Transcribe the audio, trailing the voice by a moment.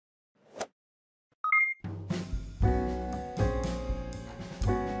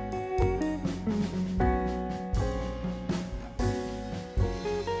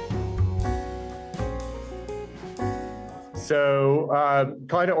So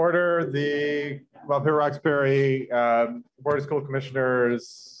calling to order the Montpelier-Roxbury Board of School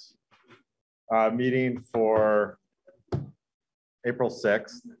Commissioners meeting for April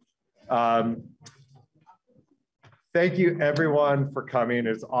 6th. Thank you everyone for coming.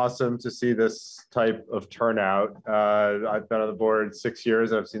 It's awesome to see this type of turnout. I've been on the board 6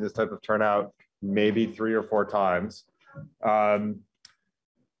 years. I've seen this type of turnout maybe 3 or 4 times.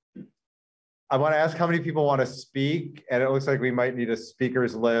 I want to ask how many people want to speak, and it looks like we might need a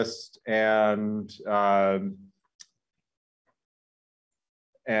speakers list and why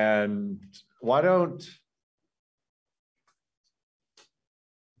don't,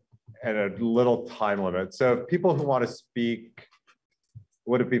 and a little time limit. So people who want to speak,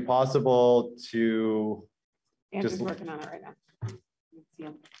 would it be possible to Andrew's just working on it right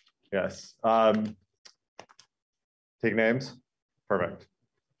now. Yes. Take names. Perfect.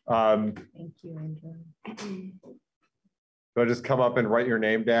 Thank you, Andrew. So just come up and write your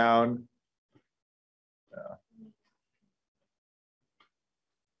name down.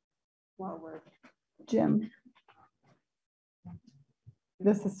 Yeah. Jim.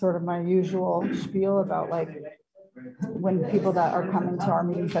 This is sort of my usual spiel about like when people that are coming to our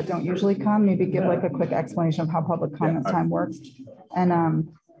meetings that don't usually come, maybe give like a quick explanation of how public comment time works.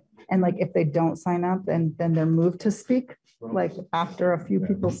 And like if they don't sign up and then they're moved to speak, like after a few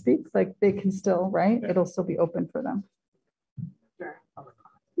people speak, like they can still, right? It'll still be open for them.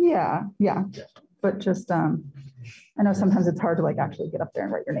 Yeah. But just, I know sometimes it's hard to like actually get up there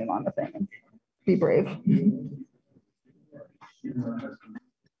and write your name on the thing and be brave.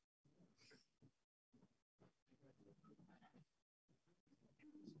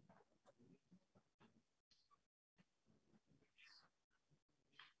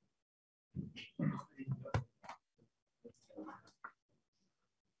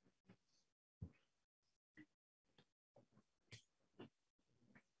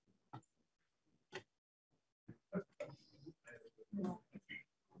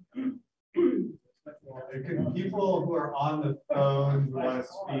 People who are on the phone who want to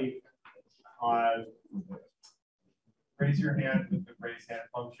speak on, raise your hand with the raise hand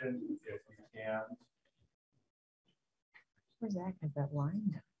function if you can. Where's that? Is that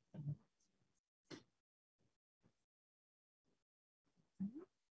lined?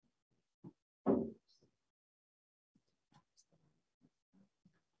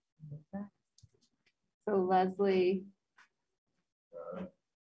 So Leslie.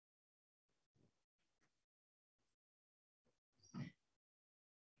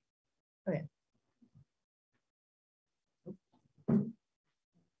 Okay.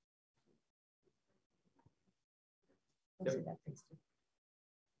 Yep.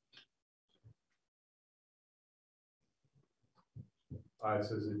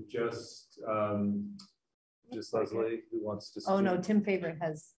 So is it just Leslie who wants to speak? Oh no, Tim Favorite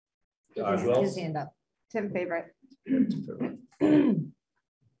has his hand up. Tim Favorite.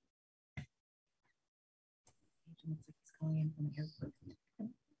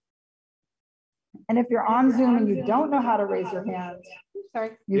 And if you're on Zoom and you don't know how to raise your hand,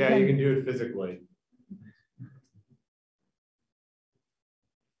 sorry. You can do it physically.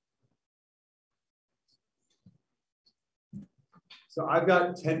 So I've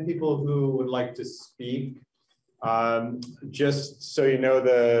got 10 people who would like to speak. Just so you know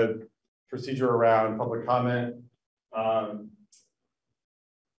the procedure around public comment.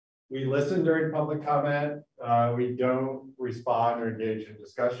 We listen during public comment. We don't respond or engage in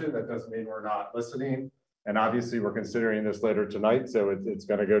discussion. That doesn't mean we're not listening. And obviously we're considering this later tonight, so it's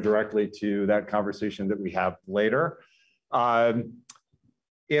going to go directly to that conversation that we have later.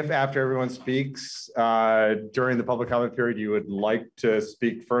 If after everyone speaks during the public comment period, you would like to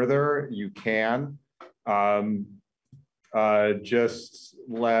speak further, you can. Just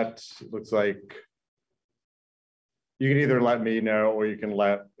looks like you can either let me know or you can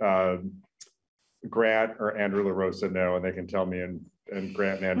let Grant or Andrew LaRosa know, and they can tell me, and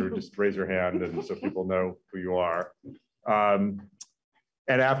Grant and Andrew just raise your hand and so people know who you are. And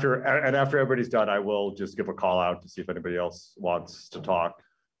after everybody's done, I will just give a call out to see if anybody else wants to talk.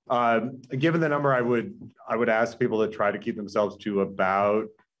 Given the number, I would ask people to try to keep themselves to about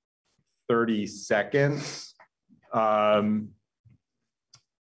 30 seconds.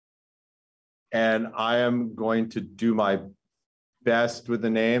 And I am going to do my best with the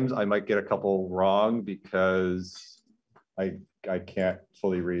names. I might get a couple wrong because I can't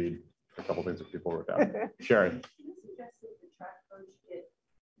fully read a couple things that people wrote down. Sharon.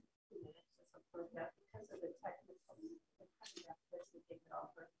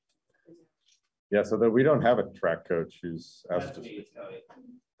 Yeah, so that we don't have a track coach who's asked to speak.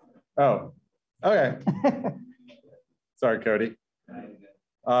 Oh, okay. Sorry, Cody.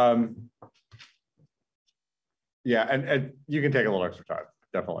 Yeah, and you can take a little extra time,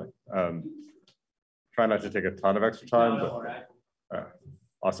 definitely. Try not to take a ton of extra time, but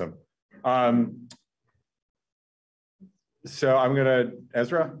awesome. So I'm gonna,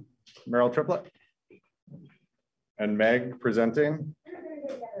 Ezra, Merrill Triplet, and Meg presenting.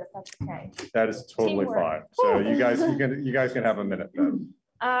 That's okay. That is totally fine. So you guys can have a minute then.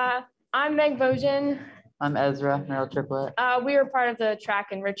 I'm Meg Bojan. I'm Ezra, Merrill Triplet. We were part of the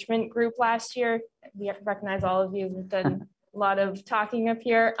track enrichment group last year. We recognize all of you. We've done a lot of talking up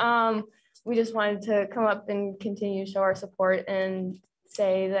here. We just wanted to come up and continue to show our support and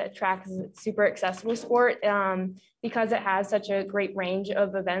say that track is a super accessible sport because it has such a great range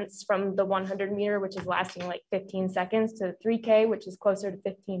of events, from the 100 meter, which is lasting like 15 seconds, to 3K, which is closer to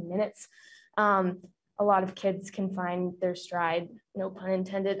 15 minutes. A lot of kids can find their stride, no pun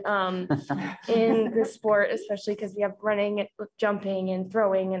intended, in this sport, especially because we have running, jumping, and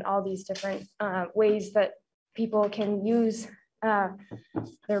throwing, and all these different ways that people can use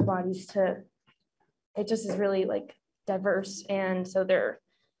their bodies to, it just is really like diverse, and so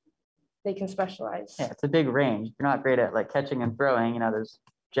they can specialize. Yeah, it's a big range. If you're not great at like catching and throwing, you know, there's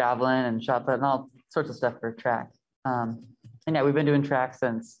javelin and shot put and all sorts of stuff for track. And yeah, we've been doing track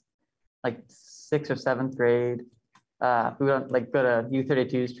since like 6th or 7th grade. We don't like go to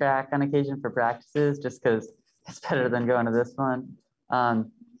U32's track on occasion for practices just because it's better than going to this one.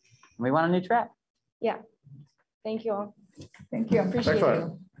 We want a new track. Yeah, thank you all. Thank you. Appreciate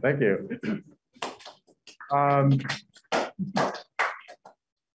Excellent. it. Thank you.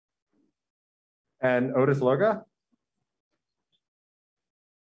 And Otis Loga?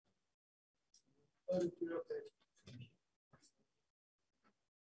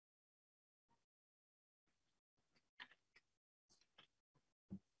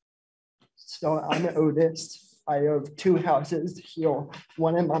 So I'm Otis. I have 2 houses here,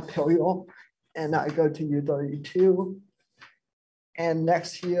 one in Montpelier, and I go to U32. And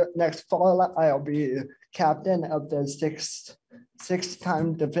next fall, I'll be captain of the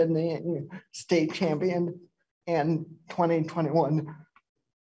six-time defending state champion and 2021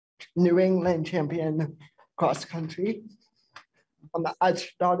 New England champion cross country. I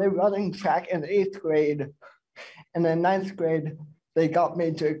started running track in 8th grade, and in 9th grade, they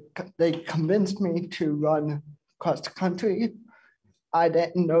convinced me to run cross country. I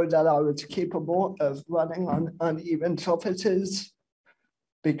didn't know that I was capable of running on uneven surfaces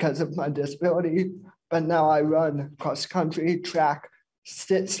because of my disability, but now I run cross country, track,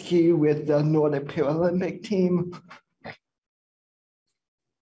 sit ski with the Nordic Paralympic team.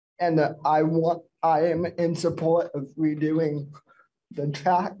 And I am in support of redoing the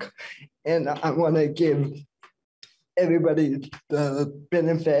track, and I want to give everybody the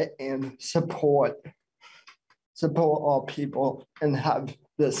benefit and support all people and have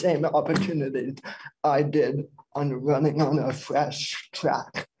the same opportunities I did on running on a fresh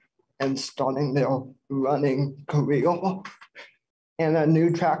track and starting their running career. And a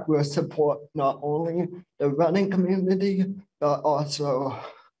new track will support not only the running community, but also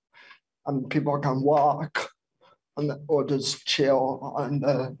people can walk or just chill on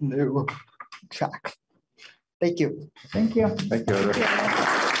the new track. Thank you. Thank you. Thank you.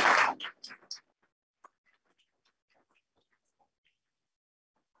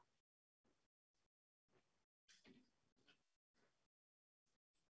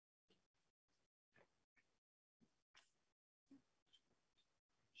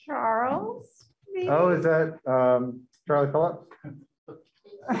 Charles? maybe? Oh, is that Charlie Phillips?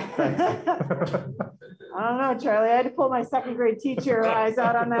 I don't know, Charlie. I had to pull my 2nd grade teacher eyes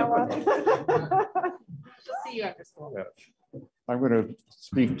out on that one. See you after school. Yeah. I'm going to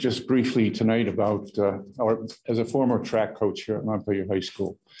speak just briefly tonight about, as a former track coach here at Montpelier High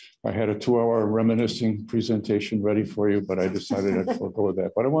School. I had a 2-hour reminiscing presentation ready for you, but I decided I'd forego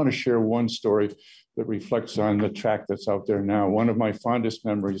that. But I want to share one story that reflects on the track that's out there now. One of my fondest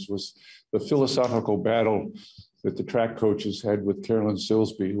memories was the philosophical battle that the track coaches had with Carolyn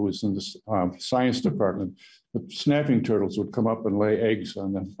Silsby, who was in the science department. The snapping turtles would come up and lay eggs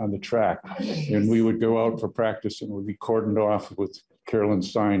on the track, and we would go out for practice and would be cordoned off with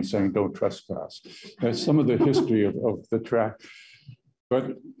Carolyn's sign saying "Don't trespass." That's some of the history of the track.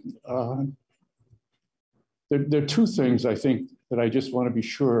 But there are 2 things I think that I just want to be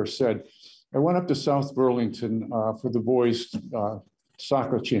sure are said. I went up to South Burlington for the boys'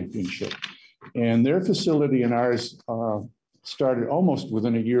 soccer championship, and their facility and ours started almost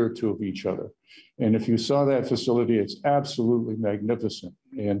within a year or two of each other. And if you saw that facility, it's absolutely magnificent.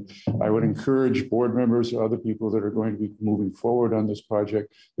 And I would encourage board members or other people that are going to be moving forward on this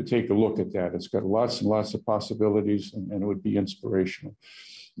project to take a look at that. It's got lots and lots of possibilities, and it would be inspirational.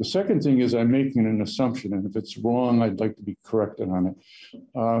 The second thing is I'm making an assumption, and if it's wrong, I'd like to be corrected on it.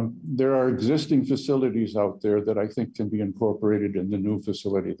 There are existing facilities out there that I think can be incorporated in the new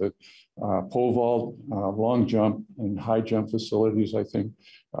facility. The pole vault, long jump, and high jump facilities, I think,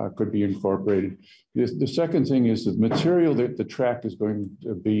 could be incorporated. The second thing is the material that the track is going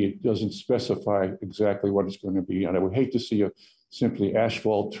to be, it doesn't specify exactly what it's going to be. And I would hate to see a simply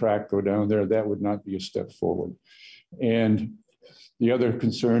asphalt track go down there. That would not be a step forward. And the other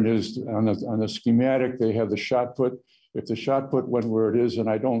concern is on the schematic, they have the shot put. If the shot put went where it is, and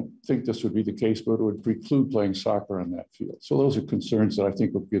I don't think this would be the case, but it would preclude playing soccer on that field. So those are concerns that I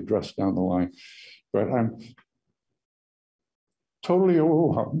think will be addressed down the line. But I'm totally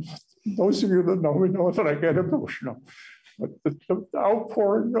overwhelmed. Those of you that know me know that I get emotional. But the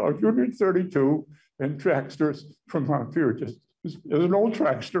outpouring of Unit 32 and tracksters from Montpelier just as an old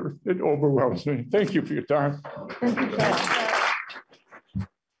trackster, it overwhelms me. Thank you for your time. Thank you, Charles.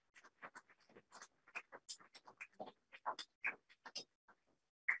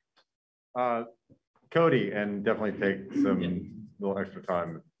 Cody, and definitely take some little extra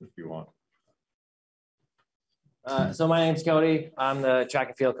time if you want. So my name's Cody. I'm the track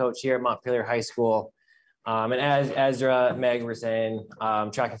and field coach here at Montpelier High School. And as Ezra, Meg were saying,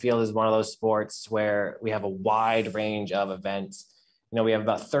 track and field is one of those sports where we have a wide range of events. You know, we have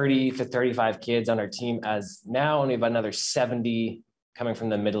about 30 to 35 kids on our team as now, and we have another 70 coming from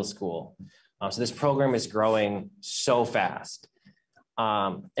the middle school. So this program is growing so fast.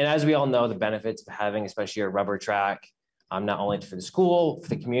 And as we all know, the benefits of having, especially a rubber track, not only for the school, for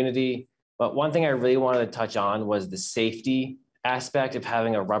the community, but one thing I really wanted to touch on was the safety aspect of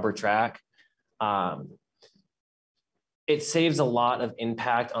having a rubber track. It saves a lot of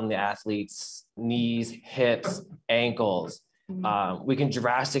impact on the athlete's knees, hips, ankles. We can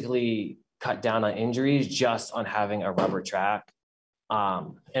drastically cut down on injuries just on having a rubber track.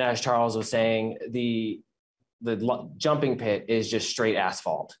 And as Charles was saying, the jumping pit is just straight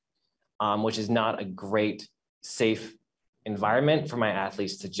asphalt, which is not a great, safe environment for my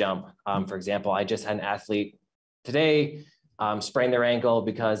athletes to jump. For example, I just had an athlete today sprain their ankle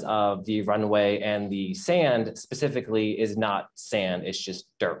because of the runway, and the sand specifically is not sand, it's just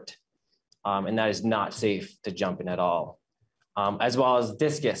dirt. And that is not safe to jump in at all. As well as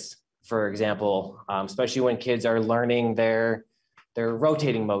discus, for example, especially when kids are learning their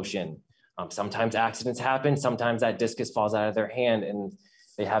rotating motion. Sometimes accidents happen, sometimes that discus falls out of their hand and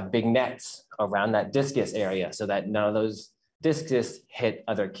they have big nets around that discus area so that none of those discus hit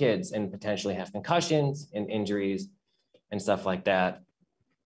other kids and potentially have concussions and injuries and stuff like that.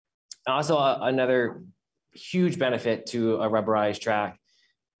 Also, another huge benefit to a rubberized track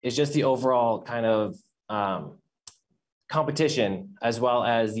is just the overall kind of competition, as well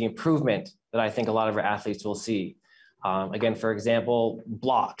as the improvement that I think a lot of our athletes will see. Again, for example,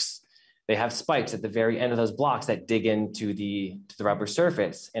 blocks. They have spikes at the very end of those blocks that dig into the rubber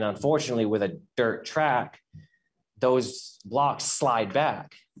surface. And unfortunately, with a dirt track, those blocks slide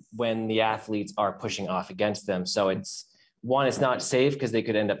back when the athletes are pushing off against them. So it's not safe because they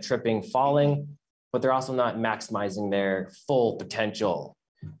could end up tripping, falling, but they're also not maximizing their full potential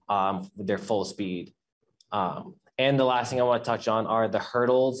with their full speed. And the last thing I want to touch on are the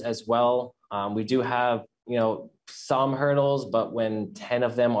hurdles as well. We do have, some hurdles, but when 10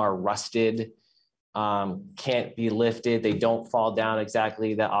 of them are rusted, can't be lifted, they don't fall down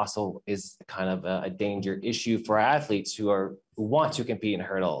exactly. That also is kind of a danger issue for athletes who want to compete in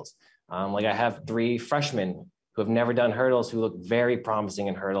hurdles. Like I have 3 freshmen who have never done hurdles who look very promising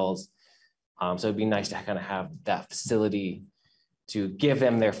in hurdles. So it'd be nice to kind of have that facility to give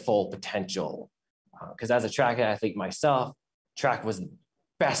them their full potential. Because as a track athlete myself, track was the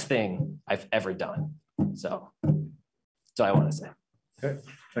best thing I've ever done. So that's all I want to say. Okay,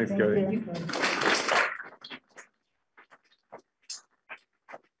 thanks, Cody.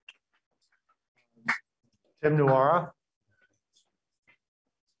 Tim Nuara.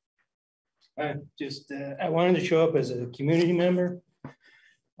 I wanted to show up as a community member.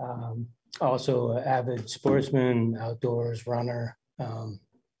 Also an avid sportsman, outdoors runner.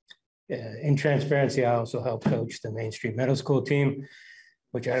 In transparency, I also help coach the Main Street Middle School team,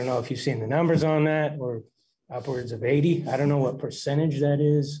 which I don't know if you've seen the numbers on that. We're upwards of 80. I don't know what percentage that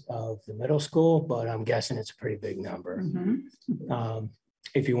is of the middle school, but I'm guessing it's a pretty big number.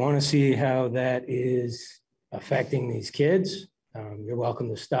 If you want to see how that is affecting these kids, you're welcome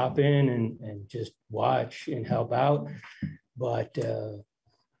to stop in and just watch and help out. but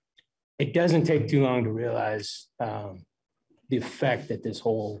it doesn't take too long to realize the effect that this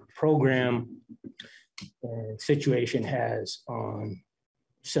whole program and situation has on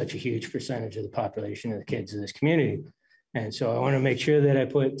such a huge percentage of the population of the kids of this community. And so I want to make sure that I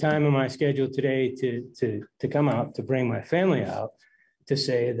put time in my schedule today to come out, to bring my family out, to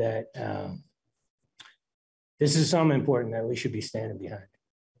say that this is something important that we should be standing behind.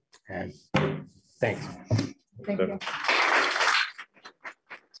 And thanks. Thank you.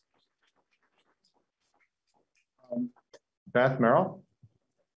 Beth Merrill?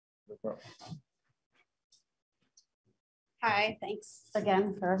 Hi, thanks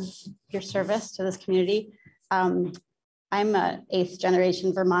again for your service to this community. I'm an 8th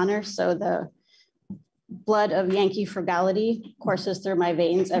generation Vermonter, so the blood of Yankee frugality courses through my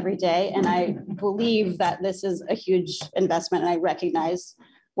veins every day. And I believe that this is a huge investment, and I recognize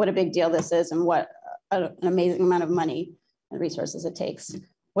what a big deal this is and what an amazing amount of money and resources it takes.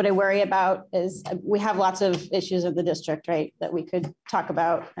 What I worry about is we have lots of issues of the district, right, that we could talk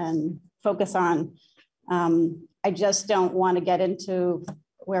about and focus on. I just don't want to get into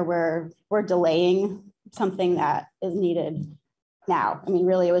where we're delaying something that is needed now. I mean,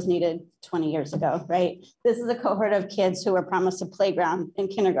 really, it was needed 20 years ago, right? This is a cohort of kids who were promised a playground in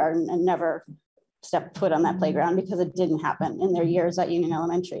kindergarten and never stepped foot on that playground because it didn't happen in their years at Union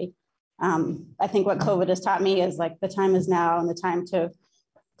Elementary. I think what COVID has taught me is like the time is now, and the time to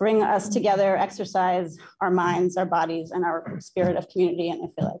bring us together, exercise our minds, our bodies, and our spirit of community. And I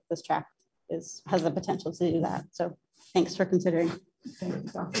feel like this track has the potential to do that. So thanks for considering. Thank you.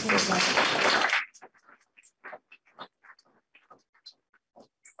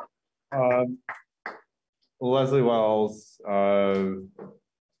 Leslie Wells, even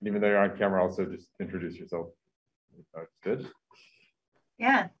though you're on camera, also just introduce yourself. Good.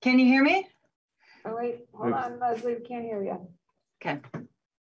 Yeah, can you hear me? Oh wait, hold on, Leslie, we can't hear you. Okay.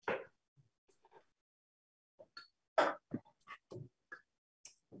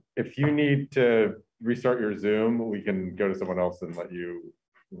 If you need to restart your Zoom, we can go to someone else and let you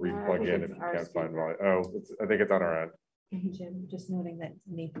re-plug in if you can't find volume. Oh, I think it's on our end. Jim, just noting that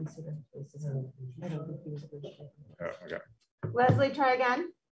Nathan places. I don't think he was Oh, okay. Leslie, try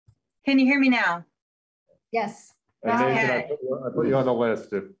again. Can you hear me now? Yes. And Nathan, I put you on the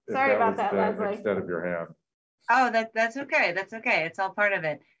list if Sorry about that, the Leslie. extent of your hand. Oh, that's okay. That's okay. It's all part of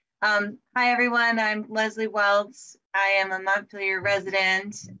it. Hi, everyone. I'm Leslie Welts. I am a Montpelier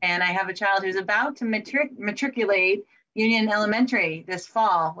resident, and I have a child who's about to matriculate Union Elementary this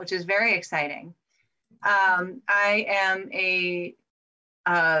fall, which is very exciting. I am a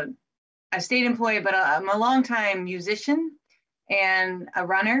state employee, but I'm a longtime musician and a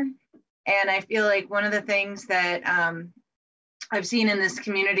runner. And I feel like one of the things that I've seen in this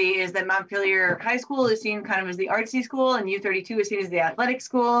community is that Montpelier High School is seen kind of as the artsy school, and U32 is seen as the athletic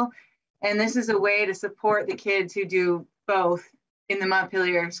school. And this is a way to support the kids who do both in the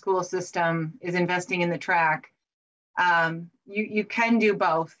Montpelier school system, is investing in the track. You can do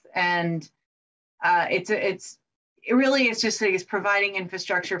both. And it really is just like it's providing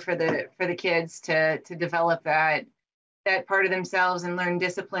infrastructure for the kids to develop that part of themselves and learn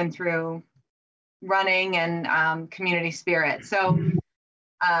discipline through running and community spirit. So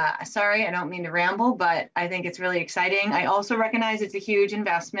sorry, I don't mean to ramble, but I think it's really exciting. I also recognize it's a huge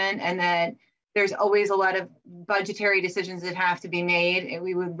investment and that there's always a lot of budgetary decisions that have to be made. And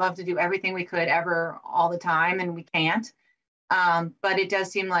we would love to do everything we could ever all the time, and we can't. But it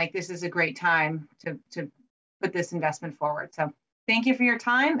does seem like this is a great time to put this investment forward. So thank you for your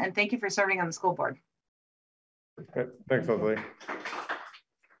time, and thank you for serving on the school board. Okay. Thanks, Leslie.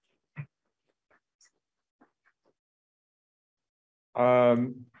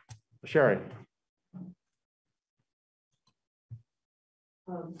 Sherry.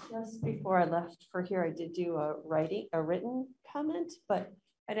 Just before I left for here, I did do a written comment, but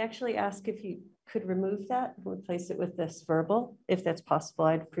I'd actually ask if you could remove that and replace it with this verbal, if that's possible.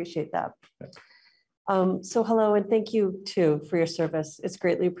 I'd appreciate that. So hello, and thank you too for your service. It's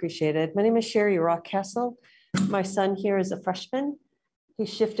greatly appreciated. My name is Sherry Rockcastle. My son here is a freshman. He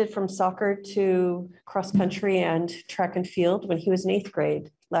shifted from soccer to cross country and track and field when he was in 8th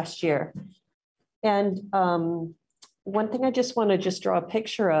grade last year. And one thing I just want to draw a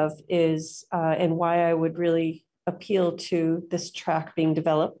picture of is, and why I would really appeal to this track being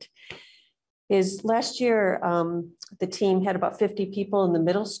developed, is last year, the team had about 50 people in the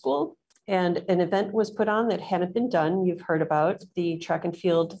middle school, and an event was put on that hadn't been done. You've heard about the track and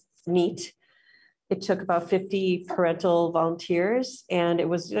field meet. It took about 50 parental volunteers, and it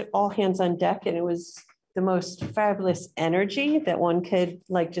was all hands on deck, and it was the most fabulous energy that one could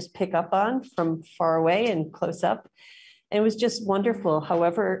like just pick up on from far away and close up. And it was just wonderful,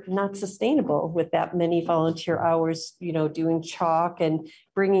 however, not sustainable with that many volunteer hours, you know, doing chalk and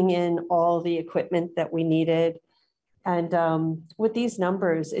bringing in all the equipment that we needed. And with these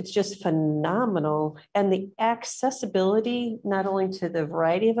numbers, it's just phenomenal. And the accessibility, not only to the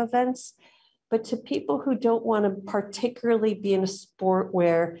variety of events, but to people who don't want to particularly be in a sport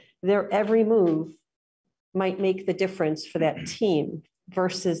where their every move might make the difference for that team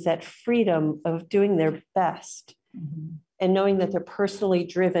versus that freedom of doing their best. And knowing that they're personally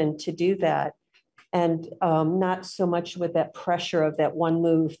driven to do that, and not so much with that pressure of that one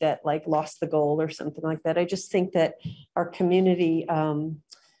move that like lost the goal or something like that. I just think that our community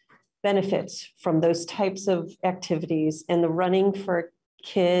benefits from those types of activities, and the running for a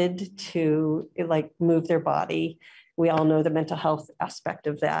kid to like move their body. We all know the mental health aspect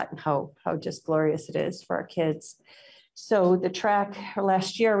of that and how just glorious it is for our kids. So the track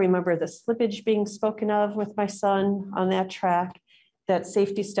last year, I remember the slippage being spoken of with my son on that track, that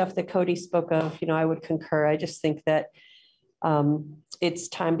safety stuff that Cody spoke of, you know, I would concur. I just think that it's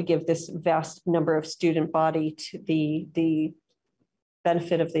time to give this vast number of student body to the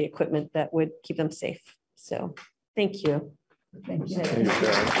benefit of the equipment that would keep them safe. So thank you. Thank you.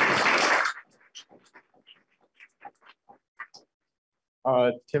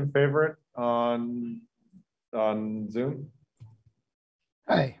 Tim Favorite on Zoom.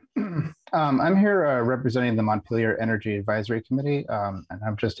 Hi, I'm here representing the Montpelier Energy Advisory Committee, and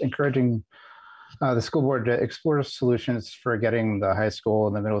I'm just encouraging the school board to explore solutions for getting the high school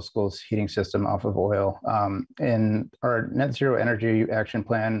and the middle school's heating system off of oil. In our net zero energy action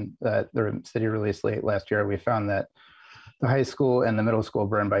plan that the city released late last year, we found that the high school and the middle school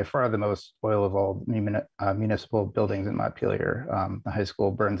burn by far the most oil of all municipal buildings in Montpelier. The high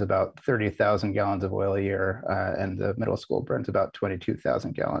school burns about 30,000 gallons of oil a year, and the middle school burns about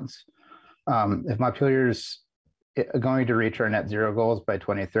 22,000 gallons. If Montpelier's going to reach our net zero goals by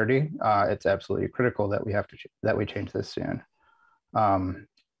 2030, it's absolutely critical that we change this soon.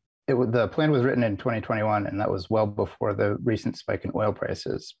 The plan was written in 2021, and that was well before the recent spike in oil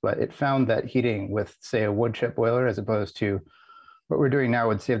prices. But it found that heating with, say, a wood chip boiler, as opposed to what we're doing now,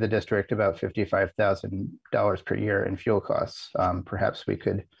 would save the district about $55,000 per year in fuel costs. Perhaps we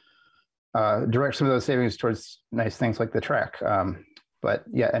could direct some of those savings towards nice things like the track. But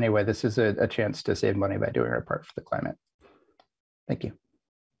yeah, anyway, this is a chance to save money by doing our part for the climate. Thank you.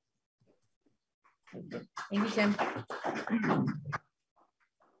 Thank you, Tim.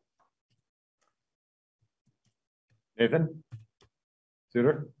 Nathan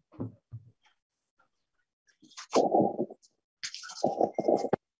Suter.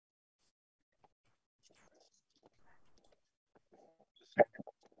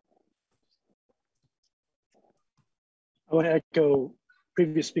 I want to echo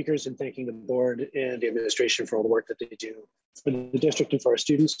previous speakers in thanking the board and the administration for all the work that they do for the district and for our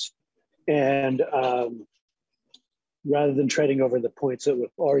students. And rather than treading over the points that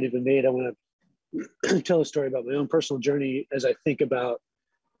have already been made, I want to tell a story about my own personal journey as I think about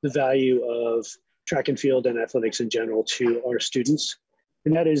the value of track and field and athletics in general to our students.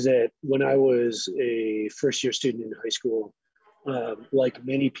 And that is that when I was a first-year student in high school, like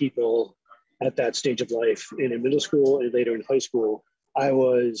many people at that stage of life and in middle school and later in high school, I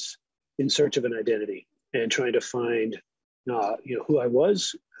was in search of an identity and trying to find who I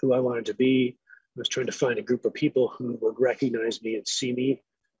was, who I wanted to be. I was trying to find a group of people who would recognize me and see me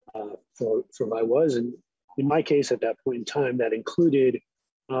for who I was. And in my case, at that point in time, that included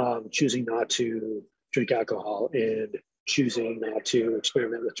choosing not to drink alcohol and choosing not to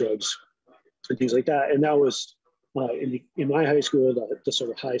experiment with drugs and things like that. And that was in my high school, the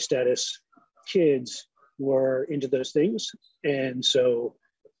sort of high status kids were into those things. And so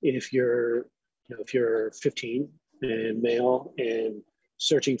if you're 15 and male and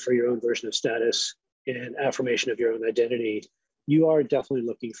searching for your own version of status and affirmation of your own identity, you are definitely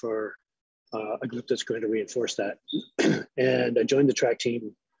looking for a group that's going to reinforce that. And I joined the track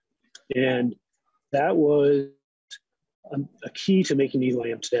team, and that was a key to making me who I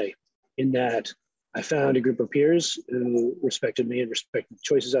am today, in that I found a group of peers who respected me and respected the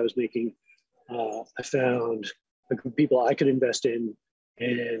choices I was making. I found a group of people I could invest in,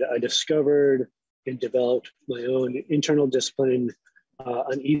 and I discovered and developed my own internal discipline,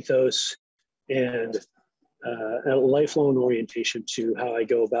 an ethos, and a lifelong orientation to how I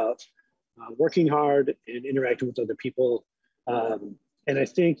go about working hard and interacting with other people. And I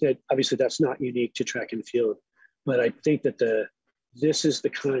think that obviously that's not unique to track and field, but I think that the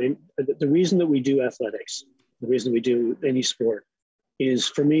reason that we do athletics, the reason we do any sport, is,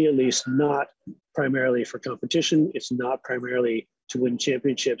 for me at least, not primarily for competition. It's not primarily to win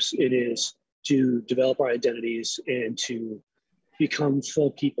championships. It is to develop our identities and to become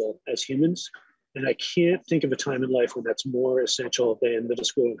full people as humans. And I can't think of a time in life when that's more essential than middle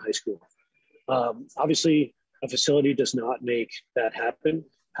school and high school. Obviously, a facility does not make that happen.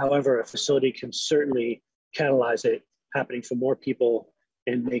 However, a facility can certainly catalyze it happening for more people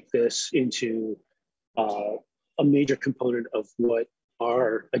and make this into a major component of what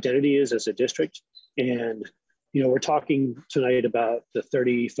our identity is as a district. And, you know, we're talking tonight about the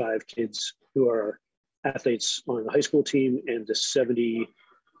 35 kids who are athletes on the high school team and the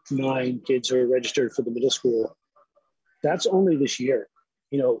 79 kids who are registered for the middle school. That's only this year.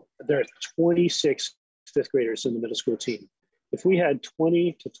 You know, there are 26 fifth graders in the middle school team. If we had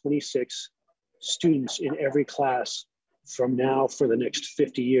 20 to 26 students in every class from now for the next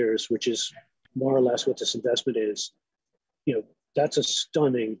 50 years, which is more or less what this investment is, you know, that's a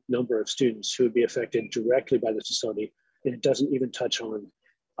stunning number of students who would be affected directly by this facility. And it doesn't even touch on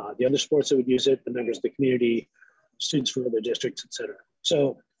the other sports that would use it, the members of the community, students from other districts, et cetera.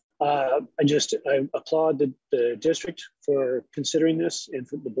 So I applaud the district for considering this and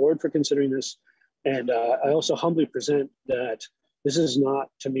for the board for considering this. And I also humbly present that this is not,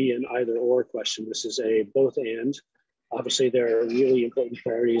 to me, an either or question. This is a both and. Obviously, there are really important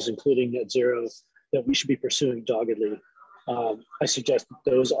priorities, including net zero, that we should be pursuing doggedly. I suggest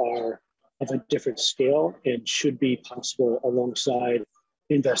that those are of a different scale and should be possible alongside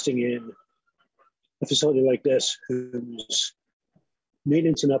investing in a facility like this, whose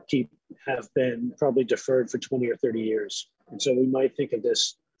maintenance and upkeep have been probably deferred for 20 or 30 years. And so we might think of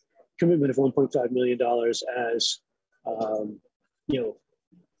this commitment of $1.5 million as, you know,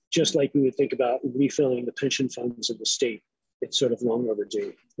 just like we would think about refilling the pension funds of the state. It's sort of long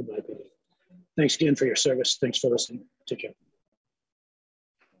overdue, in my opinion. Thanks again for your service. Thanks for listening. Take care.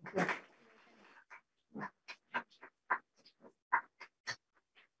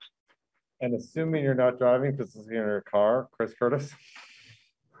 And assuming you're not driving because this is in your car, Chris Curtis.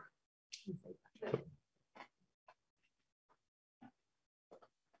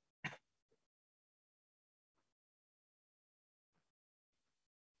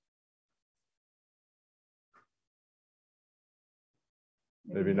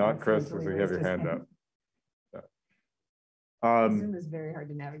 Maybe not, Chris, because we have your hand up. Zoom is very hard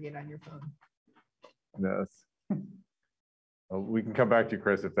to navigate on your phone. Yes. Well, we can come back to you,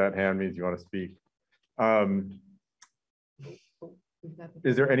 Chris, if that hand means you want to speak.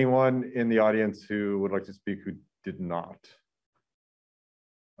 Is there anyone in the audience who would like to speak who did not?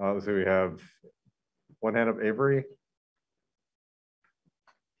 So we have one hand up, Avery.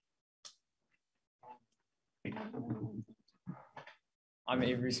 I'm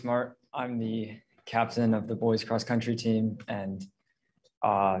Avery Smart. I'm the captain of the boys cross country team and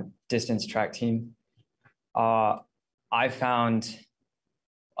distance track team. I found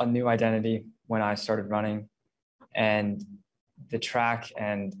a new identity when I started running, and the track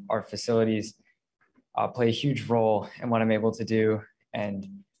and our facilities play a huge role in what I'm able to do and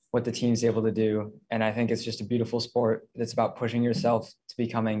what the team's able to do. And I think it's just a beautiful sport that's about pushing yourself to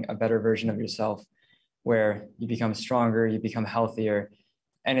becoming a better version of yourself, where you become stronger, you become healthier.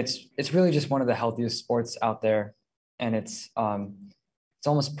 And it's really just one of the healthiest sports out there. And it's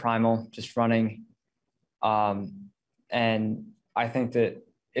almost primal, just running. And I think that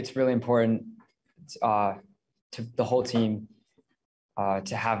it's really important to the whole team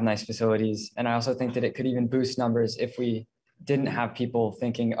to have nice facilities. And I also think that it could even boost numbers if we didn't have people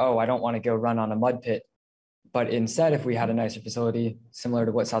thinking, oh, I don't want to go run on a mud pit. But instead, if we had a nicer facility similar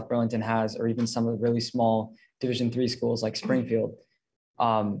to what South Burlington has, or even some of the really small Division III schools like Springfield,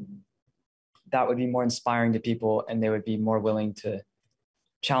 that would be more inspiring to people, and they would be more willing to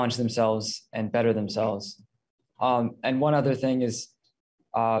challenge themselves and better themselves. And one other thing is,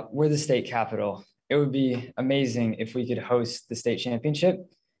 we're the state capital. It would be amazing if we could host the state championship.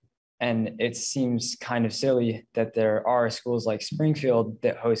 And it seems kind of silly that there are schools like Springfield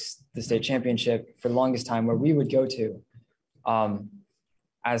that host the state championship for the longest time, where we would go to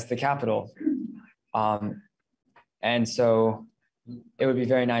as the capital. And so it would be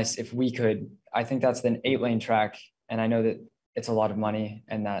very nice if we could. I think that's an 8-lane track. And I know that it's a lot of money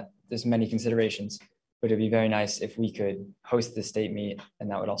and that there's many considerations, but it'd be very nice if we could host the state meet,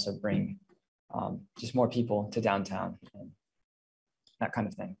 and that would also bring just more people to downtown and that kind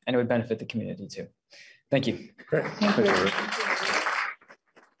of thing. And it would benefit the community too. Thank you. Great. Thank you.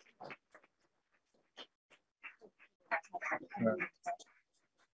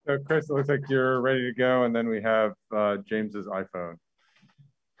 So Chris, it looks like you're ready to go. And then we have James's iPhone.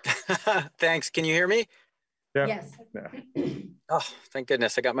 Thanks. Can you hear me? Yeah. Yes. Yeah. Oh, thank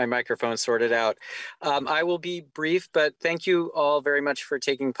goodness. I got my microphone sorted out. I will be brief, but thank you all very much for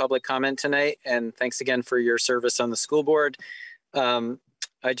taking public comment tonight. And thanks again for your service on the school board.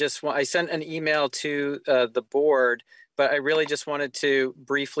 I sent an email to the board, but I really just wanted to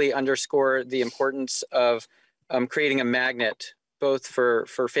briefly underscore the importance of creating a magnet, both for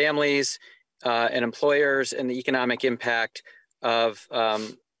families and employers, and the economic impact of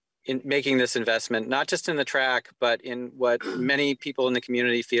in making this investment, not just in the track, but in what many people in the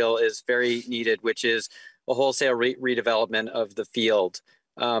community feel is very needed, which is a wholesale redevelopment of the field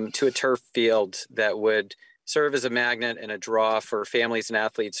to a turf field that would serve as a magnet and a draw for families and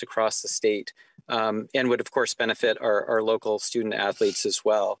athletes across the state, and would of course benefit our local student athletes as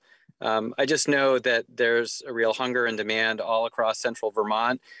well. I just know that there's a real hunger and demand all across central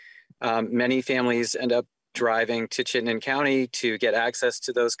Vermont. Many families end up driving to Chittenden County to get access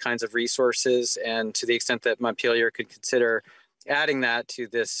to those kinds of resources. And to the extent that Montpelier could consider adding that to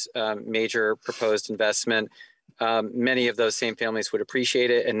this major proposed investment, many of those same families would appreciate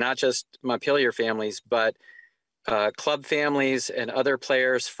it. And not just Montpelier families, but club families and other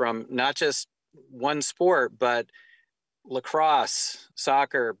players from not just one sport, but lacrosse,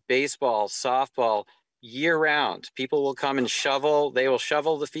 soccer, baseball, softball, year round. People will come and they will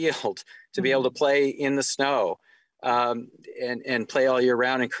shovel the field to be able to play in the snow and play all year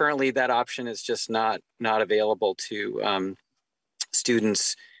round. And currently that option is just not available to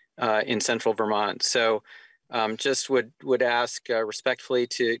students in central Vermont. So just would ask respectfully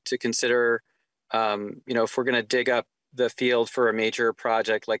to consider, if we're going to dig up the field for a major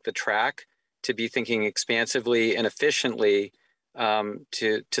project like the track, to be thinking expansively and efficiently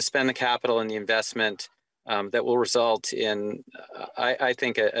to spend the capital and the investment that will result in, I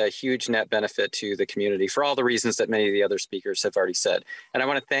think, a huge net benefit to the community for all the reasons that many of the other speakers have already said. And I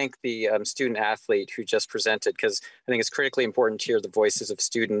want to thank the student athlete who just presented, because I think it's critically important to hear the voices of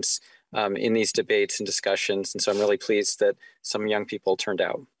students in these debates and discussions. And so I'm really pleased that some young people turned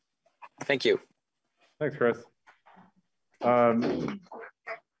out. Thank you. Thanks, Chris.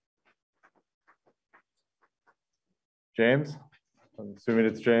 James, I'm assuming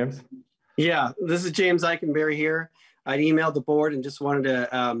it's James. Yeah, this is James Eikenberry here. I emailed the board and just wanted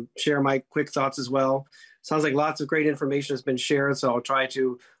to share my quick thoughts as well. Sounds like lots of great information has been shared, so I'll try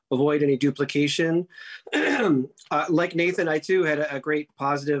to avoid any duplication. Like Nathan, I too had a great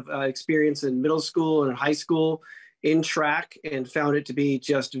positive experience in middle school and high school in track, and found it to be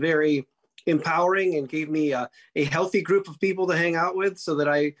just very empowering and gave me a healthy group of people to hang out with, so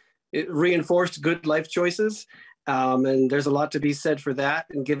that it reinforced good life choices. And there's a lot to be said for that,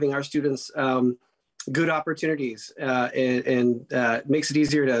 and giving our students good opportunities and makes it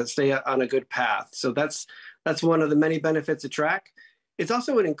easier to stay on a good path. So that's one of the many benefits of track. It's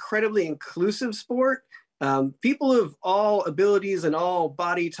also an incredibly inclusive sport. People of all abilities and all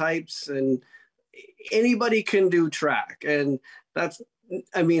body types, and anybody can do track. And that's,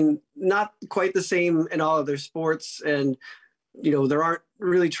 I mean, not quite the same in all other sports. And, there aren't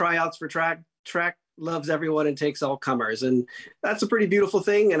really tryouts for track. Track loves everyone and takes all comers. And that's a pretty beautiful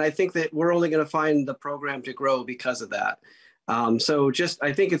thing. And I think that we're only going to find the program to grow because of that.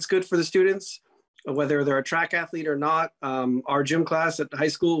 I think it's good for the students, whether they're a track athlete or not. Our gym class at the high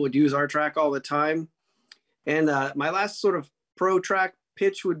school would use our track all the time. And my last sort of pro track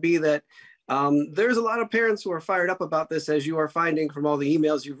pitch would be that there's a lot of parents who are fired up about this, as you are finding from all the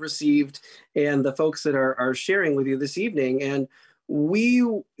emails you've received and the folks that are sharing with you this evening. And we,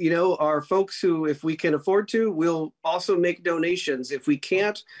 are folks who, if we can afford to, we'll also make donations. If we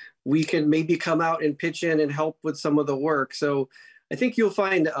can't, we can maybe come out and pitch in and help with some of the work. So I think you'll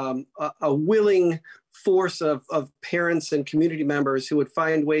find a willing force of parents and community members who would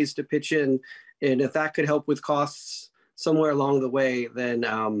find ways to pitch in. And if that could help with costs somewhere along the way, then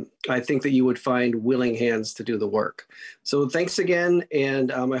I think that you would find willing hands to do the work. So thanks again.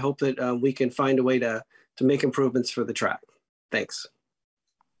 And I hope that we can find a way to make improvements for the track. Thanks.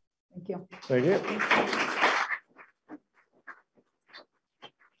 Thank you. Thank you.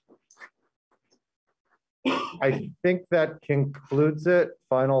 I think that concludes it.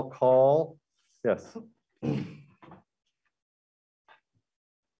 Final call. Yes.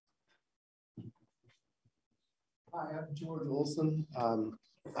 Hi, I'm George Olson.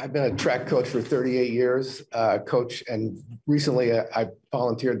 I've been a track coach for 38 years, coach, and recently I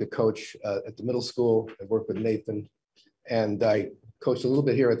volunteered to coach at the middle school. I worked with Nathan, and I coached a little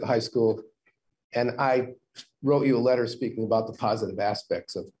bit here at the high school. And I wrote you a letter speaking about the positive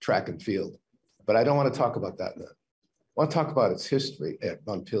aspects of track and field, but I don't want to talk about that now. I want to talk about its history at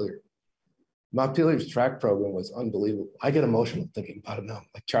Montpelier. Montpelier's track program was unbelievable. I get emotional thinking about it now,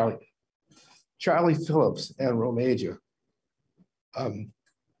 like Charlie Phillips and Romagia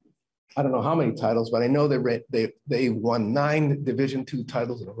I don't know how many titles, but I know they won 9 Division II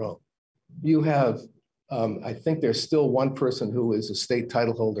titles in a row. You have, I think there's still one person who is a state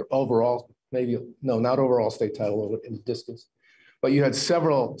title holder overall, maybe, no, not overall state title holder in the distance, but you had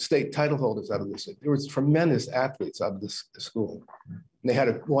several state title holders out of this. There was tremendous athletes out of this school. And they had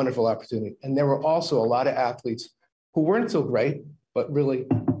a wonderful opportunity. And there were also a lot of athletes who weren't so great, but really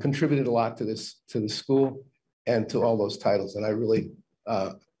contributed a lot to the school and to all those titles. And I really,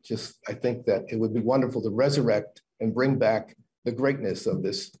 I think that it would be wonderful to resurrect and bring back the greatness of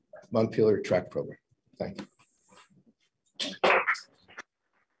this Montpelier track program. Thank you.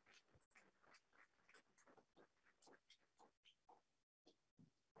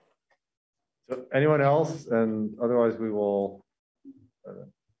 So anyone else? And otherwise we will,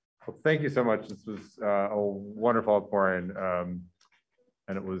 well, thank you so much. This was a wonderful outpouring.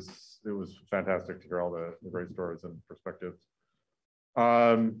 And it was fantastic to hear all the great stories and perspectives.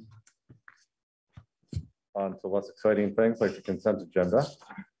 On to less exciting things like the consent agenda.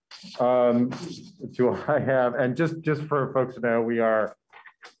 Do I have, and just for folks to know, we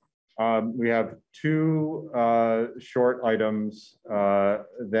have 2 short items.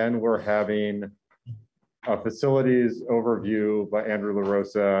 Then we're having a facilities overview by Andrew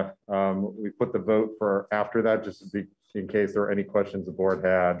LaRosa. We put the vote for after that, just in case there are any questions the board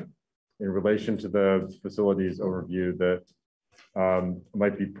had in relation to the facilities overview that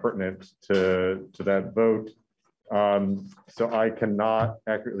might be pertinent to that vote. So I cannot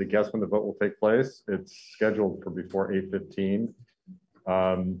accurately guess when the vote will take place. It's scheduled for before 8:15.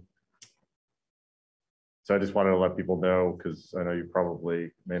 So I just wanted to let people know, because I know you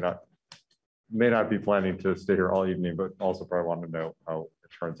probably may not be planning to stay here all evening, but also probably want to know how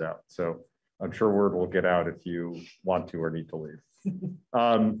it turns out. So I'm sure word will get out if you want to or need to leave.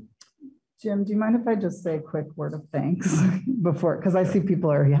 Jim, do you mind if I just say a quick word of thanks before, because I see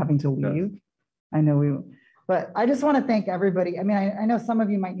people are having to leave. I know but I just want to thank everybody. I mean, I know some of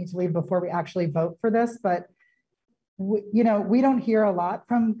you might need to leave before we actually vote for this, but we don't hear a lot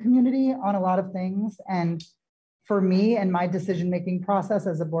from community on a lot of things. And for me and my decision-making process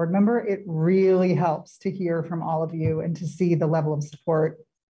as a board member, it really helps to hear from all of you and to see the level of support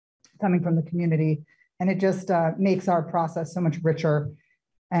coming from the community. And it just makes our process so much richer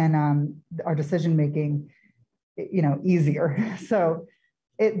and our decision-making, easier. So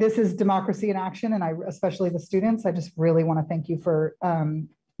this is democracy in action. And especially the students, I just really want to thank you for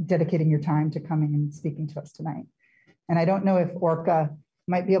dedicating your time to coming and speaking to us tonight. And I don't know if Orca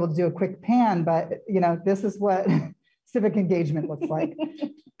might be able to do a quick pan, but this is what civic engagement looks like.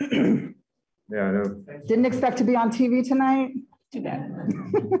 Yeah, I know. Didn't expect to be on TV tonight. Too bad.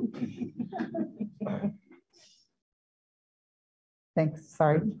 Thanks,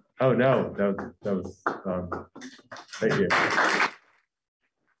 sorry. Oh, no, that was thank you.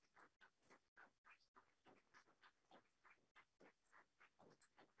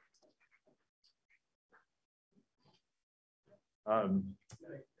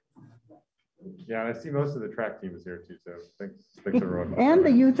 Yeah, I see most of the track team is here too, so thanks everyone. And the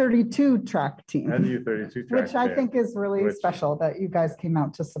U32 track team. And the U32 track which I think is really special that you guys came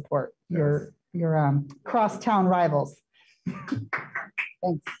out to support your crosstown rivals.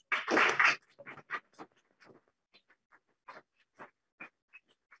 Thanks.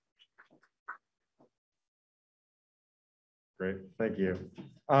 Great, thank you.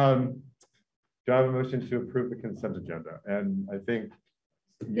 Do I have a motion to approve the consent agenda? And I think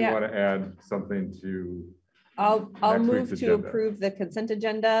you want to add something to. I'll move to approve the consent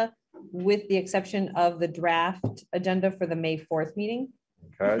agenda with the exception of the draft agenda for the May 4th meeting.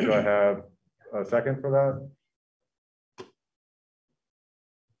 Okay, do I have a second for that?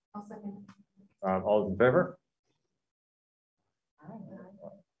 I'll second. All those in favor?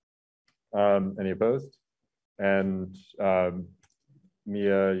 Any opposed? And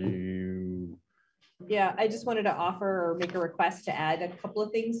Mia, you. Yeah, I just wanted to offer or make a request to add a couple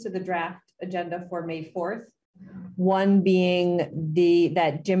of things to the draft agenda for May 4th. One being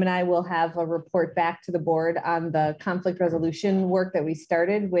that Jim and I will have a report back to the board on the conflict resolution work that we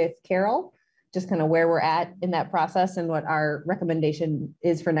started with Carol, just kind of where we're at in that process and what our recommendation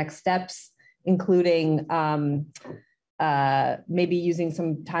is for next steps, including maybe using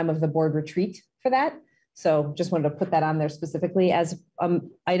some time of the board retreat for that. So just wanted to put that on there specifically as an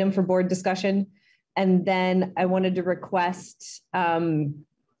item for board discussion. And then I wanted to request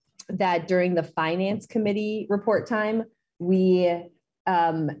that during the finance committee report time, we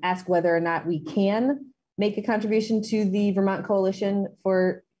ask whether or not we can make a contribution to the Vermont Coalition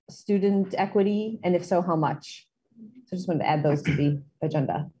for Student Equity, and if so, how much? So just wanted to add those to the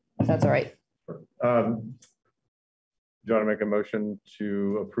agenda, if that's all right. you want to make a motion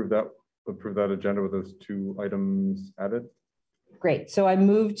to approve that agenda with those 2 items added? Great. So I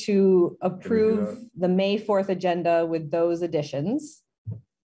move to approve the May 4th agenda with those additions.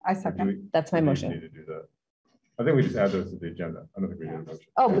 I second. That's my Need motion. to do that. I think we just add those to the agenda. I don't think we need a motion.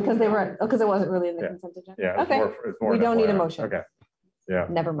 Oh, because it wasn't really in the Yeah. consent agenda? Yeah. Okay. It's more We an don't need a FYI. motion. Okay. Yeah.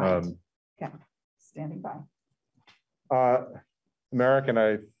 Never mind. Okay, standing by. Merrick, and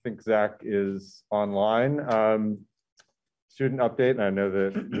I think Zach is online. Student update, and I know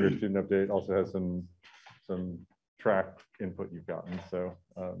that your student update also has some track input you've gotten. So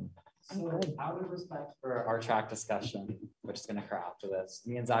out of respect for our track discussion, which is going to occur after this,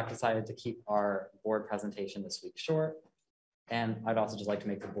 me and Zach decided to keep our board presentation this week short. And I'd also just like to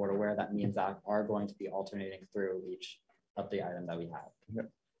make the board aware that me and Zach are going to be alternating through each update item that we have. Yep.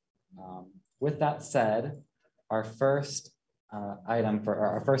 With that said, our first item for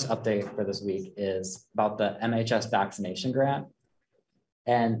our first update for this week is about the MHS vaccination grant.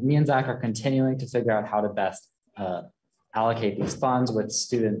 And me and Zach are continuing to figure out how to best allocate these funds with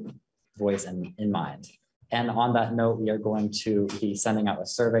student voice in mind. And on that note, we are going to be sending out a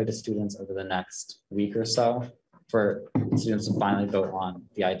survey to students over the next week or so for students to finally vote on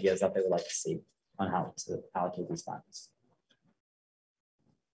the ideas that they would like to see on how to allocate these funds.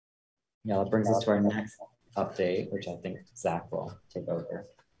 Yeah, that brings us to our next update, which I think Zach will take over.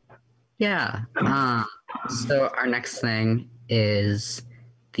 Yeah, so our next thing is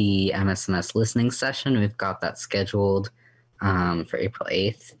the MSMS listening session. We've got that scheduled for April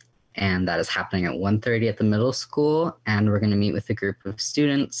 8th, and that is happening at 1:30 at the middle school. And we're going to meet with a group of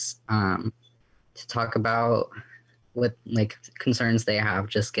students to talk about what concerns they have,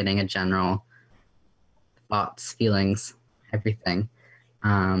 just getting a general thoughts, feelings, everything.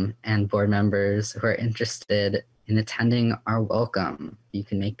 And board members who are interested in attending are welcome. You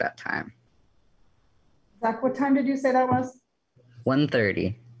can make that time. Zach, what time did you say that was?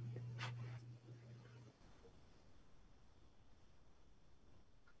 1:30.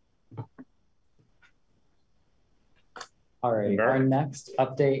 All right, our next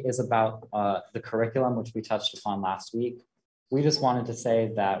update is about the curriculum, which we touched upon last week. We just wanted to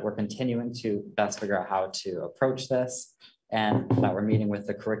say that we're continuing to best figure out how to approach this, and that we're meeting with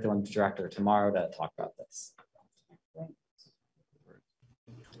the curriculum director tomorrow to talk about this.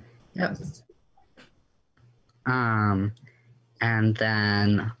 Yep. And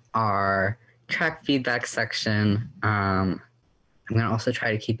then our track feedback section, I'm going to also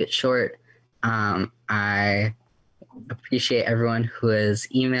try to keep it short. I appreciate everyone who has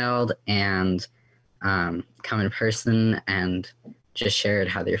emailed and come in person and just shared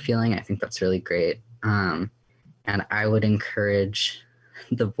how they're feeling. I think that's really great. And I would encourage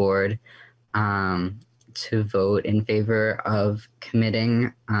the board to vote in favor of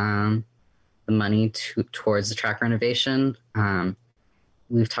committing the money towards the track renovation.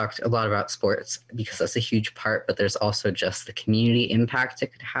 We've talked a lot about sports because that's a huge part, but there's also just the community impact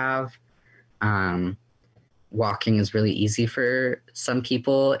it could have. Walking is really easy for some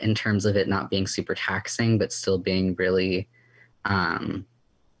people in terms of it not being super taxing, but still being really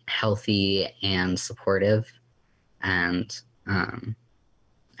healthy and supportive. And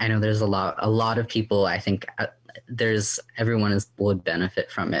I know there's a lot of people, I think everyone would benefit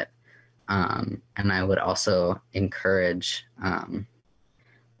from it. And I would also encourage what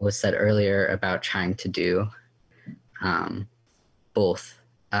was said earlier about trying to do both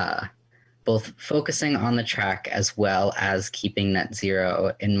focusing on the track as well as keeping net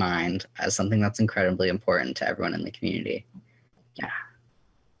zero in mind as something that's incredibly important to everyone in the community. Yeah.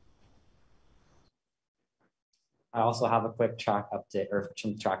 I also have a quick track update or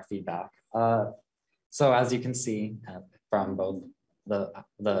some track feedback. So as you can see from both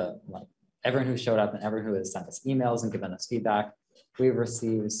everyone who showed up and everyone who has sent us emails and given us feedback, we've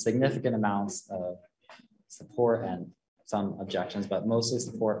received significant amounts of support and some objections, but mostly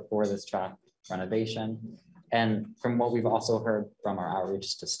support for this track renovation. And from what we've also heard from our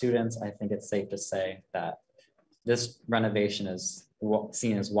outreach to students, I think it's safe to say that this renovation is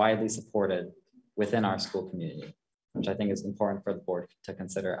seen as widely supported within our school community, which I think is important for the board to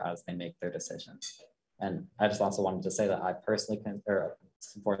consider as they make their decisions. And I just also wanted to say that I personally can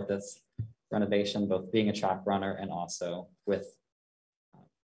support this renovation, both being a track runner and also with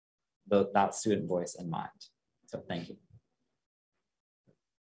that student voice in mind. So thank you.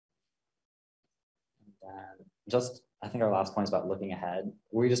 And just, I think our last point is about looking ahead.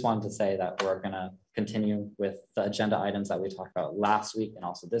 We just wanted to say that we're gonna continue with the agenda items that we talked about last week and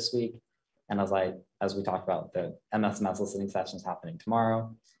also this week. And as we talked about, the MSMS listening session is happening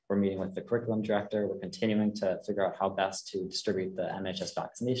tomorrow. We're meeting with the curriculum director. We're continuing to figure out how best to distribute the MHS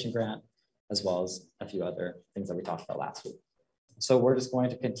vaccination grant. as well as a few other things that we talked about last week. So we're just going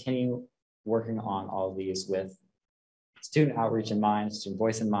to continue working on all of these with student outreach in mind, student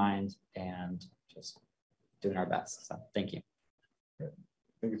voice in mind, and just doing our best. So thank you.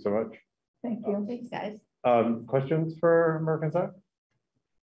 Thank you so much. Thank you. Thanks, guys. Questions for American Zach?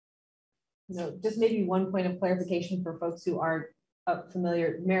 No, just maybe one point of clarification for folks who aren't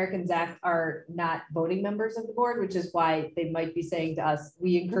familiar. American Zach are not voting members of the board, which is why they might be saying to us,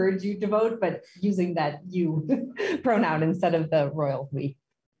 we encourage you to vote, but using that you pronoun instead of the royal we.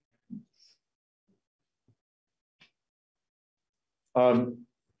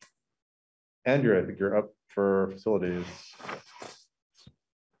 Andrew, I think you're up for facilities.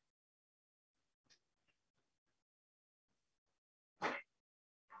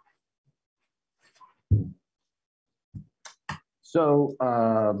 So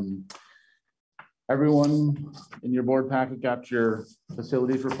everyone in your board packet got your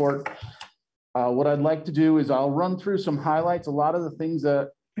facilities report. What I'd like to do is I'll run through some highlights. A lot of the things that,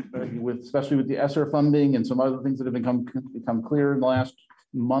 especially with the ESSER funding and some other things that have become clear in the last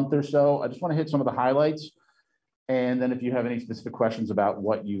month or so, I just want to hit some of the highlights. And then if you have any specific questions about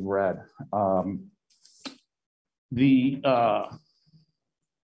what you've read.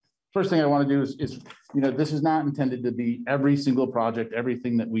 First thing I want to do is, this is not intended to be every single project,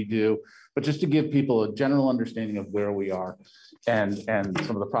 everything that we do, but just to give people a general understanding of where we are and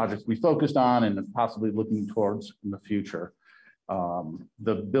some of the projects we focused on and possibly looking towards in the future.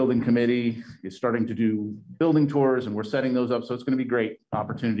 The building committee is starting to do building tours and we're setting those up. So it's going to be a great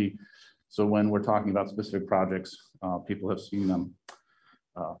opportunity. So when we're talking about specific projects, people have seen them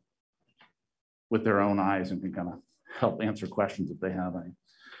with their own eyes and can kind of help answer questions if they have any.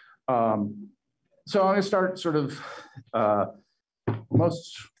 So I'm going to start sort of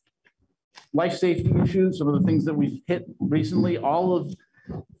most life safety issues, some of the things that we've hit recently.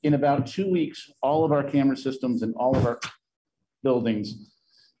 In about 2 weeks, all of our camera systems and all of our buildings.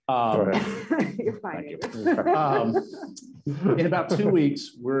 You're fine. In about 2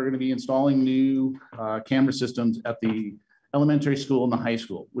 weeks, we're going to be installing new camera systems at the elementary school and the high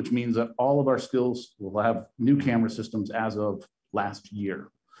school, which means that all of our schools will have new camera systems as of last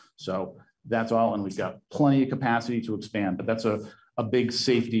year. So that's all, and we've got plenty of capacity to expand, but that's a big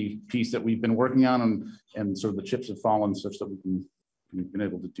safety piece that we've been working on, and sort of the chips have fallen such that we've been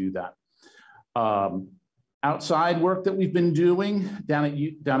able to do that. Outside work that we've been doing down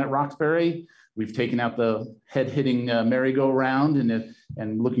at Roxbury, we've taken out the head-hitting merry-go-round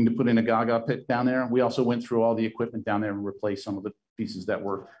and looking to put in a Gaga pit down there. We also went through all the equipment down there and replaced some of the pieces that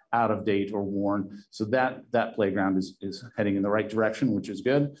were out of date or worn. So that playground is heading in the right direction, which is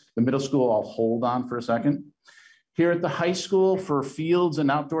good. The middle school, I'll hold on for a second. Here at the high school for fields and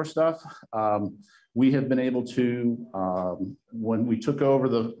outdoor stuff, we have been able to, when we took over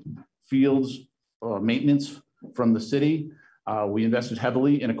the fields maintenance from the city, we invested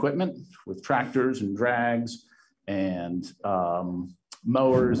heavily in equipment with tractors and drags and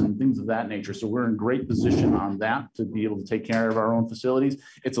mowers and things of that nature. So we're in great position on that to be able to take care of our own facilities.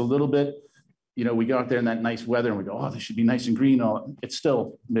 It's a little bit, we go out there in that nice weather and we go, oh, this should be nice and green. Oh, it's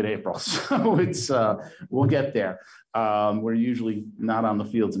still mid-April, so we'll get there. We're usually not on the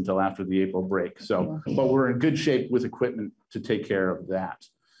fields until after the April break. So, but we're in good shape with equipment to take care of that.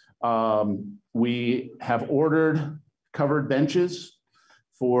 We have ordered covered benches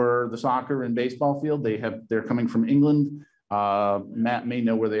for the soccer and baseball field. They're coming from England. Matt may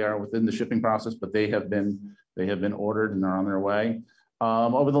know where they are within the shipping process, but they have been ordered and are on their way.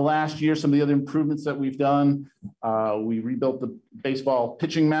 Over the last year, some of the other improvements that we've done, we rebuilt the baseball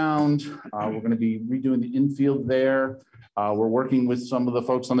pitching mound. We're going to be redoing the infield there. We're working with some of the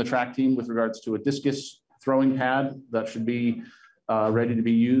folks on the track team with regards to a discus throwing pad that should be ready to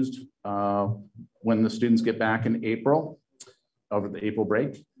be used when the students get back in April, over the April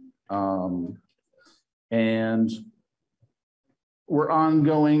break. And we're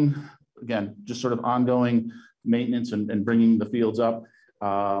ongoing, again, just sort of ongoing maintenance and bringing the fields up.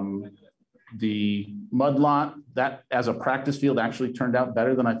 The mud lot, that as a practice field actually turned out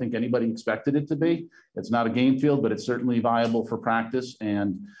better than I think anybody expected it to be. It's not a game field, but it's certainly viable for practice.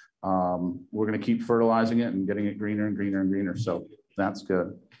 And we're going to keep fertilizing it and getting it greener and greener and greener. So that's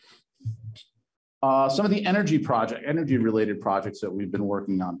good. Some of the energy related projects that we've been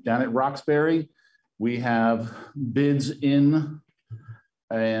working on. Down at Roxbury, we have bids in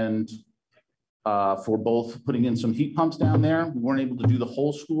and for both putting in some heat pumps down there. We weren't able to do the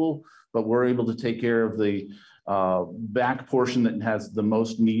whole school, but we're able to take care of the back portion that has the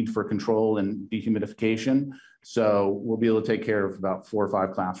most need for control and dehumidification. So we'll be able to take care of about 4 or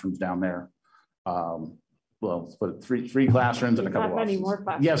 5 classrooms down there well, let's put it three classrooms and a couple Not many offices. more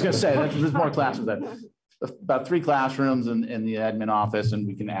classes. Yeah, I was gonna say, there's more classrooms, about 3 classrooms in the admin office, and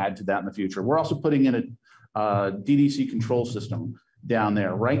we can add to that in the future. We're also putting in a DDC control system down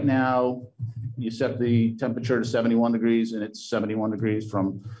there. Right now, you set the temperature to 71 degrees, and it's 71 degrees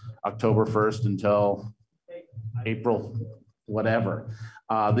from October 1st until April, whatever.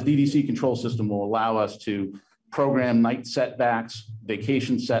 The DDC control system will allow us to program night setbacks,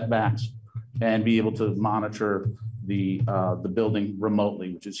 vacation setbacks, and be able to monitor the building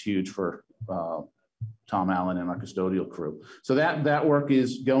remotely, which is huge for Tom Allen and our custodial crew. So that work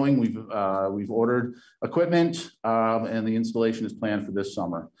is going. We've ordered equipment, and the installation is planned for this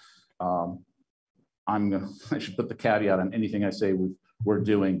summer. I should put the caveat on anything I say we're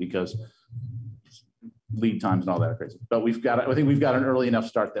doing, because lead times and all that are crazy. But I think we've got an early enough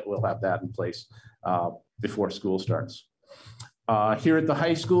start that we'll have that in place before school starts. Here at the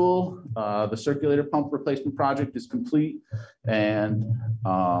high school, the circulator pump replacement project is complete, and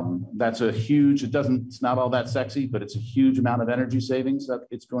that's a huge, it's not all that sexy, but it's a huge amount of energy savings that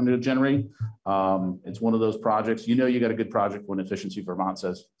it's going to generate. It's one of those projects, you got a good project when Efficiency Vermont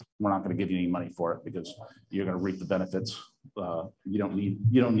says, we're not going to give you any money for it because you're going to reap the benefits. You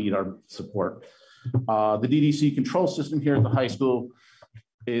don't need our support. The DDC control system here at the high school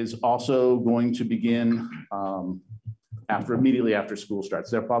is also going to begin immediately after school starts.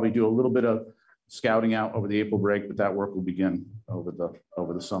 They'll probably do a little bit of scouting out over the April break, but that work will begin over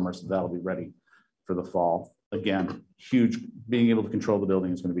the summer, so that'll be ready for the fall. Again, huge. Being able to control the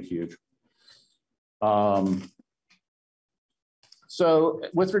building is going to be huge. So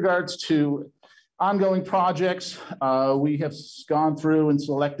with regards to ongoing projects, we have gone through and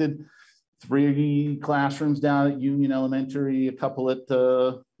selected 3 classrooms down at Union Elementary, a couple at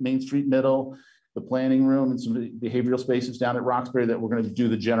Main Street Middle, the planning room, and some behavioral spaces down at Roxbury that we're going to do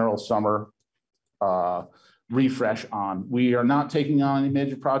the general summer refresh on. We are not taking on any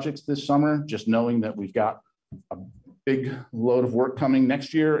major projects this summer, just knowing that we've got a big load of work coming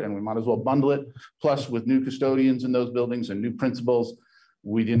next year, and we might as well bundle it. Plus, with new custodians in those buildings and new principals,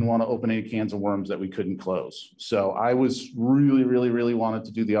 we didn't want to open any cans of worms that we couldn't close. So I was really wanted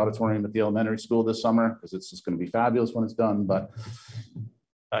to do the auditorium at the elementary school this summer, because it's just going to be fabulous when it's done. But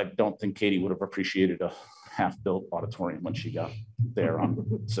I don't think Katie would have appreciated a half-built auditorium when she got there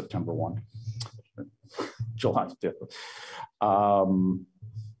on September 1. July 5th.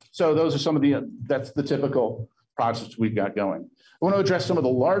 So those are some of that's the typical projects we've got going. I want to address some of the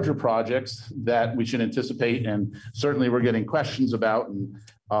larger projects that we should anticipate, and certainly we're getting questions about. And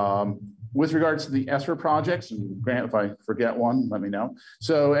with regards to the ESSER projects, and Grant, if I forget one, let me know.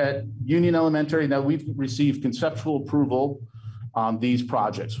 So at Union Elementary, now we've received conceptual approval on these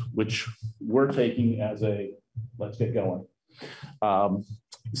projects, which we're taking as a let's get going.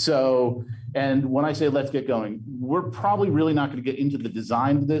 And when I say let's get going, we're probably really not going to get into the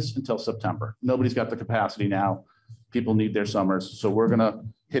design of this until September. Nobody's got the capacity now. People need their summers. So we're going to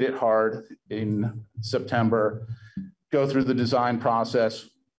hit it hard in September, go through the design process.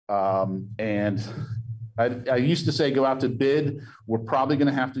 And I used to say go out to bid. We're probably going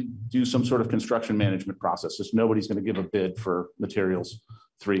to have to do some sort of construction management process. Just nobody's going to give a bid for materials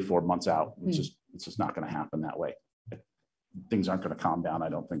 3-4 months out. It's just not going to happen that way. Things aren't going to calm down, I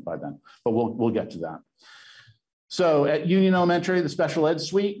don't think, by then, but we'll get to that. So at Union Elementary, the special ed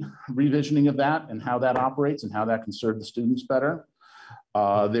suite, revisioning of that and how that operates and how that can serve the students better.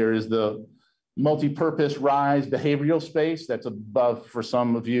 There is the multi-purpose RISE behavioral space that's above for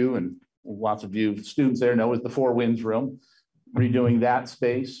some of you, and lots of you students there know is the Four Winds room, redoing that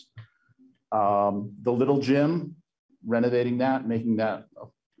space. The little gym, renovating that, making that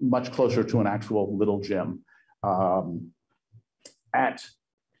much closer to an actual little gym. At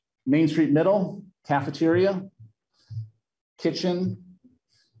Main Street Middle, cafeteria, kitchen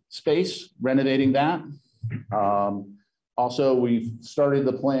space, renovating that. Also, we've started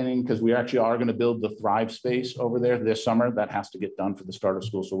the planning because we actually are going to build the Thrive space over there this summer. That has to get done for the start of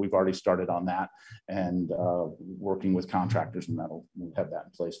school. So we've already started on that and working with contractors, and we'll have that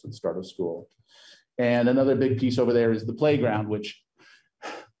in place for the start of school. And another big piece over there is the playground, which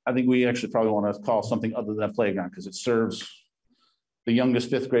I think we actually probably want to call something other than a playground because it serves the youngest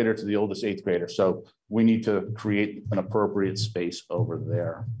 5th grader to the oldest 8th grader. So we need to create an appropriate space over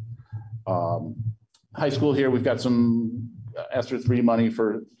there. High school here, we've got some ESSER 3 money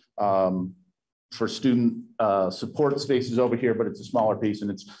for student support spaces over here, but it's a smaller piece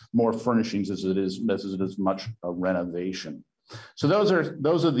and it's more furnishings as it is much a renovation. So those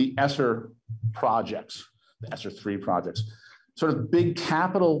are the ESSER projects, the ESSER 3 projects. Sort of big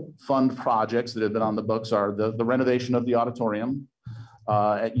capital fund projects that have been on the books are the renovation of the auditorium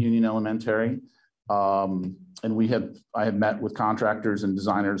at Union Elementary. And I had met with contractors and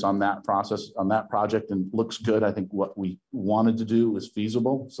designers on that process, on that project, and looks good. I think what we wanted to do was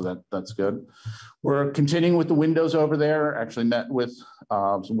feasible, so that's good. We're continuing with the windows over there. Actually met with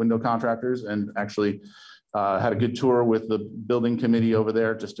some window contractors and actually had a good tour with the building committee over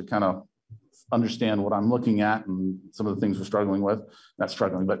there just to kind of understand what I'm looking at and some of the things we're struggling with. Not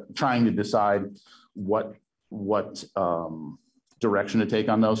struggling, but trying to decide what direction to take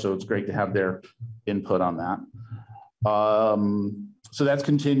on those. So it's great to have their input on that. So that's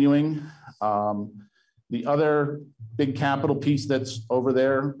continuing. The other big capital piece that's over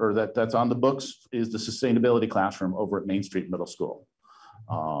there, or that's on the books, is the sustainability classroom over at Main Street Middle School.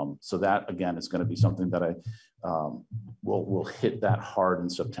 So that, again, is going to be something that I will hit that hard in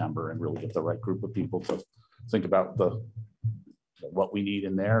September and really get the right group of people to think about what we need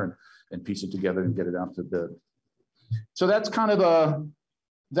in there and piece it together and get it out to bid. So that's kind of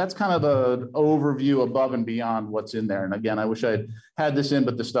an overview above and beyond what's in there. And again, I wish I had this in,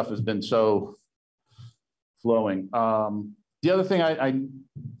 but this stuff has been so flowing. The other thing I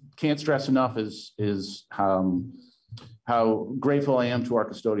can't stress enough is how grateful I am to our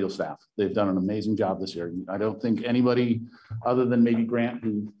custodial staff. They've done an amazing job this year. I don't think anybody other than maybe Grant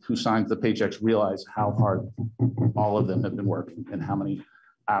who signs the paychecks realize how hard all of them have been working and how many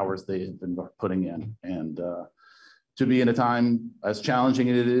hours they have been putting in. And to be in a time as challenging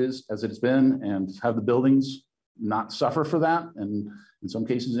as it has been, and have the buildings not suffer for that, and in some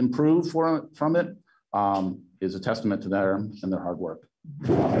cases improve from it, is a testament to them and their hard work.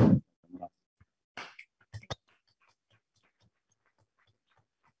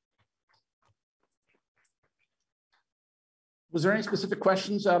 Was there any specific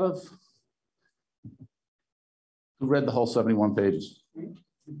questions out of who read the whole 71 pages?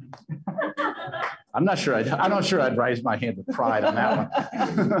 I'm not sure I'd raise my hand with pride on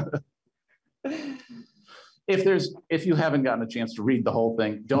that one. If you haven't gotten a chance to read the whole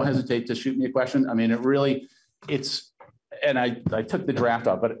thing, don't hesitate to shoot me a question. I mean, and I took the draft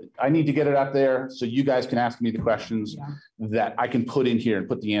off, but I need to get it out there so you guys can ask me the questions that I can put in here and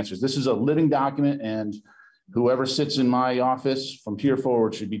put the answers. This is a living document, and whoever sits in my office from here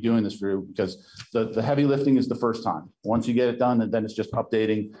forward should be doing this for you, because the heavy lifting is the first time. Once you get it done, and then it's just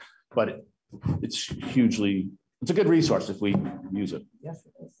updating, but it's a good resource if we use it. Yes,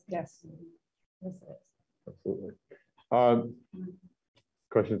 it is. Yes. Yes, it is. Absolutely.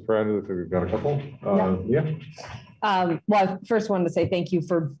 Questions for Andrew? We've got a couple. Yeah. Well, I first wanted to say thank you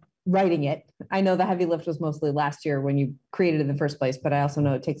for writing it. I know the heavy lift was mostly last year when you created it in the first place, but I also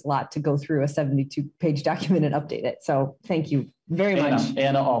know it takes a lot to go through a 72-page document and update it. So thank you very much.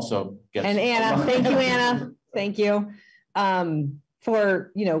 Anna also gets and Anna, thank you, Anna. Thank you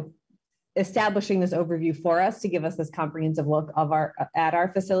for establishing this overview for us to give us this comprehensive look of at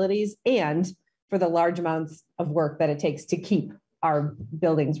our facilities, and for the large amounts of work that it takes to keep our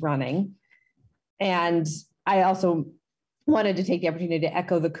buildings running. And I also wanted to take the opportunity to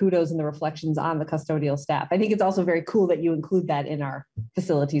echo the kudos and the reflections on the custodial staff. I think it's also very cool that you include that in our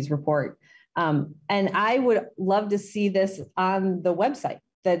facilities report. And I would love to see this on the website,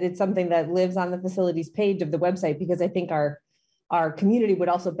 that it's something that lives on the facilities page of the website, because I think our community would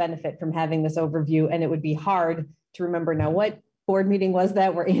also benefit from having this overview, and it would be hard to remember now what board meeting was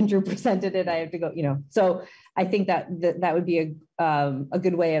that where Andrew presented it. I have to go, so I think that would be a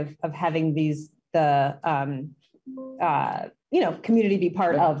good way of having community be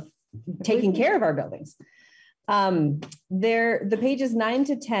part of taking care of our buildings. The pages 9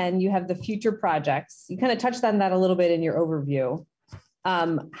 to 10, you have the future projects. You kind of touched on that a little bit in your overview.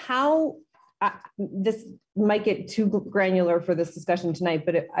 This might get too granular for this discussion tonight,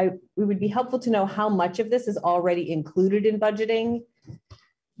 but it would be helpful to know how much of this is already included in budgeting,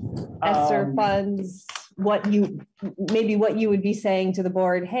 ESSER funds, what you would be saying to the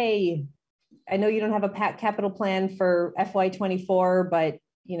board. Hey, I know you don't have a capital plan for FY24, but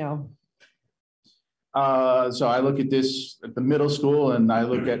So I look at this at the middle school, and I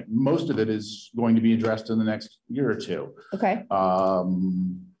look at most of it is going to be addressed in the next year or two. Okay.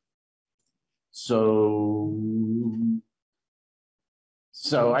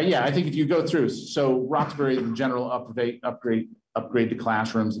 Yeah, I think if you go through, Roxbury, the general upgrade to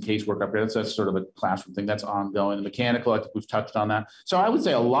classrooms, the casework upgrade, that's sort of a classroom thing that's ongoing. The mechanical, I think we've touched on that. So I would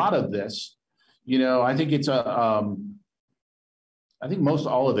say a lot of this, I think it's I think most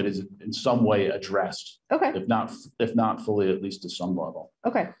all of it is in some way addressed. Okay. If not fully, at least to some level.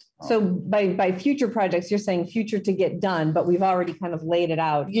 Okay. So by future projects, you're saying future to get done, but we've already kind of laid it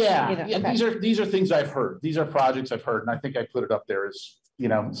out. Yeah. Okay. These are things I've heard. These are projects I've heard, and I think I put it up there as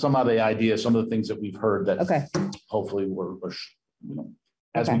some of the ideas, some of the things that we've heard that hopefully we're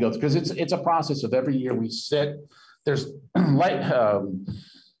as we go, because it's a process of every year we sit, there's like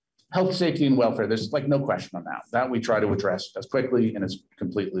health, safety, and welfare. There's like no question on that. That we try to address as quickly and as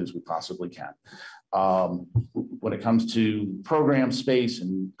completely as we possibly can. When it comes to program space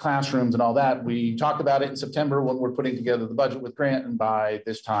and classrooms and all that, we talked about it in September when we're putting together the budget with Grant, and by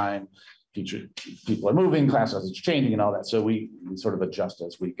this time, people are moving, class sizes are changing and all that. So we sort of adjust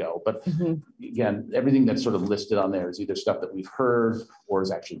as we go. But again, everything that's sort of listed on there is either stuff that we've heard or is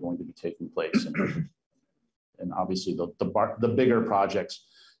actually going to be taking place. And obviously the bigger projects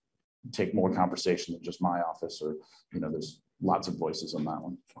take more conversation than just my office, or, there's lots of voices on that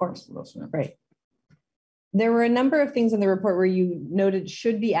one. Of course. Right. There were a number of things in the report where you noted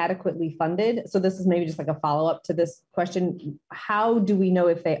should be adequately funded. So this is maybe just like a follow-up to this question. How do we know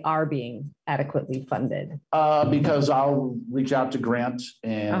if they are being adequately funded? Because I'll reach out to Grant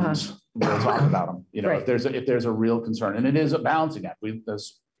and we'll talk about them. Right. If there's a real concern, and it is a balancing act.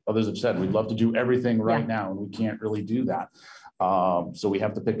 As others have said, we'd love to do everything right now, and we can't really do that. So we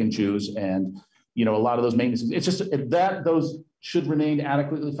have to pick and choose, and a lot of those maintenance, it's just that those should remain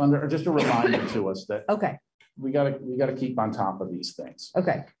adequately funded, or just a reminder to us that we gotta keep on top of these things.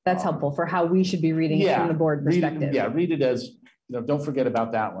 Okay, that's helpful for how we should be reading it from the board perspective. Read it as, don't forget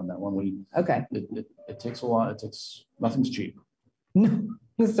about that one. That one it takes a lot. Nothing's cheap. No,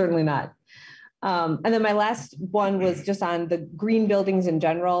 certainly not. And then my last one was just on the green buildings in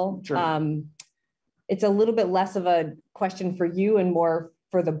general. Sure. It's a little bit less of a question for you and more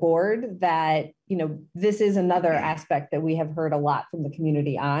for the board, that, this is another aspect that we have heard a lot from the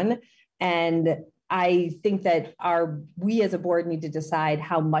community on. And I think that we as a board need to decide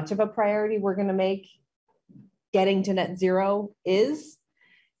how much of a priority we're going to make getting to net zero is.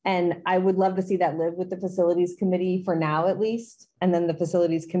 And I would love to see that live with the facilities committee for now, at least. And then the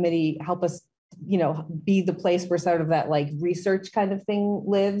facilities committee help us, be the place where sort of that like research kind of thing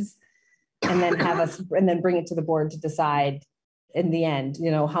lives, and then bring it to the board to decide in the end,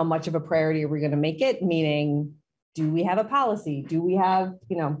 how much of a priority are we going to make it? Meaning, do we have a policy? Do we have,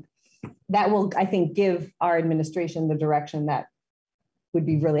 that will, I think, give our administration the direction that would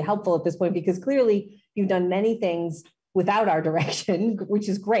be really helpful at this point, because clearly you've done many things without our direction, which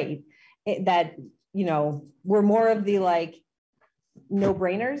is great. We're more of the like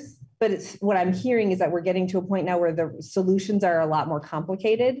no-brainers, but what I'm hearing is that we're getting to a point now where the solutions are a lot more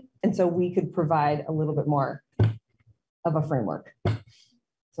complicated. And so we could provide a little bit more of a framework.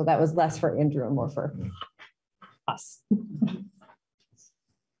 So that was less for Andrew and more for us.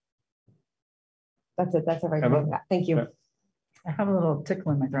 That's it. That's everything. Thank you. I have a little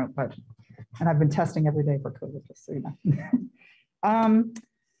tickle in my throat, and I've been testing every day for COVID, just so you know.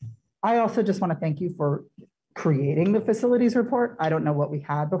 I also just want to thank you for creating the facilities report. I don't know what we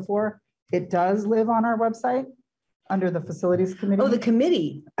had before. It does live on our website under the facilities committee. Oh, the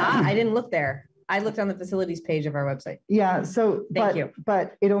committee. I didn't look there. I looked on the facilities page of our website. Yeah, so thank you.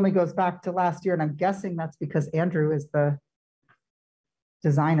 But it only goes back to last year, and I'm guessing that's because Andrew is the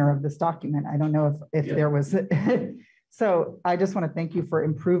designer of this document. I don't know if there was. So I just want to thank you for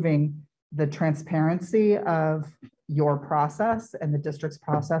improving the transparency of your process and the district's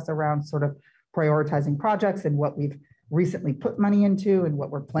process around sort of prioritizing projects and what we've recently put money into and what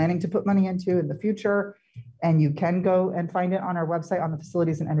we're planning to put money into in the future. And you can go and find it on our website on the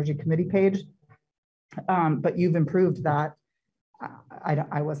Facilities and Energy Committee page. But you've improved that.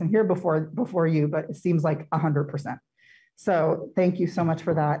 I wasn't here before you, but it seems like 100%. So thank you so much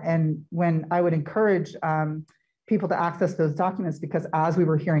for that. And when I would encourage people to access those documents, because as we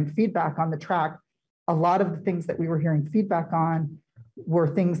were hearing feedback on the track, a lot of the things that we were hearing feedback on were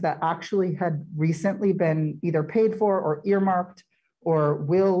things that actually had recently been either paid for or earmarked or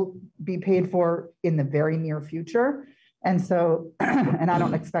will be paid for in the very near future. And so, and I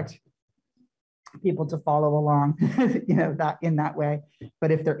don't expect people to follow along, that in that way.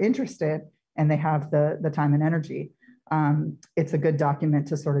 But if they're interested and they have the time and energy, it's a good document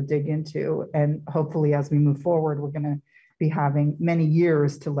to sort of dig into. And hopefully, as we move forward, we're going to be having many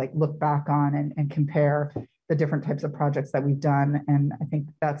years to like look back on and compare the different types of projects that we've done. And I think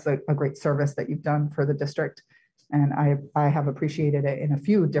that's a great service that you've done for the district. And I have appreciated it in a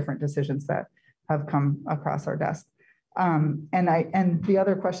few different decisions that have come across our desk. And the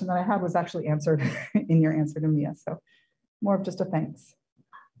other question that I had was actually answered in your answer to Mia. So more of just a thanks.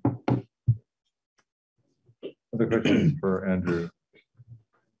 Other questions for Andrew?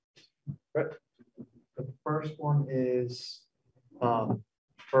 The first one is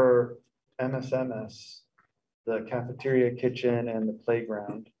for MSMS, the cafeteria, kitchen, and the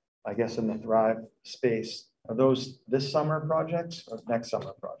playground, I guess in the Thrive space. Are those this summer projects or next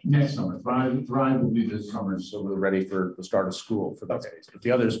summer projects? Next summer, Thrive will be this summer, so we're ready for the start of school for those days. But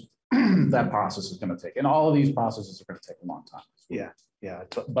the others, that process is going to take, and all of these processes are going to take a long time. Yeah.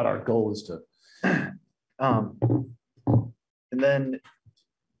 But our goal is to. And then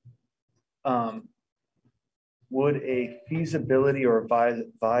would a feasibility or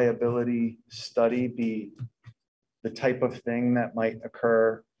viability study be the type of thing that might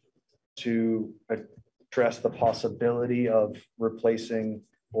occur to address the possibility of replacing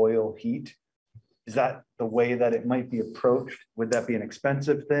oil heat? Is that the way that it might be approached? Would that be an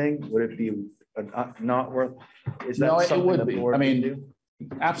expensive thing? Would it be not worth? Is that No, it something would the be. board I would mean, do?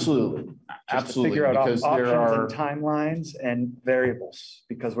 absolutely, Just absolutely. to figure out Because options there are and timelines and variables,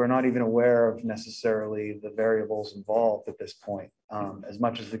 because we're not even aware of necessarily the variables involved at this point. As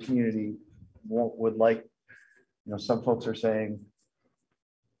much as the community would like, some folks are saying,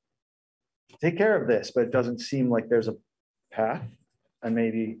 take care of this, but it doesn't seem like there's a path, and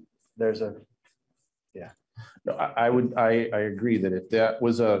maybe there's a, No, I agree that if that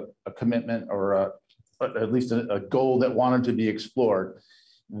was a commitment or at least a goal that wanted to be explored,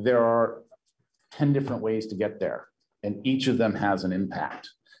 there are 10 different ways to get there, and each of them has an impact,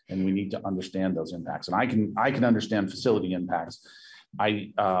 and we need to understand those impacts. And I can understand facility impacts.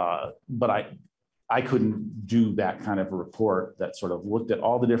 But I couldn't do that kind of a report that sort of looked at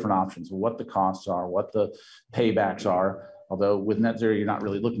all the different options, what the costs are, what the paybacks are. Although with net zero, you're not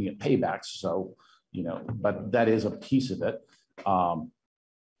really looking at paybacks. So, but that is a piece of it.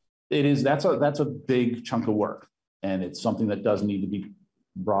 That's a big chunk of work, and it's something that does need to be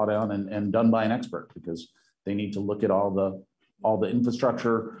brought on and done by an expert, because they need to look at all the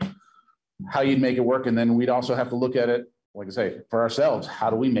infrastructure, how you'd make it work. And then we'd also have to look at it, like I say, for ourselves, how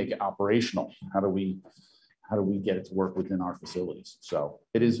do we make it operational? How do we get it to work within our facilities? So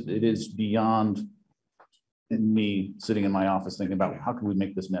it is beyond me sitting in my office thinking about how can we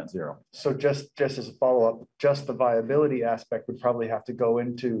make this net zero. so just as a follow-up, just the viability aspect would probably have to go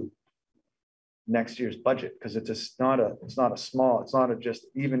into next year's budget, because it's not just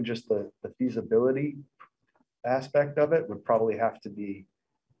the feasibility aspect of it would probably have to be,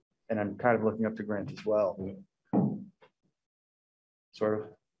 and I'm kind of looking up to Grant as well. Sort of.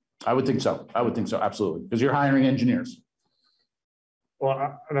 I would think so. Absolutely. Because you're hiring engineers.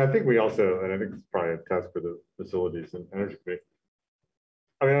 Well, and I think we also, and I think it's probably a task for the facilities and energy committee.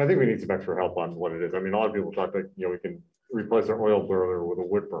 I mean, I think we need some extra help on what it is. I mean, a lot of people talk like, we can replace our oil burner with a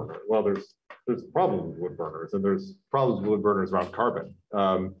wood burner. Well, there's problems with wood burners, and there's problems with wood burners around carbon.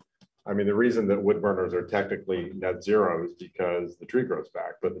 I mean, the reason that wood burners are technically net zero is because the tree grows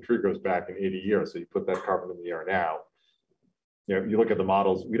back, but the tree grows back in 80 years. So you put that carbon in the air now. You look at the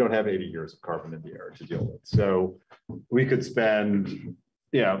models, we don't have 80 years of carbon in the air to deal with. So we could spend,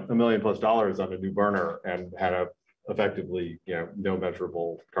 $1 million+ on a new burner and have effectively, no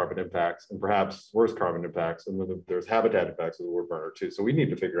measurable carbon impacts, and perhaps worse carbon impacts. And then there's habitat impacts of the wood burner too. So we need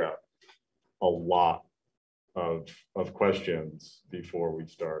to figure out a lot of questions before we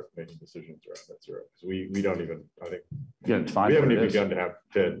start making decisions around net zero. Because we don't even, I think, we haven't even begun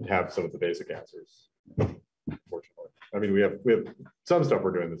to have some of the basic answers, unfortunately. I mean, we have some stuff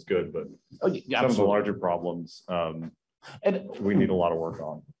we're doing that's good, but some of the larger problems, and we need a lot of work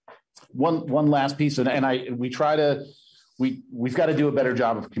on. One last piece, and we've got to do a better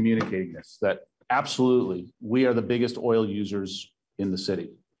job of communicating this, that absolutely we are the biggest oil users in the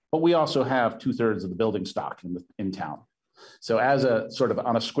city, but we also have 2/3 of the building stock in town. So as a sort of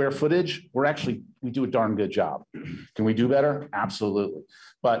on a square footage, we do a darn good job. Can we do better? Absolutely.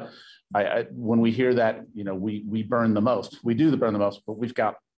 But when we hear that, we burn the most, we do burn the most, but we've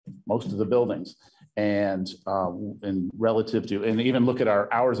got most of the buildings, and relative to, and even look at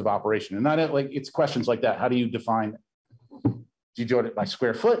our hours of operation, and not like it's questions like that. How do you define? Do you do it by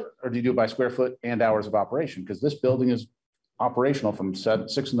square foot, or do you do it by square foot and hours of operation? Because this building is operational from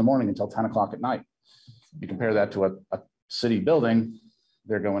 6 in the morning until 10 o'clock at night. You compare that to a city building,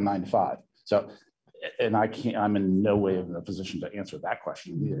 they're going 9 to 5. So, and I'm in no way in a position to answer that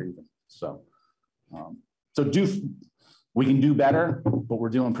question either. Even. So, we can do better, but we're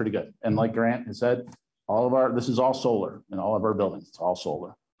doing pretty good. And like Grant has said, this is all solar in all of our buildings. It's all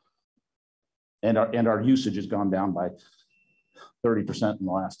solar. And our usage has gone down by 30% in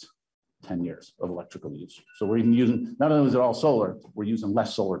the last 10 years of electrical use. So we're even using, not only is it all solar, we're using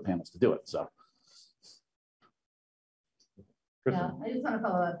less solar panels to do it. So. Yeah, I just want to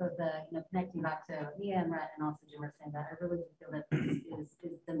follow up with connecting back to Mia and Rhett, and also Jim were saying that I really feel that this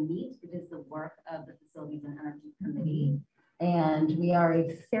is the meat, it is the work of the Facilities and Energy Committee. And we are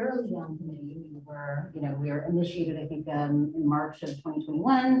a fairly young committee. We were initiated, I think, in March of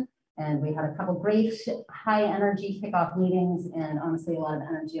 2021. And we had a couple great high energy kickoff meetings, and honestly, a lot of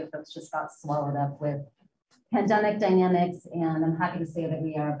energy of folks just got swallowed up with pandemic dynamics. And I'm happy to say that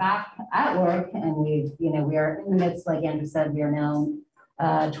we are back at work, and we are in the midst, like Andrew said, we are now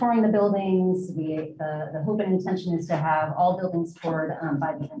touring the buildings. The hope and intention is to have all buildings toured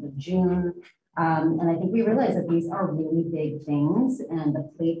by the end of June. And I think we realize that these are really big things, and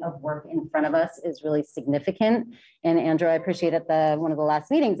the plate of work in front of us is really significant. And Andrew, I appreciate at one of the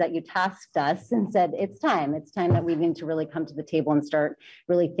last meetings that you tasked us and said, it's time that we need to really come to the table and start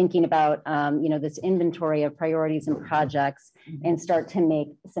really thinking about, this inventory of priorities and projects, and start to make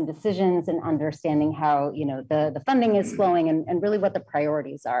some decisions and understanding how, the funding is flowing and really what the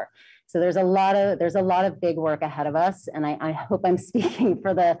priorities are. So there's a lot of big work ahead of us. And I hope I'm speaking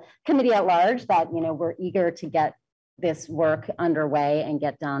for the committee at large that, we're eager to get this work underway and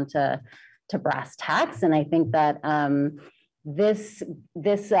get down to brass tacks. And I think that this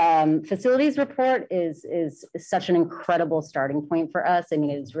facilities report is such an incredible starting point for us. I mean,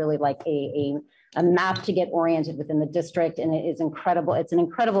 it's really like a map to get oriented within the district, and it is incredible. It's an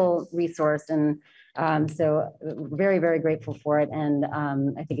incredible resource. And so very, very grateful for it. And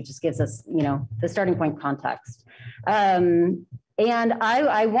I think it just gives us, the starting point context. And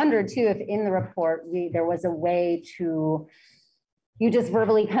I wondered too, if in the report, there was a way to, you just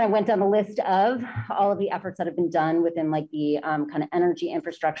verbally kind of went down the list of all of the efforts that have been done within like the kind of energy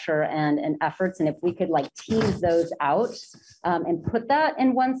infrastructure and efforts. And if we could like tease those out and put that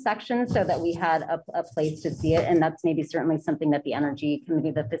in one section so that we had a place to see it. And that's maybe certainly something that the Energy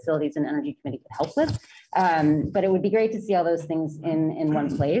Committee, the Facilities and Energy Committee could help with. But it would be great to see all those things in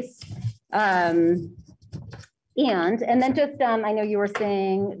one place. And then just, I know you were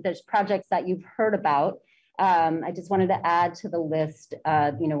saying there's projects that you've heard about. I just wanted to add to the list,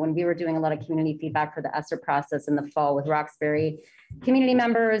 when we were doing a lot of community feedback for the ESSER process in the fall with Roxbury community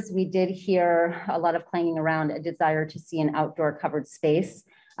members, we did hear a lot of clanging around a desire to see an outdoor covered space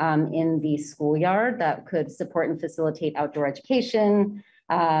in the schoolyard that could support and facilitate outdoor education,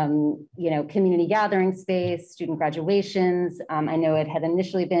 community gathering space, student graduations. I know it had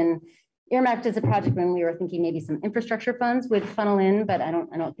initially been earmarked as a project when we were thinking maybe some infrastructure funds would funnel in, but I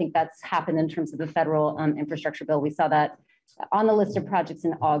don't think that's happened in terms of the federal infrastructure bill. We saw that on the list of projects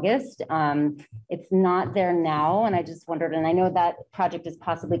in August. It's not there now, and I just wondered, and I know that project is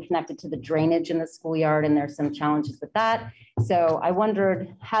possibly connected to the drainage in the schoolyard, and there's some challenges with that. So I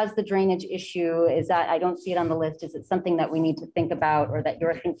wondered, has the drainage issue, is that, I don't see it on the list, is it something that we need to think about or that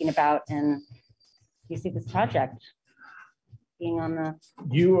you're thinking about, and you see this project being on the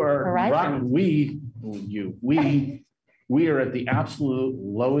horizon? We are at the absolute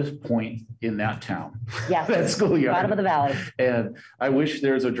lowest point in that town. Yes, that schoolyard. Bottom of the valley. And I wish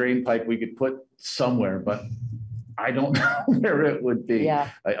there's a drain pipe we could put somewhere, but I don't know where it would be. Yeah.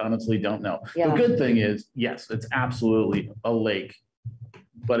 I honestly don't know. Yeah. The good thing is, yes, it's absolutely a lake,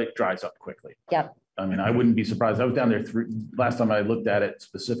 but it dries up quickly. Yep. I mean, I wouldn't be surprised. I was down there last time I looked at it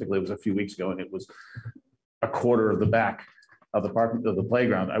specifically, it was a few weeks ago, and it was a quarter of the back of the park of the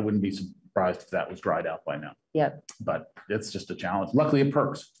playground. I wouldn't be surprised if that was dried out by now. Yep. But it's just a challenge. Luckily it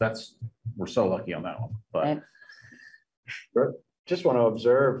perks. We're so lucky on that one. But just want to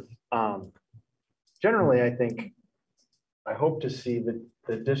observe, generally, I hope to see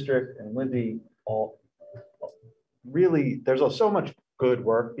the district and Lindsay all really, there's so much good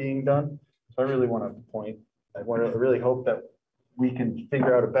work being done. So I really want to really hope that we can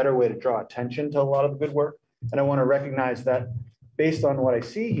figure out a better way to draw attention to a lot of the good work. And I want to recognize that based on what I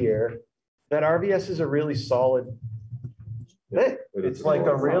see here, that RVS is a really solid fit. It's like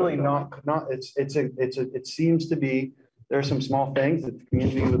a really it seems to be, there are some small things that the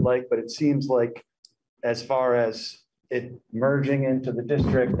community would like, but it seems like as far as it merging into the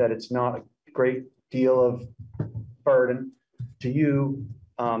district, that it's not a great deal of burden to you.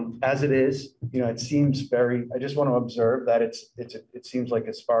 As it is, it seems I just want to observe that it seems like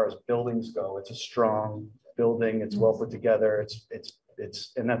as far as buildings go, it's a strong building. It's well put together.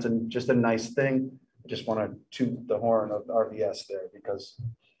 And that's just a nice thing. I just want to toot the horn of RVS there because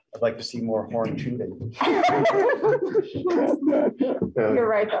I'd like to see more horn tooting. You're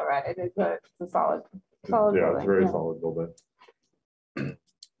right though, right? It's a solid building. It's very solid building.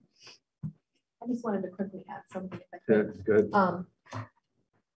 I just wanted to quickly add something. If I could. Good.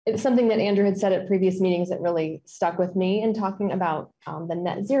 It's something that Andrew had said at previous meetings that really stuck with me in talking about the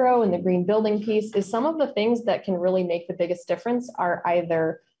net zero and the green building piece is some of the things that can really make the biggest difference are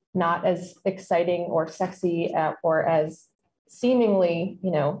either not as exciting or sexy or as seemingly,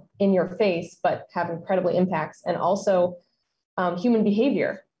 in your face, but have incredibly impacts. And also human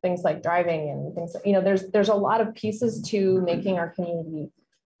behavior, things like driving and things, there's a lot of pieces to making our community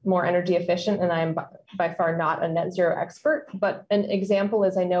more energy efficient, and I'm by far not a net zero expert, but an example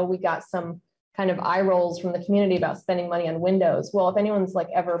is I know we got some kind of eye rolls from the community about spending money on windows. Well, if anyone's like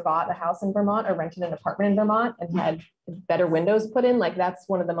ever bought a house in Vermont or rented an apartment in Vermont and had better windows put in, like that's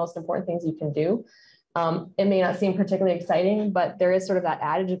one of the most important things you can do. It may not seem particularly exciting, but there is sort of that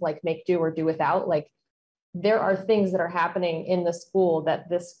adage of like make do or do without. Like there are things that are happening in the school that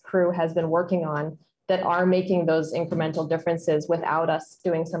this crew has been working on that are making those incremental differences without us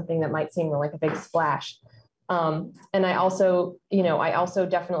doing something that might seem like a big splash. And I also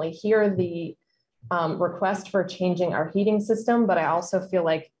definitely hear the request for changing our heating system, but I also feel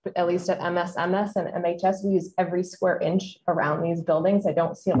like at least at MSMS and MHS, we use every square inch around these buildings. I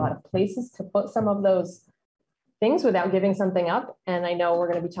don't see a lot of places to put some of those things without giving something up. And I know we're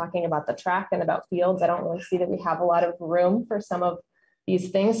going to be talking about the track and about fields. I don't really see that we have a lot of room for some of these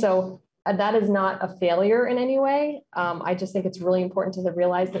things. So that is not a failure in any way. I just think it's really important to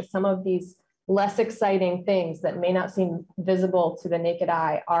realize that some of these less exciting things that may not seem visible to the naked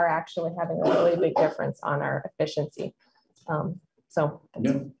eye are actually having a really big difference on our efficiency. So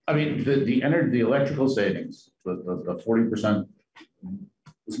yeah, I mean, the electrical savings, the 40%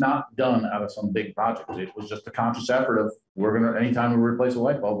 was not done out of some big project. It was just a conscious effort of anytime we replace a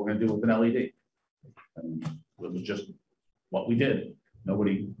light bulb, we're gonna do it with an LED. And it was just what we did.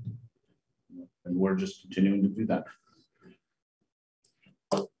 And we're just continuing to do that.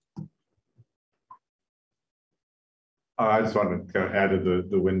 I just wanted to kind of add to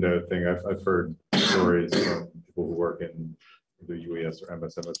the window thing. I've heard stories from people who work in the UES or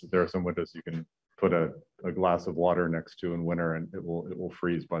MSMS. There are some windows you can put a glass of water next to in winter and it will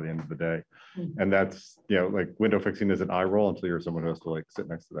freeze by the end of the day. And that's, like window fixing is an eye roll until you're someone who has to like sit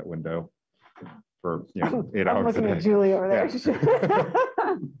next to that window for 8 hours. I'm looking at Julie over there.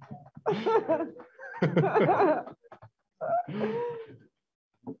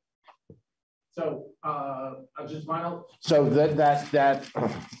 So So that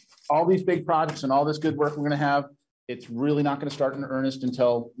all these big projects and all this good work we're going to have, it's really not going to start in earnest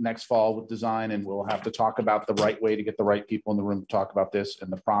until next fall with design, and we'll have to talk about the right way to get the right people in the room to talk about this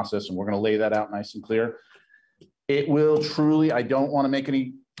and the process, and we're going to lay that out nice and clear. It will truly, I don't want to make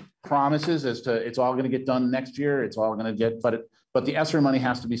any promises as to it's all going to get done next year. It's all going to get, but the ESSER money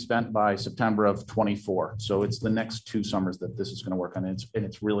has to be spent by September of 24. So it's the next 2 summers that this is going to work on. And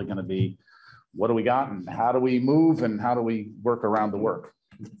it's really going to be, what do we got and how do we move and how do we work around the work?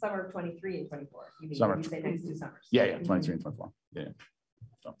 Summer of 23 and 24. You say next 2 summers. Yeah, 23 and 24. Yeah.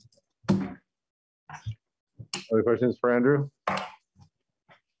 So. Other questions for Andrew?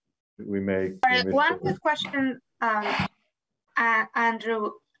 One quick question,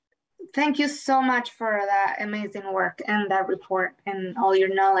 Andrew. Thank you so much for that amazing work and that report and all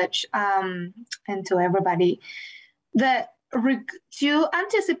your knowledge, and to everybody. Do you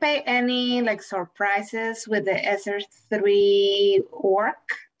anticipate any like surprises with the ESSER 3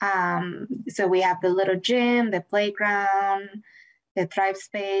 work? So we have the little gym, the playground, the Thrive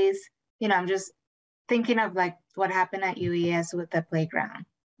space. I'm just thinking of like what happened at UES with the playground.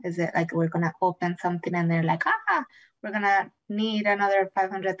 Is it like we're gonna open something and they're like, we're gonna need another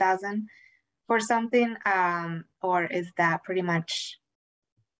 500,000 for something, or is that pretty much?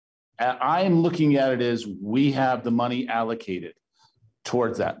 I'm looking at it as we have the money allocated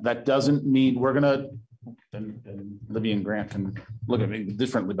towards that. That doesn't mean we're gonna, and Libby and Grant can look at me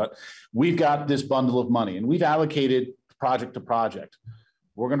differently, but we've got this bundle of money and we've allocated project to project.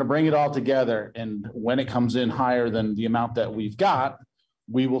 We're gonna bring it all together, and when it comes in higher than the amount that we've got,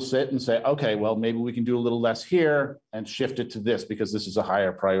 we will sit and say, okay, well, maybe we can do a little less here and shift it to this because this is a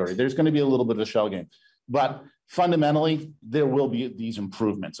higher priority. There's going to be a little bit of a shell game, but fundamentally, there will be these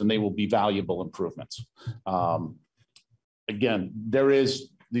improvements and they will be valuable improvements. Again,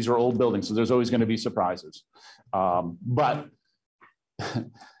 these are old buildings, so there's always going to be surprises. But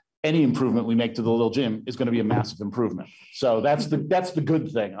any improvement we make to the little gym is going to be a massive improvement. So that's the good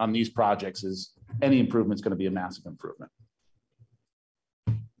thing on these projects is any improvement is going to be a massive improvement.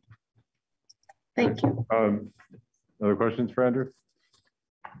 Thank you. Other questions for Andrew?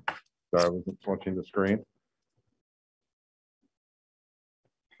 Sorry, I wasn't watching the screen.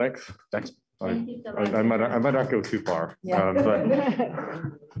 Thanks. Thanks. Thank you so much. I might not go too far. Yeah.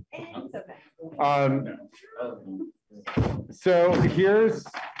 So here's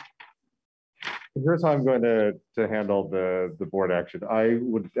how I'm going to handle the board action. I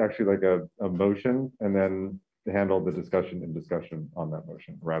would actually like a motion and then handle the discussion on that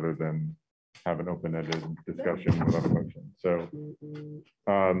motion rather than have an open-ended discussion without a motion. So,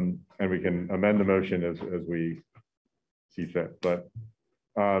 and we can amend the motion as we see fit. But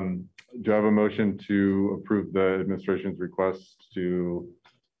do I have a motion to approve the administration's request to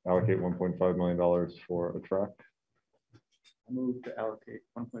allocate $1.5 million for a track. I move to allocate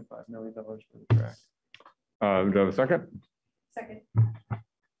 $1.5 million for the track. Do I have a second? Second.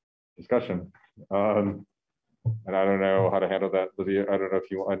 Discussion. And I don't know how to handle that, Lydia. I don't know if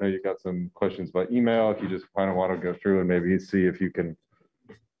you, I know you got some questions by email. If you just kind of want to go through and maybe see if you can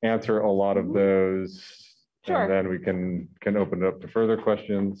answer a lot of those. Sure. And then we can open it up to further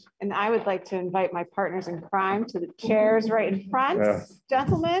questions. And I would like to invite my partners in crime to the chairs right in front. Yeah.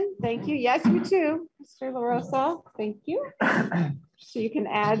 Gentlemen, thank you. Yes, you too, Mr. LaRosa. Thank you. So you can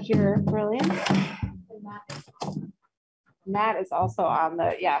add your brilliance. Matt is also on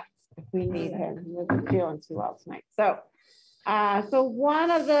the, yeah, if we need him. He wasn't feeling too well tonight. So, so one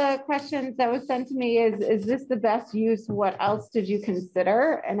of the questions that was sent to me is this the best use? What else did you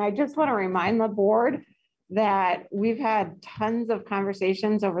consider? And I just want to remind the board that we've had tons of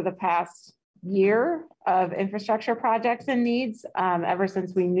conversations over the past year of infrastructure projects and needs ever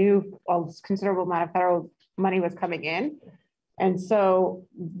since we knew a considerable amount of federal money was coming in. And so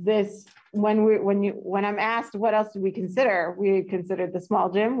this, when I'm asked what else did we considered the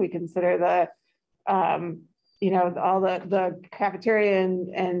small gym, we consider the, you know, all the cafeteria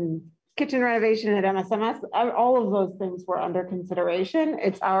and kitchen renovation at MSMS, all of those things were under consideration.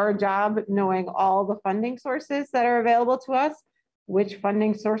 It's our job, knowing all the funding sources that are available to us, which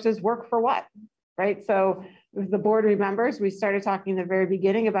funding sources work for what, right? So if the board remembers, we started talking in the very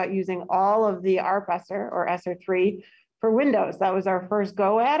beginning about using all of the ARP ESSER or ESSER 3 for windows. That was our first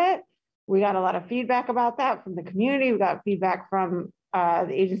go at it. We got a lot of feedback about that from the community. We got feedback from the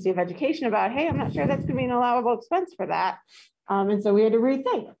Agency of Education about, hey, I'm not sure that's gonna be an allowable expense for that. And so we had to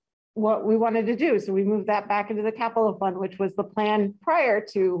rethink what we wanted to do. So we moved that back into the capital fund, which was the plan prior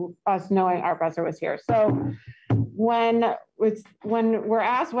to us knowing our professor was here. So when we're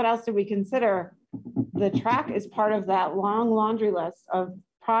asked what else did we consider, the track is part of that long laundry list of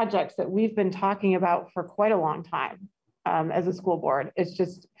projects that we've been talking about for quite a long time as a school board. It's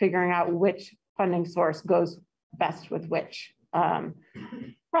just figuring out which funding source goes best with which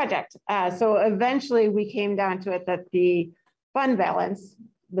project. So eventually we came down to it that the fund balance,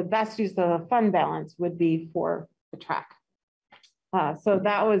 the best use of the fund balance would be for the track. So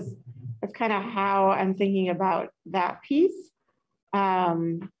that's kind of how I'm thinking about that piece.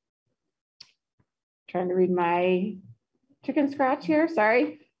 Trying to read my chicken scratch here,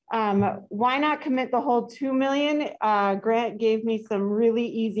 sorry. Why not commit the whole 2 million? Grant gave me some really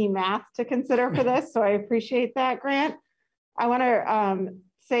easy math to consider for this, so I appreciate that, Grant. I wanna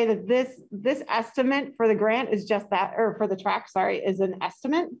say that this estimate for the grant is just that, or for the track, sorry, is an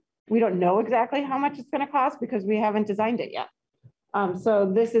estimate. We don't know exactly how much it's going to cost because we haven't designed it yet. So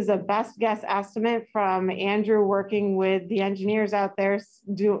this is a best guess estimate from Andrew working with the engineers out there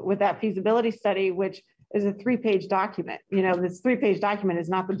with that feasibility study, which is a 3-page document. You know, this 3-page document is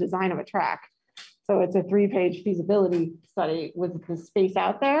not the design of a track. So it's a 3-page feasibility study with the space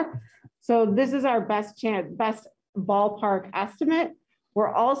out there. So this is our best ballpark estimate.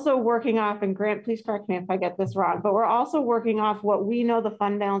 We're also working off, and Grant, please correct me if I get this wrong, but we're also working off what we know the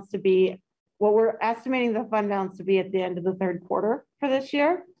fund balance to be, what we're estimating the fund balance to be at the end of the third quarter for this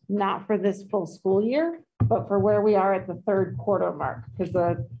year, not for this full school year, but for where we are at the third quarter mark. Because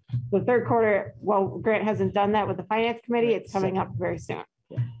the third quarter, well, Grant hasn't done that with the finance committee. It's coming up very soon.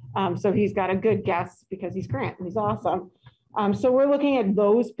 So he's got a good guess because he's Grant. He's awesome. So we're looking at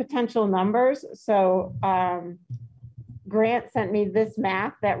those potential numbers. So Grant sent me this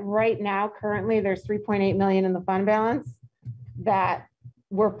math that right now, currently there's 3.8 million in the fund balance, that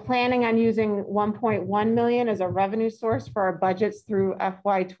we're planning on using 1.1 million as a revenue source for our budgets through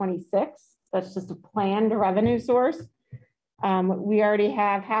FY26. That's just a planned revenue source. We already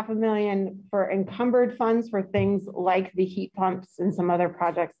have $500,000 for encumbered funds for things like the heat pumps and some other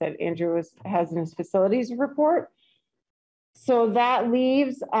projects that Andrew has in his facilities report. So that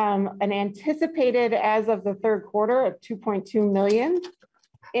leaves an anticipated as of the third quarter of 2.2 million.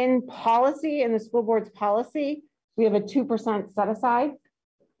 In policy, in the school board's policy, we have a 2% set aside.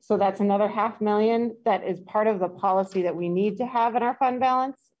 So that's another $500,000 that is part of the policy that we need to have in our fund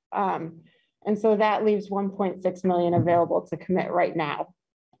balance. And so that leaves 1.6 million available to commit right now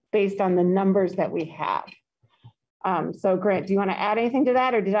based on the numbers that we have. So Grant, do you want to add anything to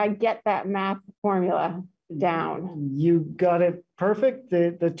that, or did I get that math formula down? You got it perfect.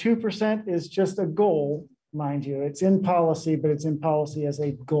 The 2% is just a goal, mind you. It's in policy, but it's in policy as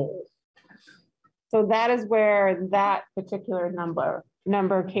a goal. So that is where that particular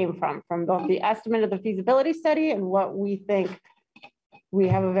number came from both the estimate of the feasibility study and what we think we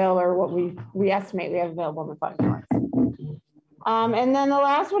have available, or what we estimate we have available in the fund balance. And then the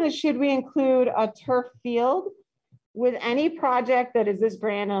last one is, should we include a turf field? with any project that is this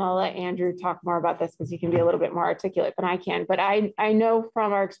grand, and I'll let Andrew talk more about this because he can be a little bit more articulate than I can, but I know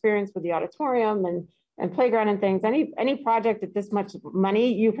from our experience with the auditorium and playground and things, any project at this much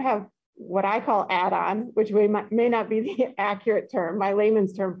money, you have what I call add-on, which may not be the accurate term. My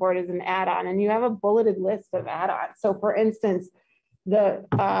layman's term for it is an add-on, and you have a bulleted list of add-ons. So for instance, the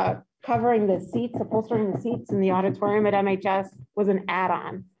covering the seats, upholstering the seats in the auditorium at MHS was an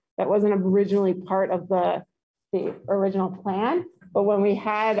add-on that wasn't originally part of the original plan. But when we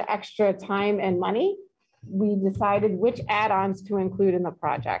had extra time and money, we decided which add-ons to include in the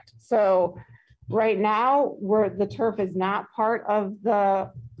project. So right now, the turf is not part of the,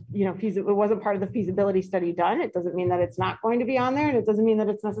 it wasn't part of the feasibility study done. It doesn't mean that it's not going to be on there, and it doesn't mean that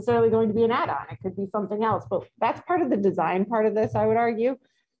it's necessarily going to be an add-on. It could be something else, but that's part of the design part of this, I would argue.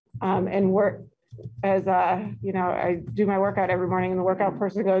 And we're, as I do my workout every morning, and the workout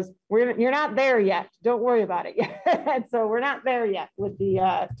person goes, "You're not there yet. Don't worry about it yet." So we're not there yet with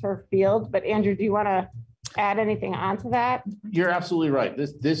the turf field. But Andrew, do you want to add anything onto that? You're absolutely right.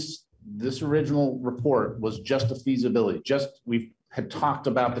 This original report was just a feasibility. We had talked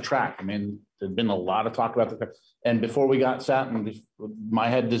about the track. I mean, there'd been a lot of talk about the track. And before we got sat, and I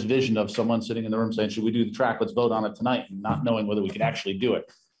had this vision of someone sitting in the room saying, "Should we do the track? Let's vote on it tonight," and not knowing whether we could actually do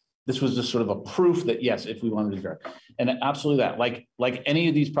it. This was just sort of a proof that yes, if we wanted to do the track. And absolutely that, like any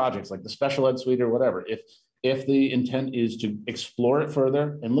of these projects, like the special ed suite or whatever, if the intent is to explore it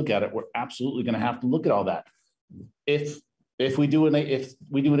further and look at it, we're absolutely going to have to look at all that. If we do an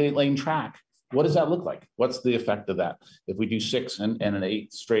 8-lane track, what does that look like? What's the effect of that? If we do 6 and an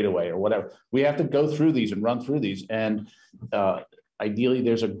 8 straightaway or whatever, we have to go through these and run through these. And ideally,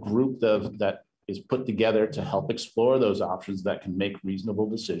 there's a group that is put together to help explore those options that can make reasonable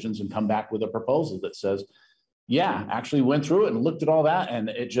decisions and come back with a proposal that says, yeah, actually went through it and looked at all that, and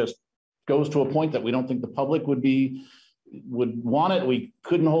it just goes to a point that we don't think the public would want it. We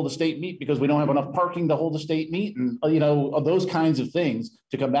couldn't hold a state meet because we don't have enough parking to hold a state meet, and those kinds of things,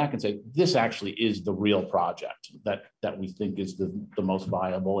 to come back and say, this actually is the real project that we think is the most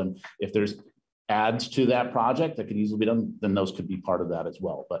viable. And if there's adds to that project that could easily be done, then those could be part of that as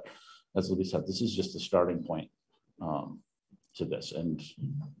well. But as Libby said, this is just a starting point to this, and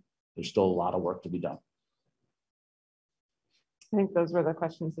there's still a lot of work to be done. I think those were the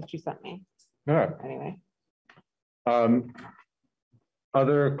questions that you sent me. All right. Anyway.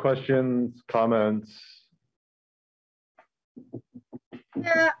 Other questions, comments?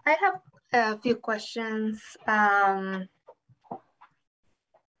 Yeah, I have a few questions. And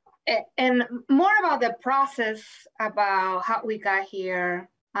more about the process, about how we got here.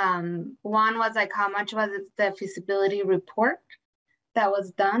 One was like, how much was the feasibility report that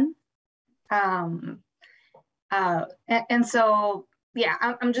was done? And so, yeah,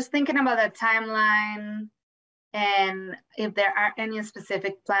 I'm just thinking about the timeline, and if there are any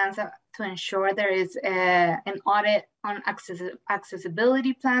specific plans to ensure there is an audit on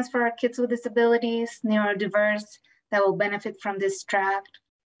accessibility plans for our kids with disabilities, neurodiverse, that will benefit from this track.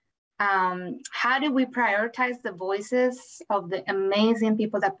 How do we prioritize the voices of the amazing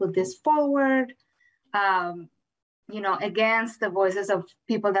people that put this forward, against the voices of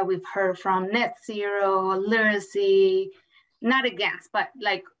people that we've heard from, net zero, literacy, not against, but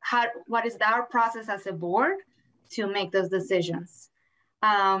like what is our process as a board to make those decisions?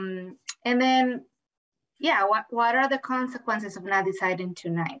 And then, yeah, what are the consequences of not deciding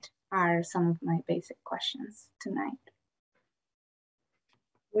tonight are some of my basic questions tonight.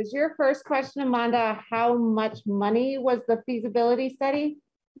 Was your first question, Amanda, how much money was the feasibility study?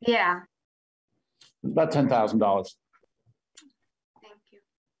 Yeah. About $10,000. Thank you.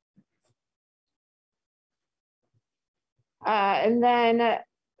 And then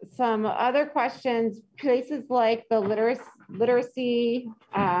some other questions, places like the literacy,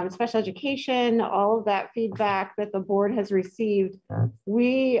 special education, all of that feedback that the board has received.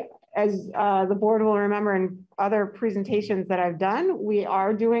 We, as the board will remember in other presentations that I've done, we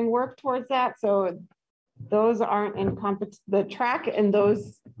are doing work towards that. So those aren't in the track and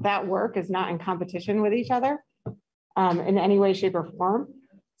that work is not in competition with each other in any way, shape, or form.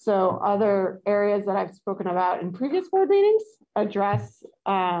 So other areas that I've spoken about in previous board meetings address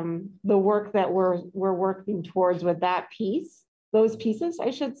the work that we're working towards with that piece, those pieces, I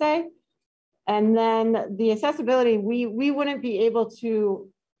should say. And then the accessibility, we wouldn't be able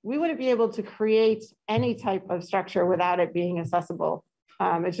to create any type of structure without it being accessible.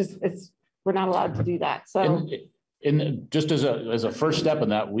 We're not allowed to do that. So, and just as a first step in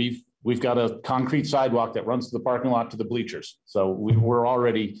that, we've got a concrete sidewalk that runs to the parking lot to the bleachers. So we're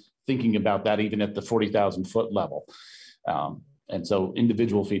already thinking about that even at the 40,000 foot level. And so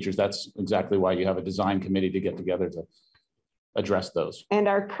individual features, that's exactly why you have a design committee to get together to address those. And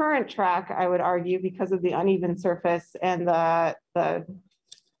our current track, I would argue, because of the uneven surface and the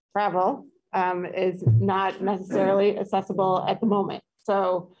gravel, is not necessarily accessible at the moment.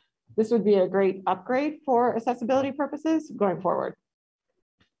 So this would be a great upgrade for accessibility purposes going forward.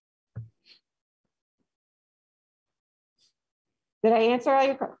 Did I answer all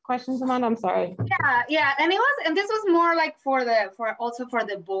your questions, Amanda? I'm sorry. Yeah, and this was more like for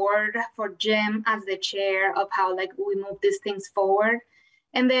the board, for Jim as the chair, of how like we move these things forward.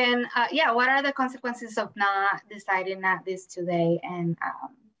 And then what are the consequences of not deciding at this today? And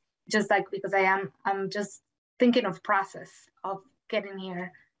just like, because I'm just thinking of process of getting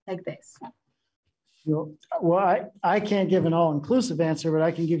here like this. Well, I can't give an all-inclusive answer, but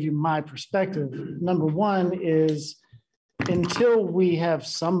I can give you my perspective. Number one is, until we have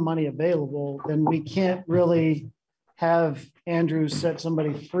some money available, then we can't really have Andrew set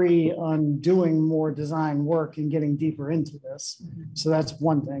somebody free on doing more design work and getting deeper into this. So that's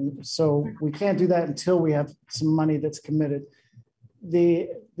one thing. So we can't do that until we have some money that's committed. The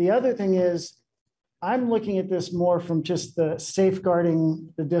other thing is, I'm looking at this more from just the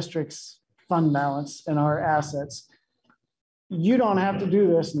safeguarding the district's fund balance and our assets. You don't have to do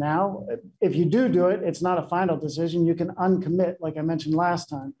this now. If you do it, it's not a final decision. You can uncommit, like I mentioned last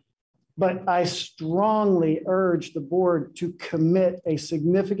time. But I strongly urge the board to commit a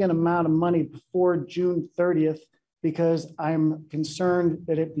significant amount of money before June 30th, because I'm concerned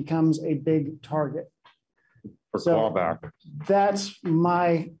that it becomes a big target. For clawback. That's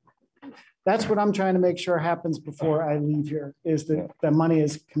what I'm trying to make sure happens before I leave here, is that the money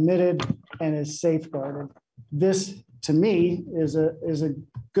is committed and is safeguarded. This, to me, is a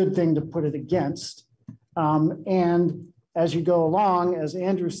good thing to put it against. And as you go along, as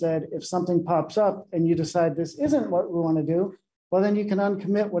Andrew said, if something pops up and you decide this isn't what we want to do, well, then you can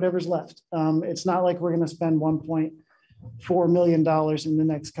uncommit whatever's left. It's not like we're going to spend $1.4 million in the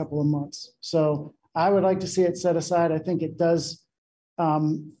next couple of months. So I would like to see it set aside. I think it does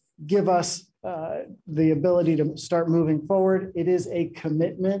give us the ability to start moving forward. It is a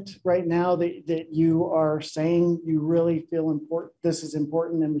commitment right now that you are saying you really feel important. This is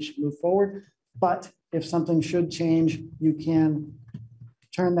important and we should move forward. But if something should change, you can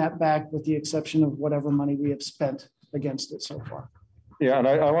turn that back, with the exception of whatever money we have spent against it so far. Yeah, and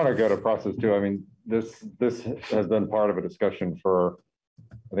I want to go to process too. I mean, this has been part of a discussion for,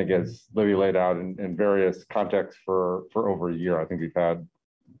 I think, as Libby laid out, in various contexts for over a year. I think we've had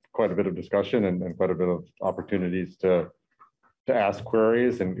quite a bit of discussion and quite a bit of opportunities to ask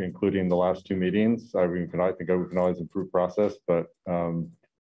queries, and including the last two meetings. I think we can always improve process, but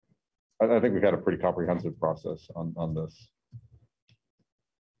I think we've had a pretty comprehensive process on this.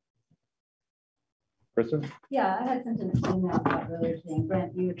 Kristen? Yeah, I had sent an email about earlier today.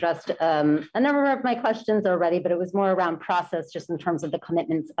 Grant, you addressed a number of my questions already, but it was more around process, just in terms of the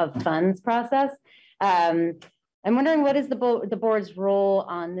commitments of funds process. I'm wondering, what is the board's role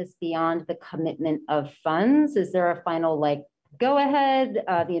on this beyond the commitment of funds? Is there a final go ahead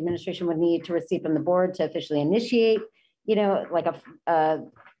the administration would need to receive from the board to officially initiate, like a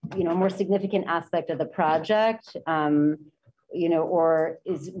more significant aspect of the project? Or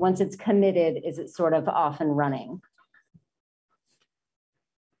is, once it's committed, is it sort of off and running?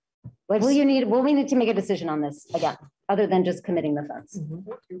 Like, will we need to make a decision on this again, other than just committing the funds?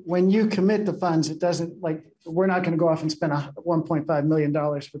 When you commit the funds, it doesn't, we're not going to go off and spend $1.5 million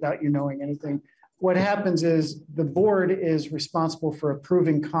without you knowing anything. What happens is the board is responsible for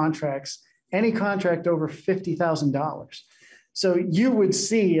approving contracts, any contract over $50,000. So you would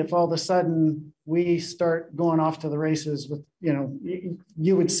see if all of a sudden we start going off to the races with,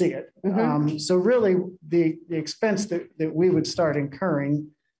 you would see it. So really the expense that we would start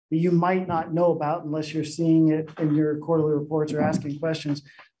incurring, that you might not know about unless you're seeing it in your quarterly reports or asking questions,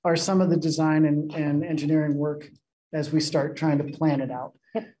 are some of the design and engineering work as we start trying to plan it out.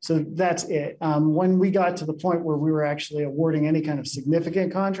 So that's it. When we got to the point where we were actually awarding any kind of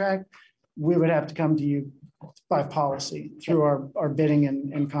significant contract, we would have to come to you by policy through our bidding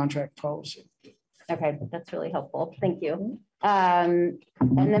and contract policy. Okay, that's really helpful. Thank you. And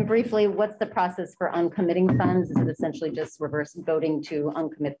then briefly, what's the process for uncommitting funds? Is it essentially just reverse voting to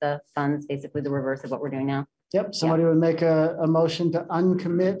uncommit the funds, basically the reverse of what we're doing now? Yep, somebody would make a motion to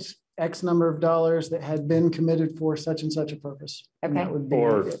uncommit X number of dollars that had been committed for such and such a purpose. Okay. That would be,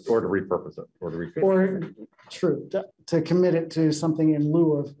 or to repurpose it, or to refit. Or true, to commit it to something in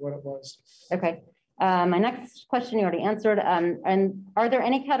lieu of what it was. Okay. My next question you already answered. And are there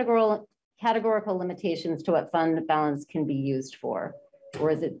any categorical limitations to what fund balance can be used for? Or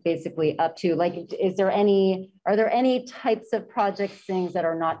is it basically up to, like, are there any types of projects, things that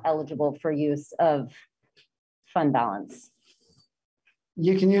are not eligible for use of fund balance?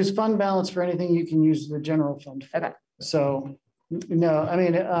 You can use fund balance for anything you can use the general fund for. Okay. So, no, I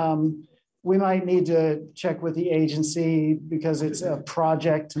mean, we might need to check with the agency because it's a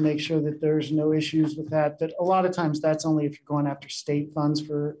project to make sure that there's no issues with that. But a lot of times that's only if you're going after state funds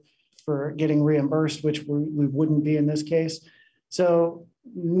for getting reimbursed, which we wouldn't be in this case. So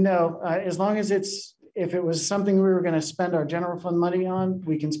no, as long as if it was something we were going to spend our general fund money on,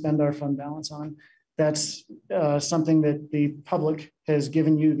 we can spend our fund balance on. That's something that the public has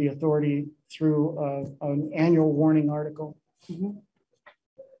given you the authority through an annual warning article. Mm-hmm.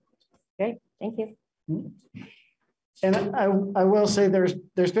 Great, thank you. Mm-hmm. And I will say there's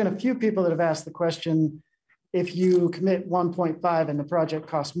been a few people that have asked the question, if you commit 1.5 and the project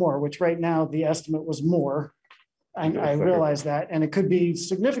costs more, which right now the estimate was more. I realize that, and it could be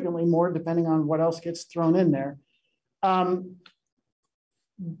significantly more depending on what else gets thrown in there.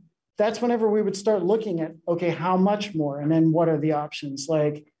 That's whenever we would start looking at, okay, how much more? And then what are the options?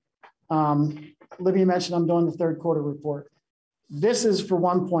 Like Libby mentioned, I'm doing the third quarter report. This is for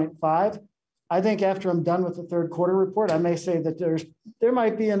 1.5. I think after I'm done with the third quarter report, I may say that there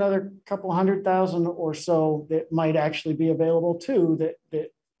might be another couple 100,000 or so that might actually be available too,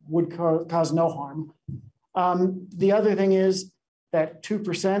 that would cause no harm. The other thing is that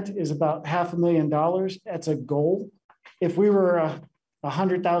 2% is about $500,000. That's a goal. If we were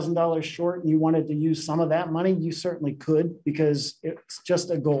 $100,000 short and you wanted to use some of that money, you certainly could, because it's just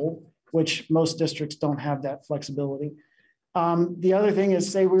a goal, which most districts don't have that flexibility. The other thing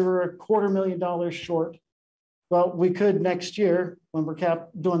is, say we were $250,000 short. Well, we could next year, when we're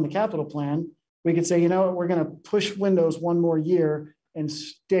doing the capital plan, we could say, you know what, we're going to push windows one more year and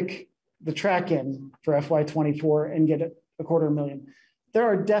stick the track in for FY24 and get $250,000. There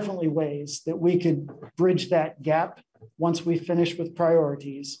are definitely ways that we could bridge that gap once we finish with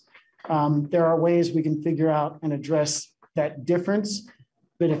priorities. There are ways we can figure out and address that difference.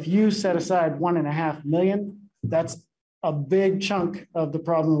 But if you set aside $1.5 million, that's a big chunk of the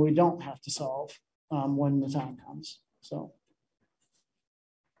problem we don't have to solve when the time comes. So.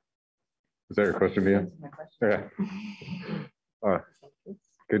 Is that your question, Mia? Yeah.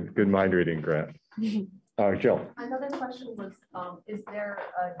 Good mind reading, Grant. Jill. Another question was, is there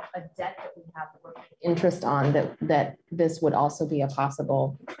a debt that we have that we're paying interest on that this would also be a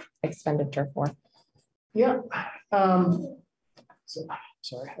possible expenditure for? Yeah.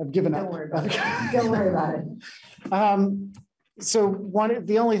 Sorry, I've given up. Don't worry about it. So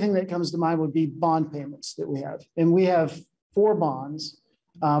the only thing that comes to mind would be bond payments that we have. And we have 4 bonds.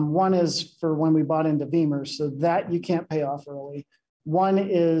 One is for when we bought into Beamer, so that you can't pay off early. One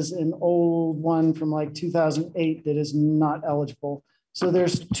is an old one from like 2008 that is not eligible. So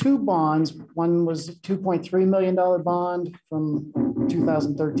there's 2 bonds. One was a $2.3 million bond from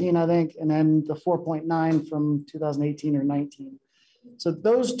 2013, I think, and then the 4.9 from 2018 or 19. So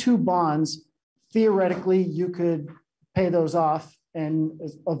those 2 bonds, theoretically, you could pay those off and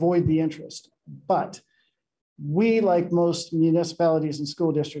avoid the interest. But we, like most municipalities and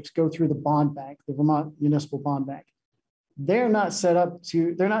school districts, go through the bond bank, the Vermont Municipal Bond Bank. They're not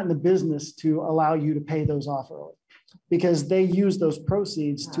they're not in the business to allow you to pay those off early, because they use those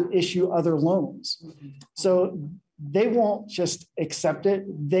proceeds to issue other loans. So they won't just accept it.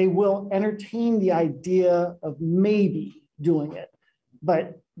 They will entertain the idea of maybe doing it,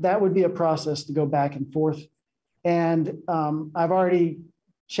 but that would be a process to go back and forth. And I've already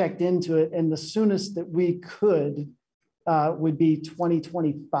checked into it, and the soonest that we could would be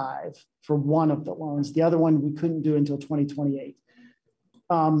 2025 for one of the loans. The other one we couldn't do until 2028.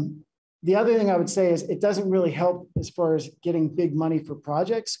 The other thing I would say is it doesn't really help as far as getting big money for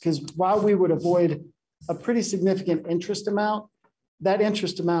projects, because while we would avoid a pretty significant interest amount, that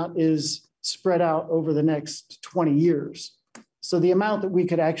interest amount is spread out over the next 20 years. So the amount that we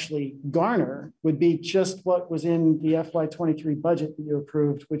could actually garner would be just what was in the FY23 budget that you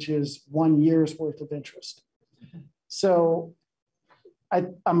approved, which is 1 year's worth of interest. So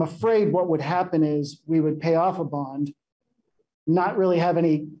I'm afraid what would happen is we would pay off a bond, not really have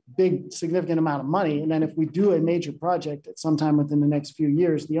any big significant amount of money. And then if we do a major project at some time within the next few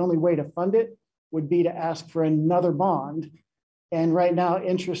years, the only way to fund it would be to ask for another bond. And right now,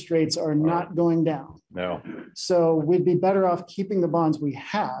 interest rates are not going down. No. So we'd be better off keeping the bonds we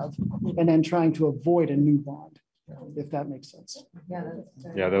have and then trying to avoid a new bond, if that makes sense.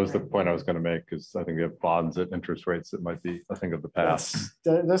 Yeah, that was the point I was going to make, because I think we have bonds at interest rates that might be a thing of the past.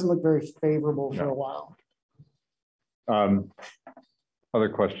 It doesn't look very favorable for a while. Other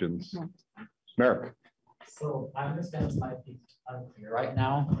questions? Merrick. So I understand this might be unclear right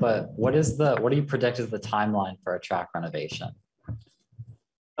now, but what do you predict is the timeline for a track renovation?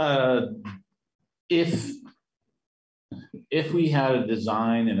 If we had a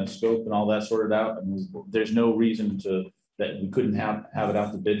design and a scope and all that sorted out, I mean, there's no reason that we couldn't have it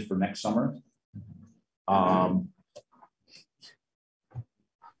out to bid for next summer.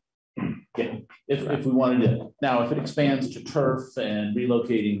 Yeah, if we wanted to. Now, if it expands to turf and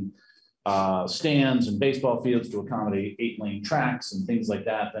relocating stands and baseball fields to accommodate 8-lane tracks and things like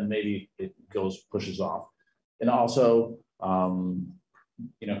that, then maybe it pushes off. And also,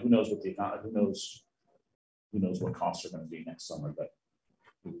 you know, who knows what who knows what costs are going to be next summer, but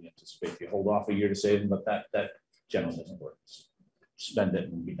we anticipate if you hold off a year to save them, but that generally doesn't work. Just spend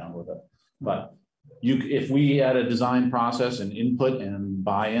it and be done with it. But if we had a design process and input and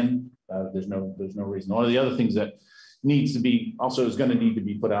buy-in, there's no reason. One of the other things that is going to need to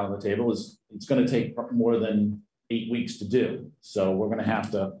be put out on the table is it's going to take more than 8 weeks to do. So we're going to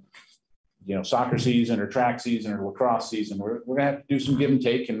have to, you know, soccer season or track season or lacrosse season, we're going to have to do some give and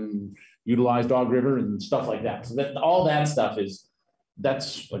take and utilize Dog River and stuff like that. So that all that stuff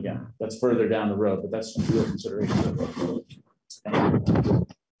that's further down the road, but that's a real consideration.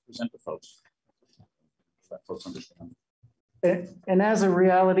 Present to folks. Let folks understand. And as a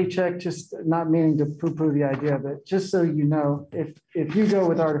reality check, just not meaning to poo-poo the idea, but just so you know, if you go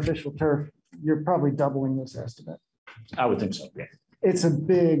with artificial turf, you're probably doubling this estimate. I would think so, yeah. It's a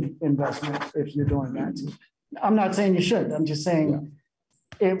big investment if you're doing that. I'm not saying you should. I'm just saying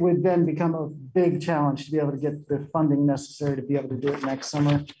it would then become a big challenge to be able to get the funding necessary to be able to do it next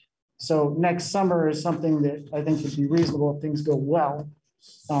summer. So next summer is something that I think would be reasonable if things go well.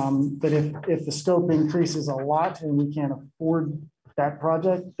 But if the scope increases a lot and we can't afford that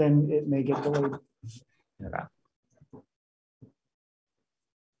project, then it may get delayed. Yeah,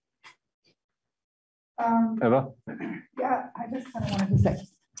 I just kind of wanted to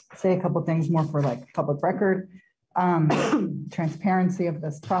say a couple things more for like public record, transparency of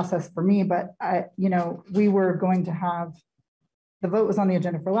this process for me. But we were going to have, the vote was on the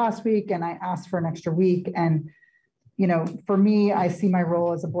agenda for last week, and I asked for an extra week. And for me, I see my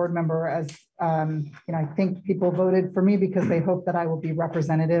role as a board member as, I think people voted for me because they hope that I will be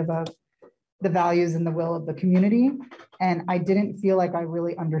representative of the values and the will of the community. And I didn't feel like I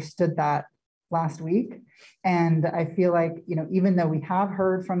really understood that last week. And I feel like, even though we have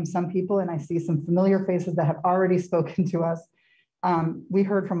heard from some people, and I see some familiar faces that have already spoken to us, we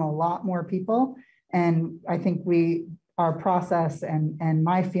heard from a lot more people. And I think our process and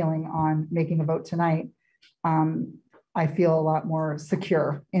my feeling on making a vote tonight, I feel a lot more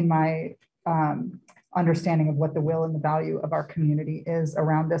secure in my understanding of what the will and the value of our community is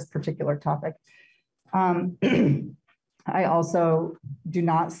around this particular topic. I also do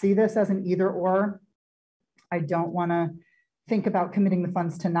not see this as an either or. I don't want to think about committing the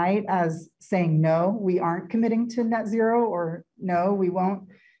funds tonight as saying, no, we aren't committing to net zero, or no, we won't,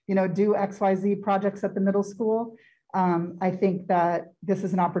 do XYZ projects at the middle school. I think that this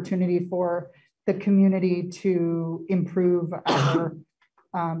is an opportunity for the community to improve our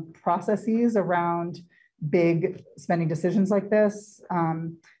processes around big spending decisions like this.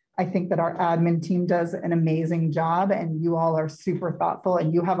 I think that our admin team does an amazing job, and you all are super thoughtful,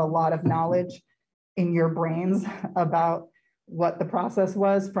 and you have a lot of knowledge in your brains about what the process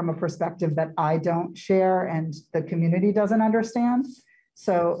was from a perspective that I don't share and the community doesn't understand.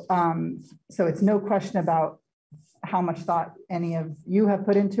 So it's no question about how much thought any of you have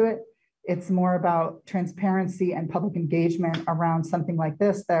put into it. It's more about transparency and public engagement around something like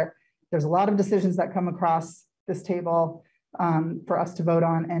this. There's a lot of decisions that come across this table for us to vote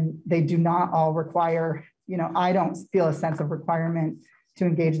on, and they do not all require, I don't feel a sense of requirement to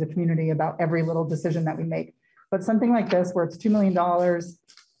engage the community about every little decision that we make. But something like this, where it's $2 million,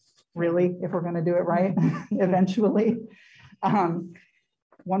 really, if we're going to do it right, eventually,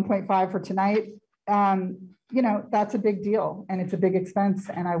 1.5 for tonight, that's a big deal, and it's a big expense,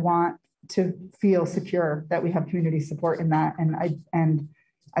 and I want to feel secure that we have community support in that. And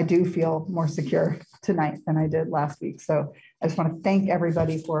I do feel more secure tonight than I did last week. So I just want to thank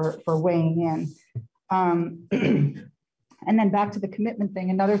everybody for weighing in. And then back to the commitment thing,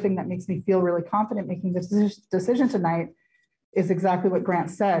 another thing that makes me feel really confident making this decision tonight is exactly what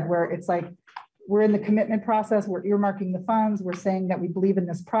Grant said, where it's like, we're in the commitment process, we're earmarking the funds, we're saying that we believe in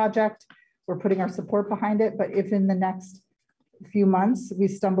this project, we're putting our support behind it. But if in the next few months we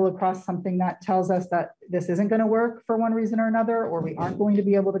stumble across something that tells us that this isn't going to work for one reason or another, or we aren't going to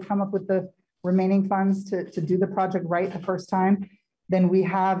be able to come up with the remaining funds to do the project right the first time, then we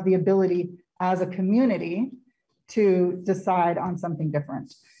have the ability as a community to decide on something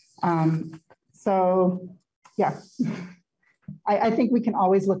different. So yeah. I think we can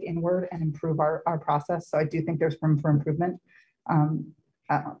always look inward and improve our process. So I do think there's room for improvement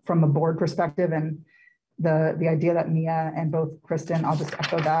from a board perspective. And the idea that Mia and both Kristen, I'll just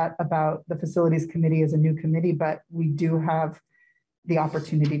echo that about the facilities committee is a new committee, but we do have the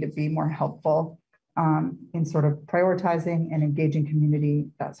opportunity to be more helpful in sort of prioritizing and engaging community,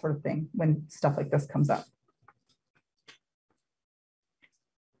 that sort of thing, when stuff like this comes up.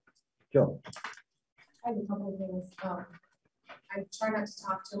 Joe. I have a couple of things. I try not to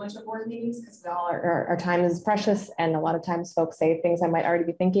talk too much at board meetings because our time is precious, and a lot of times folks say things I might already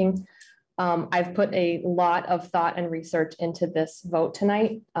be thinking. I've put a lot of thought and research into this vote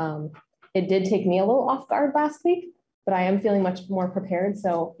tonight. It did take me a little off guard last week, but I am feeling much more prepared.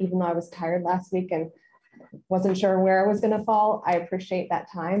 So even though I was tired last week and wasn't sure where I was going to fall, I appreciate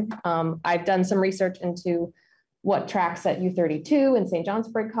that time. I've done some research into what tracks at U32 and St.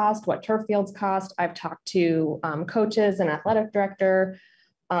 Johnsbury cost, what turf fields cost. I've talked to coaches and athletic director.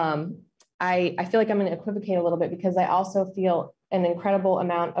 I feel like I'm going to equivocate a little bit because I also feel an incredible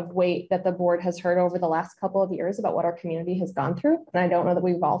amount of weight that the board has heard over the last couple of years about what our community has gone through. And I don't know that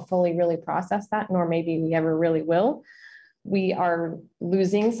we've all fully really processed that, nor maybe we ever really will. We are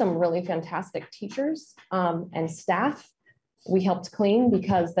losing some really fantastic teachers and staff. We helped clean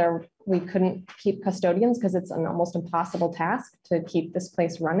because we couldn't keep custodians because it's an almost impossible task to keep this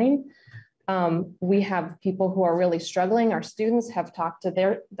place running. We have people who are really struggling. Our students have talked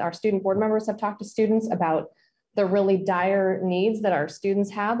to our student board members have talked to students about the really dire needs that our students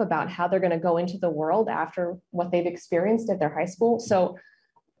have about how they're going to go into the world after what they've experienced at their high school. So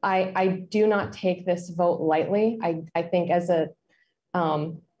I do not take this vote lightly. I think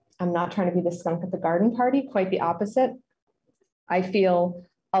I'm not trying to be the skunk at the garden party, quite the opposite. I feel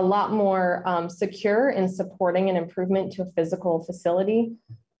a lot more secure in supporting an improvement to a physical facility,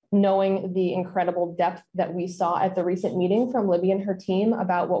 knowing the incredible depth that we saw at the recent meeting from Libby and her team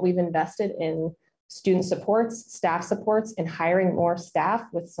about what we've invested in student supports, staff supports, and hiring more staff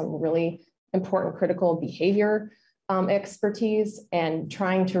with some really important critical behavior expertise and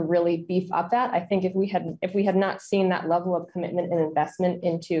trying to really beef up that. I think if we had not seen that level of commitment and investment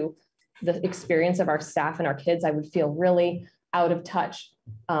into the experience of our staff and our kids, I would feel really out of touch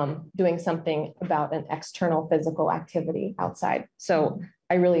doing something about an external physical activity outside. So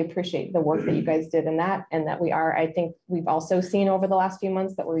I really appreciate the work that you guys did in that, and that I think we've also seen over the last few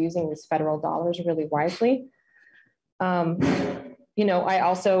months that we're using these federal dollars really wisely. I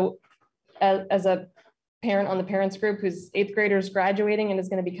also, as a parent on the parents group whose 8th graders graduating and is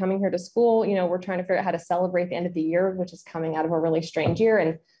going to be coming here to school, we're trying to figure out how to celebrate the end of the year, which is coming out of a really strange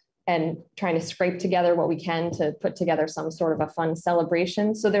year, and trying to scrape together what we can to put together some sort of a fun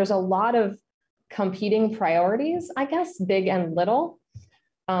celebration. So there's a lot of competing priorities, I guess, big and little.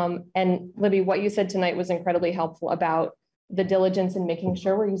 And Libby, what you said tonight was incredibly helpful about the diligence in making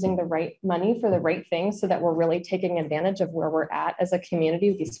sure we're using the right money for the right things so that we're really taking advantage of where we're at as a community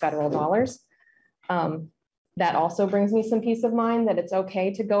with these federal dollars. That also brings me some peace of mind that it's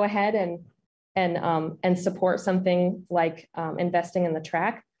okay to go ahead and support something like investing in the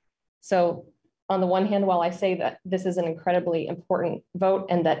track. So on the one hand, while I say that this is an incredibly important vote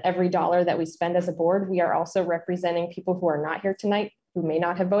and that every dollar that we spend as a board, we are also representing people who are not here tonight, who may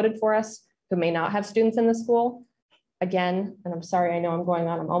not have voted for us, who may not have students in the school. Again, and I'm sorry, I know I'm going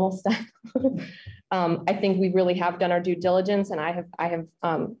on, I'm almost done. I think we really have done our due diligence, and I have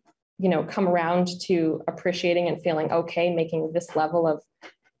come around to appreciating and feeling okay making this level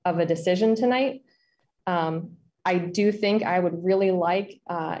of a decision tonight. I do think I would really like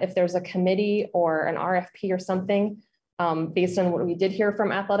if there's a committee or an RFP or something based on what we did hear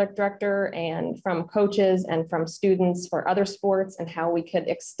from athletic director and from coaches and from students for other sports and how we could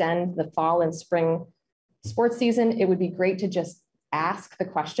extend the fall and spring sports season. It would be great to just ask the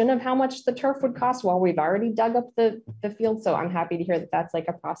question of how much the turf would cost while we've already dug up the field. So I'm happy to hear that that's like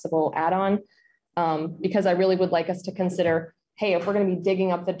a possible add-on because I really would like us to consider, hey, if we're going to be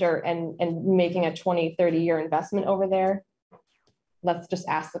digging up the dirt and making a 20, 30-year investment over there, let's just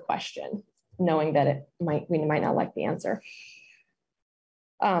ask the question, knowing that we might not like the answer.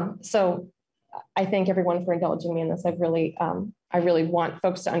 So I thank everyone for indulging me in this. I really want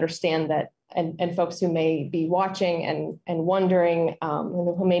folks to understand that, and folks who may be watching and wondering,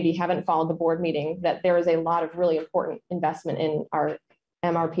 who maybe haven't followed the board meeting, that there is a lot of really important investment in our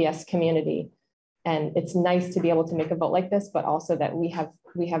MRPS community. And it's nice to be able to make a vote like this, but also that we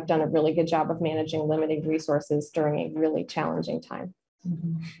have done a really good job of managing limited resources during a really challenging time.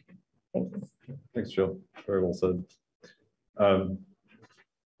 Thank you. Thanks, Jill. Very well said.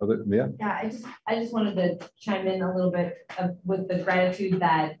 Yeah. Yeah, I just wanted to chime in a little bit with the gratitude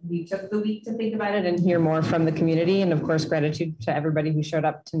that we took the week to think about it and hear more from the community. And of course, gratitude to everybody who showed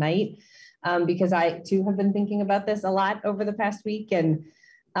up tonight, because I too have been thinking about this a lot over the past week. And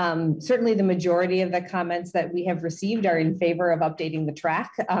certainly the majority of the comments that we have received are in favor of updating the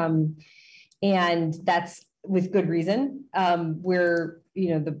track. And that's with good reason.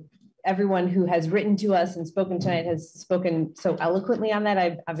 Everyone who has written to us and spoken tonight has spoken so eloquently on that.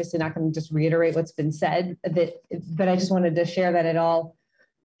 I'm obviously not going to just reiterate what's been said, but I just wanted to share that it all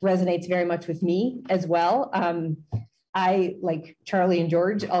resonates very much with me as well. I, like Charlie and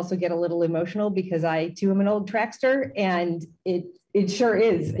George, also get a little emotional because I too am an old trackster, and it sure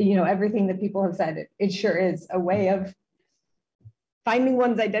is, everything that people have said, it sure is a way of finding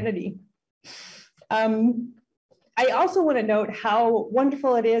one's identity. I also want to note how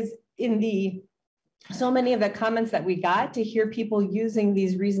wonderful it is in so many of the comments that we got to hear people using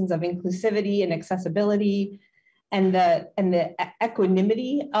these reasons of inclusivity and accessibility and the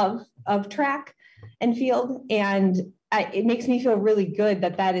equanimity of track and field. And it makes me feel really good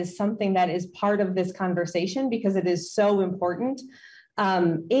that is something that is part of this conversation, because it is so important.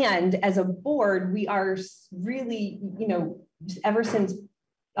 And as a board, we are really, ever since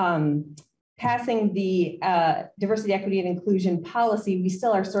passing the diversity, equity, and inclusion policy, we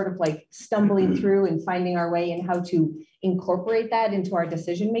still are sort of like stumbling through and finding our way in how to incorporate that into our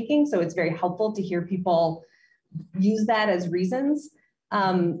decision making. So it's very helpful to hear people use that as reasons.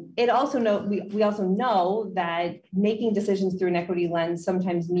 We also know that making decisions through an equity lens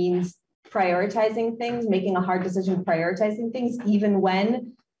sometimes means prioritizing things, making a hard decision, prioritizing things, even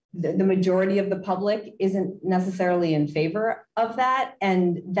when the majority of the public isn't necessarily in favor of that.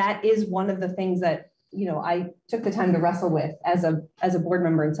 And that is one of the things that, I took the time to wrestle with as a board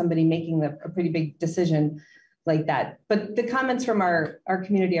member and somebody making a pretty big decision like that. But the comments from our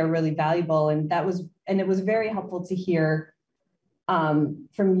community are really valuable. And it was very helpful to hear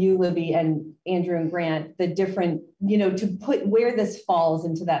from you, Libby, and Andrew and Grant, the different, to put where this falls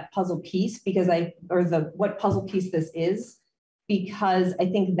into that puzzle piece, what puzzle piece this is, because I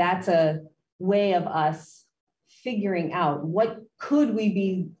think that's a way of us figuring out what could we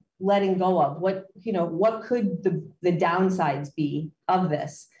be letting go of, what could the downsides be of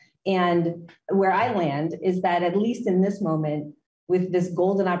this. And where I land is that, at least in this moment, with this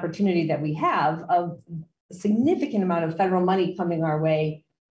golden opportunity that we have of a significant amount of federal money coming our way,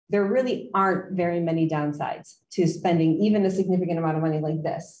 there really aren't very many downsides to spending even a significant amount of money like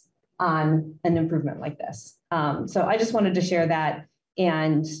this on an improvement like this. So I just wanted to share that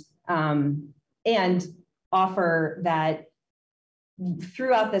and offer that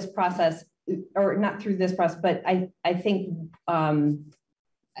throughout this process, or not through this process, but I think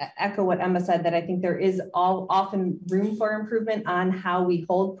echo what Emma said, that I think there is often room for improvement on how we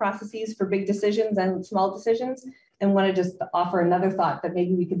hold processes for big decisions and small decisions, and want to just offer another thought that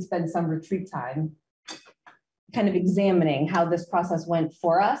maybe we could spend some retreat time kind of examining how this process went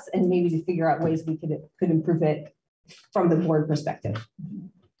for us, and maybe to figure out ways we could improve it from the board perspective.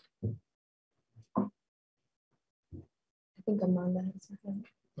 I think Amanda has something.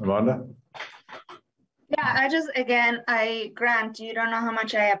 Amanda? Yeah, Grant, you don't know how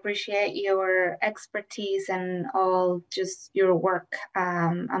much I appreciate your expertise and all just your work.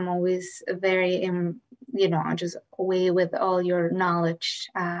 I'm always very, just away with all your knowledge.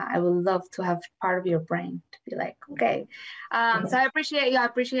 I would love to have part of your brain to be like, okay. So I appreciate you. I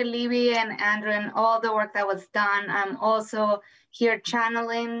appreciate Libby and Andrew and all the work that was done. I'm also here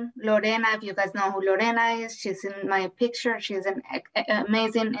channeling Lorena. If you guys know who Lorena is, she's in my picture. She's an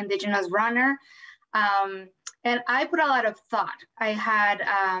amazing Indigenous runner. And I put a lot of thought. I had,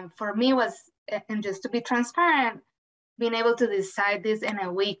 for me and just to be transparent, being able to decide this in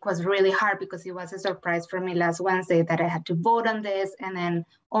a week was really hard, because it was a surprise for me last Wednesday that I had to vote on this, and then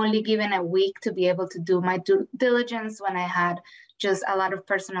only given a week to be able to do my due diligence when I had just a lot of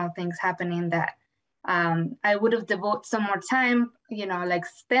personal things happening that I would have devoted some more time, like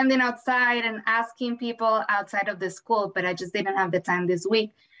standing outside and asking people outside of the school, but I just didn't have the time this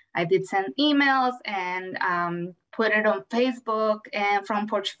week. I did send emails and put it on Facebook and Front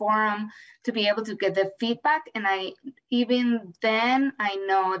Porch Forum to be able to get the feedback. And even then, I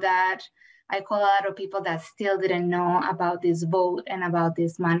know that I call a lot of people that still didn't know about this vote and about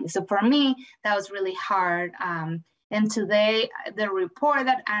this money. So for me, that was really hard. And today, the report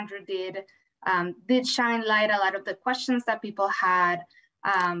that Andrew did shine light a lot of the questions that people had.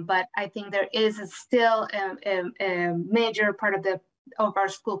 But I think there is still a major part of our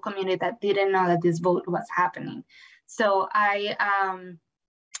school community that didn't know that this vote was happening. So I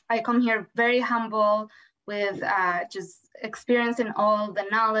come here very humble with just experiencing all the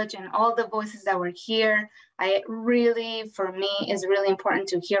knowledge and all the voices that were here. For me, it's really important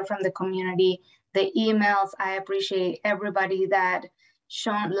to hear from the community, the emails. I appreciate everybody that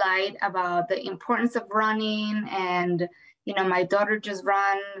shone light about the importance of running. And, you know, my daughter just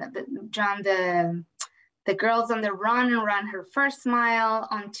joined the Girls on the Run and ran her first mile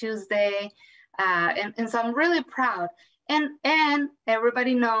on Tuesday. And so I'm really proud. And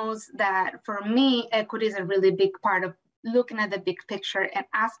everybody knows that for me, equity is a really big part of looking at the big picture and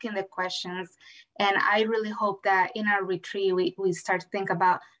asking the questions. And I really hope that in our retreat, we start to think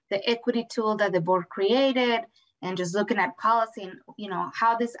about the equity tool that the board created and just looking at policy and, you know,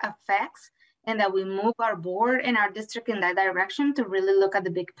 how this affects, and that we move our board and our district in that direction to really look at the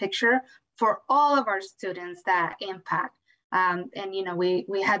big picture for all of our students that impact. And, you know,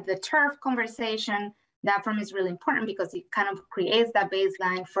 we had the turf conversation. That for me is really important because it kind of creates that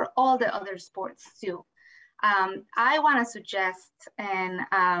baseline for all the other sports too. I want to suggest, and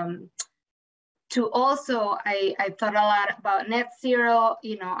to also, I thought a lot about net zero.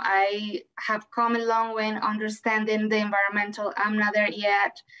 You know, I have come a long way in understanding the environmental. I'm not there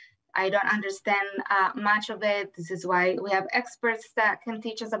yet. I don't understand much of it. This is why we have experts that can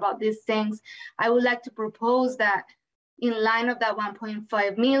teach us about these things. I would like to propose that in line of that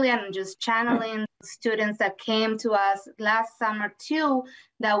 1.5 million, and just channeling students that came to us last summer too,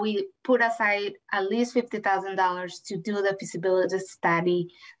 that we put aside at least $50,000 to do the feasibility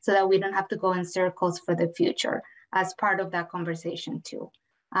study so that we don't have to go in circles for the future as part of that conversation too.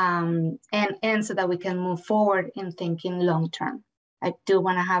 And so that we can move forward in thinking long-term. I do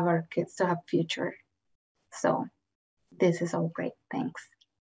want to have our kids to have future. So this is all great, thanks.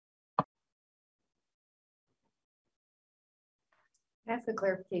 Can I ask a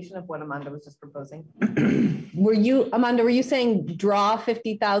clarification of what Amanda was just proposing? Amanda, were you saying draw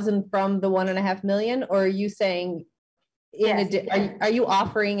 50,000 from the 1.5 million, or are you saying, are you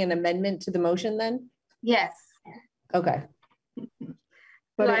offering an amendment to the motion then? Yes. Okay. Do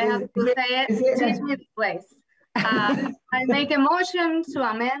I have to say it? Teach me the place. I make a motion to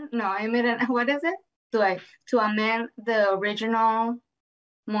amend. No, I made an, what is it? To amend the original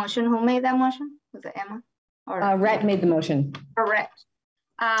motion. Who made that motion? Was it Emma? Rhett made the motion. Correct.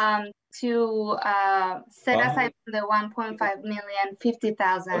 To set aside the 1.5 million,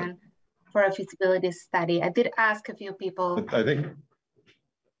 50,000 for a feasibility study. I did ask a few people. I think.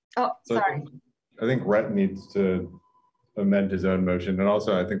 Oh, sorry. I think Rhett needs to amend his own motion. And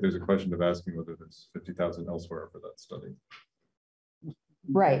also I think there's a question of asking whether there's 50,000 elsewhere for that study.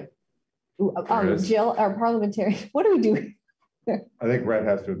 Right. Jill, our parliamentary, what do we do? I think Rhett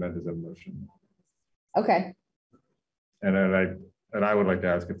has to amend his own motion. Okay. And I would like to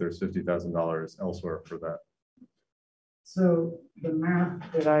ask if there's $50,000 elsewhere for that. So the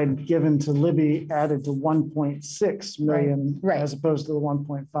math that I'd given to Libby added to 1.6 million, right, as opposed to the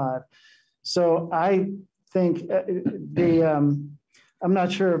 1.5. So I think I'm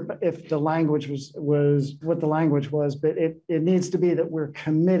not sure if the language was what the language was, but it needs to be that we're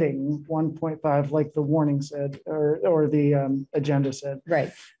committing 1.5, like the warning said, or the agenda said.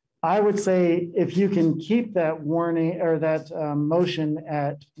 Right. I would say if you can keep that warning or that motion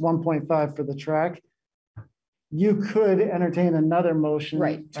at 1.5 for the track, you could entertain another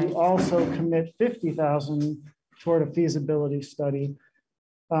motion to also commit 50,000 toward a feasibility study.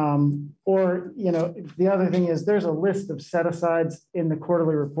 Or, you know, the other thing is there's a list of set asides in the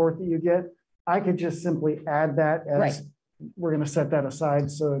quarterly report that you get. I could just simply add that as we're going to set that aside.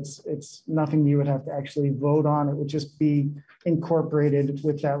 So it's nothing you would have to actually vote on. It would just be incorporated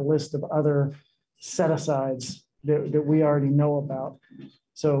with that list of other set asides that we already know about.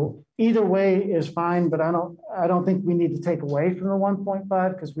 So either way is fine, but I don't think we need to take away from the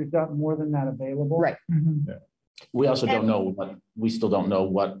 1.5 because we've got more than that available. Right. Yeah. We also don't know we still don't know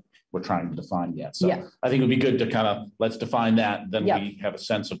what we're trying to define yet. So I think it would be good to kind of let's define that. Then we have a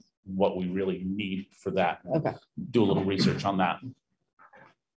sense of what we really need for that. Okay. Do a little research on that.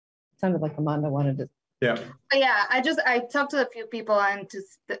 Sounded like Amanda wanted to. Yeah. But yeah, I talked to a few people and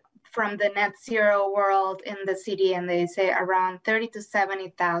from the net zero world in the city, and they say around 30 to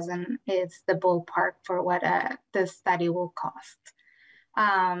 70,000 is the ballpark for what the study will cost.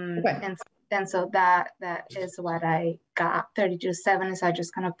 And so that is what I got. 30 to 70. So I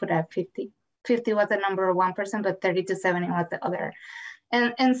just kind of put at 50. 50 was the number of 1%, but 30 to 70 was the other.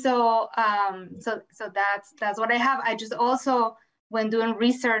 And so that's what I have. I just also, when doing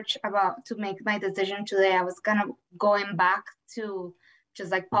research to make my decision today, I was kind of going back to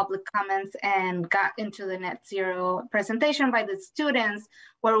just like public comments and got into the net zero presentation by the students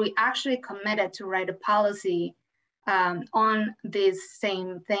where we actually committed to write a policy on this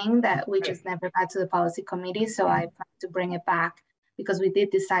same thing that we just never got to the policy committee. So I plan to bring it back because we did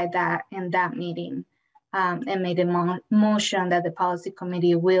decide that in that meeting and made a motion that the policy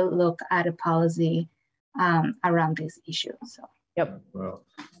committee will look at a policy around this issue. So. Yep. Well,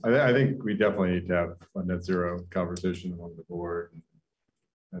 I think we definitely need to have a net zero conversation among the board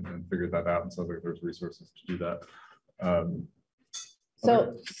and then figure that out. And sounds like there's resources to do that.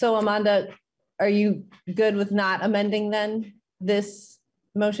 So Amanda, are you good with not amending then this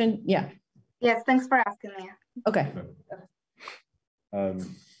motion? Yeah. Yes, thanks for asking me. Okay. I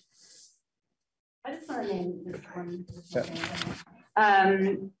just want to name this one.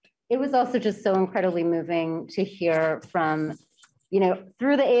 It was also just so incredibly moving to hear from,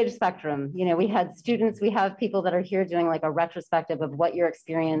 through the age spectrum. We had students, we have people that are here doing like a retrospective of what your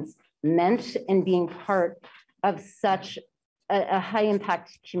experience meant in being part of such a high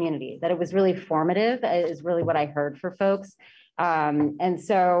impact community, that it was really formative is really what I heard for folks. And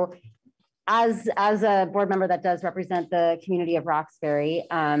so as a board member that does represent the community of Roxbury,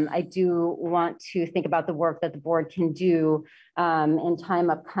 I do want to think about the work that the board can do in time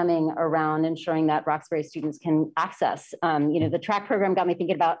upcoming around ensuring that Roxbury students can access. The track program got me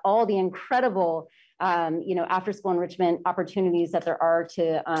thinking about all the incredible after school enrichment opportunities that there are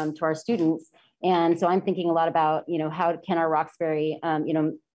to our students. And so I'm thinking a lot about, how can our Roxbury,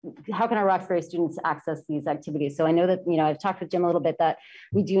 how can our Roxbury students access these activities? So I know that, I've talked with Jim a little bit that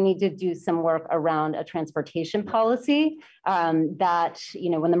we do need to do some work around a transportation policy that,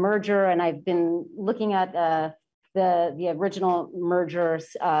 when the merger, and I've been looking at the original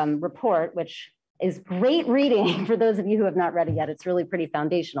mergers report, which is great reading for those of you who have not read it yet. It's really pretty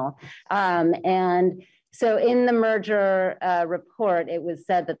foundational. And so in the merger report, it was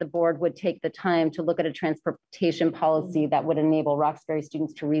said that the board would take the time to look at a transportation policy that would enable Roxbury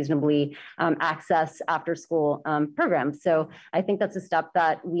students to reasonably access after school programs. So I think that's a step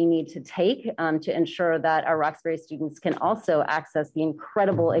that we need to take to ensure that our Roxbury students can also access the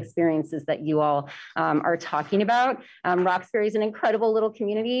incredible experiences that you all are talking about. Roxbury is an incredible little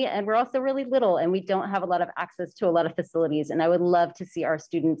community, and we're also really little, and we don't have a lot of access to a lot of facilities. And I would love to see our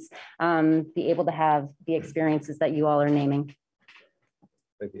students be able to have the experiences that you all are naming.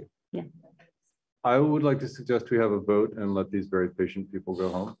 Thank you. Yeah. I would like to suggest we have a vote and let these very patient people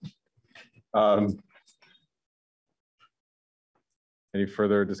go home. Any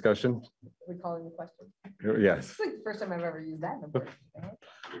further discussion? Are we calling the question? Yes. It's like the first time I've ever used that number.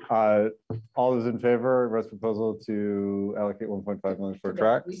 All those in favor, rest proposal to allocate 1.5 million for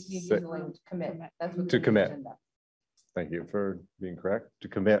tracks? We need to use the language commit. That's what to commit. Thank you for being correct. To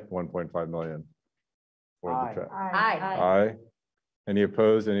commit 1.5 million. For the track. Aye. Aye. Any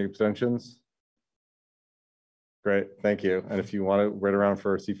opposed? Any abstentions? Great, thank you. And if you want to wait around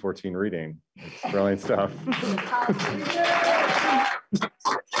for a C14 reading, it's brilliant stuff.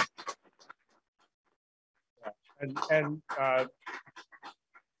 and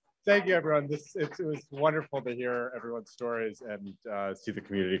thank you, everyone. It was wonderful to hear everyone's stories and see the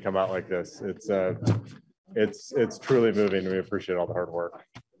community come out like this. It's truly moving. We appreciate all the hard work.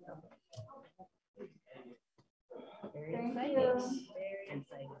 Very exciting.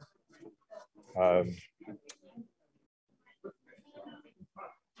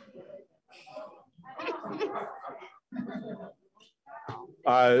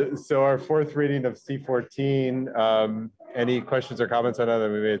 So our fourth reading of C14, any questions or comments? I know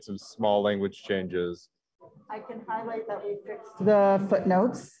that we made some small language changes. I can highlight that we fixed the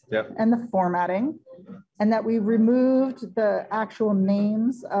footnotes Yep. and the formatting, and that we removed the actual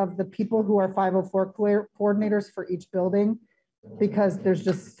names of the people who are 504 coordinators for each building, because there's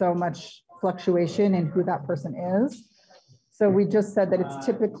just so much fluctuation in who that person is. So we just said that it's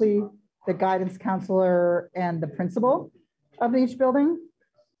typically the guidance counselor and the principal of each building,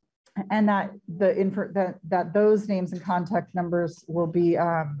 and that that those names and contact numbers will be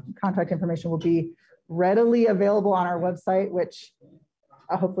contact information will be readily available on our website, which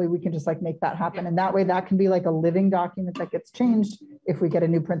hopefully we can just like make that happen. And that way that can be like a living document that gets changed if we get a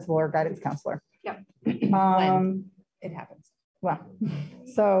new principal or guidance counselor. Yep. When it happens. Wow.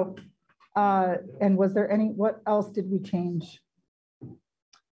 So, and was there what else did we change?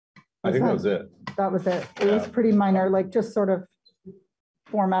 I think that was it. That was it. It was pretty minor, like just sort of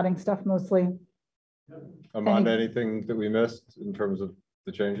formatting stuff mostly. Amanda, anything that we missed in terms of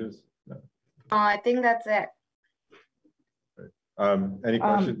the changes? No. I think that's it. Any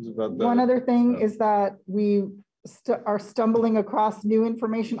questions about that? One other thing is that we are stumbling across new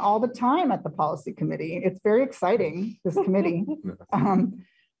information all the time at the policy committee. It's very exciting, this committee.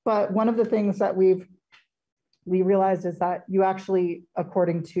 But one of the things that we realized is that you actually,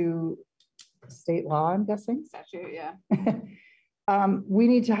 according to state law, I'm guessing. Statute, yeah.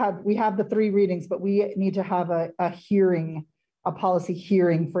 We have the 3 readings, but we need to have a hearing, a policy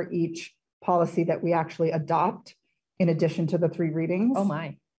hearing for each policy that we actually adopt in addition to the 3 readings. Oh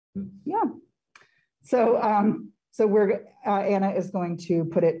my. Yeah. So we're, Anna is going to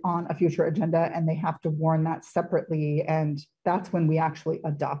put it on a future agenda and they have to warn that separately. And that's when we actually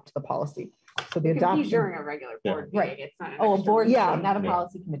adopt the policy. So the It could be adoption. during a regular board meeting. Right. It's not an Oh, a extra board meeting. meeting, not a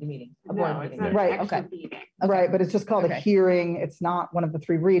policy committee meeting. A board No, it's meeting. not an Right, extra okay. meeting. Right, but it's just called a Okay. hearing. It's not one of the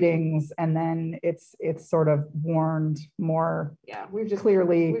 3 readings. And then it's sort of warned more Yeah, we've just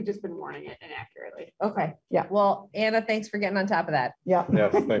clearly. been warning it inaccurately. Okay. Yeah. Well, Anna, thanks for getting on top of that. Yeah.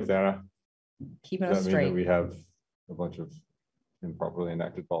 Yes, thanks, Anna. Keeping Does us that mean that straight. we have a bunch of improperly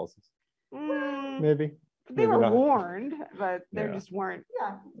enacted policies? Mm, Maybe. they maybe were not. warned, but they Yeah. just weren't.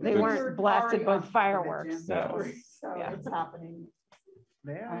 Yeah. They weren't blasted with fireworks. So Yeah. it's happening.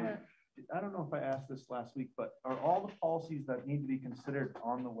 May I don't know if I asked this last week, but are all the policies that need to be considered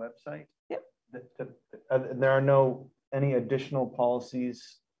on the website? Yep. There are no, any additional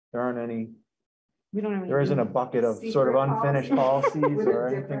policies? There aren't any, We don't have. there isn't a bucket of sort of unfinished policies or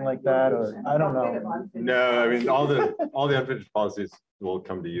anything like that, or I don't know. No, I mean, all the unfinished policies will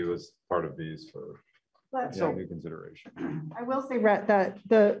come to you as part of these for new consideration. I will say, Rhett,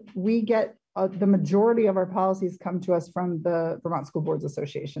 that we get the majority of our policies come to us from the Vermont School Boards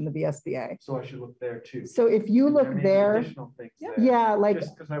Association, the VSBA. So I should look there too. So if you And look may be there, additional things there. yeah, like,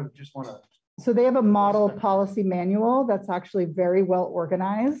 Just because I would just want to. so they have a model policy manual that's actually very well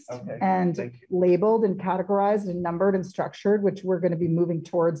organized Okay, and thank you. labeled and categorized and numbered and structured, which we're going to be moving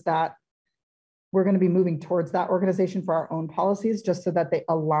towards that. We're going to be moving towards that organization for our own policies, just so that they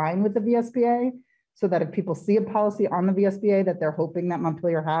align with the VSBA. So that if people see a policy on the VSBA that they're hoping that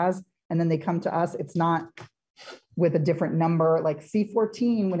Montpelier has, and then they come to us, it's not with a different number like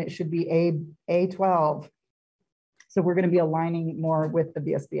C14 when it should be A12. So we're going to be aligning more with the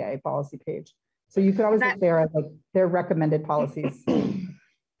VSBA policy page. So you could always look there at like their recommended policies.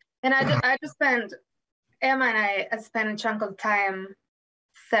 And I just spent, Emma and I spent a chunk of time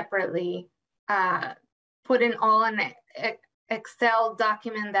separately putting all in an Excel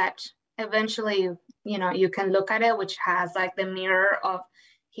document that eventually, you know, you can look at it, which has like the mirror of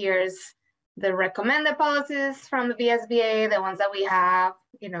here's the recommended policies from the VSBA, the ones that we have,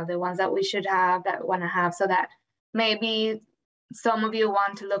 you know, the ones that we should have, that we want to have, so that maybe some of you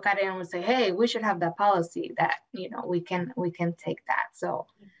want to look at it and will say, hey, we should have that policy, that, you know, we can take that. So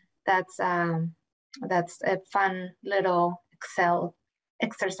that's a fun little Excel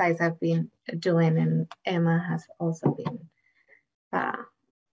exercise I've been doing, and Emma has also been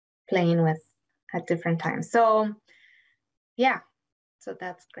playing with at different times. So yeah, so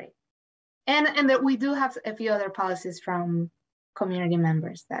that's great. And that we do have a few other policies from community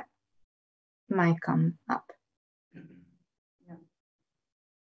members that might come up.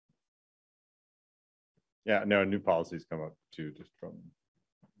 Yeah, no, new policies come up too, just from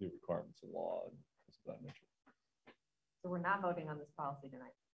new requirements of law and things of that nature. So we're not voting on this policy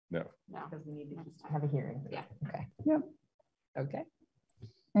tonight. No. No, because we need to just have a hearing. Yeah. Okay. Yep. Okay.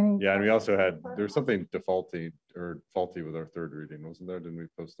 Yeah, and we also had, there was something faulty with our 3rd reading, wasn't there? Didn't we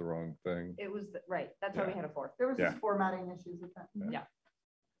post the wrong thing? It was, right, that's why we had a 4th. There was Yeah. just formatting issues with that. Yeah.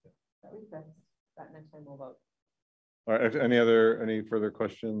 That we fixed. That next time we'll vote. All right, any further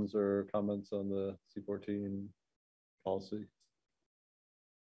questions or comments on the C14 policy?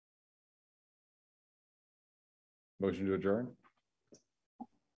 Motion to adjourn?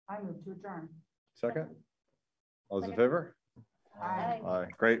 I move to adjourn. Second? All those in favor? Aye. Aye,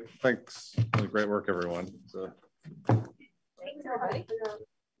 great, thanks. Great work, everyone. So. Thanks, everybody.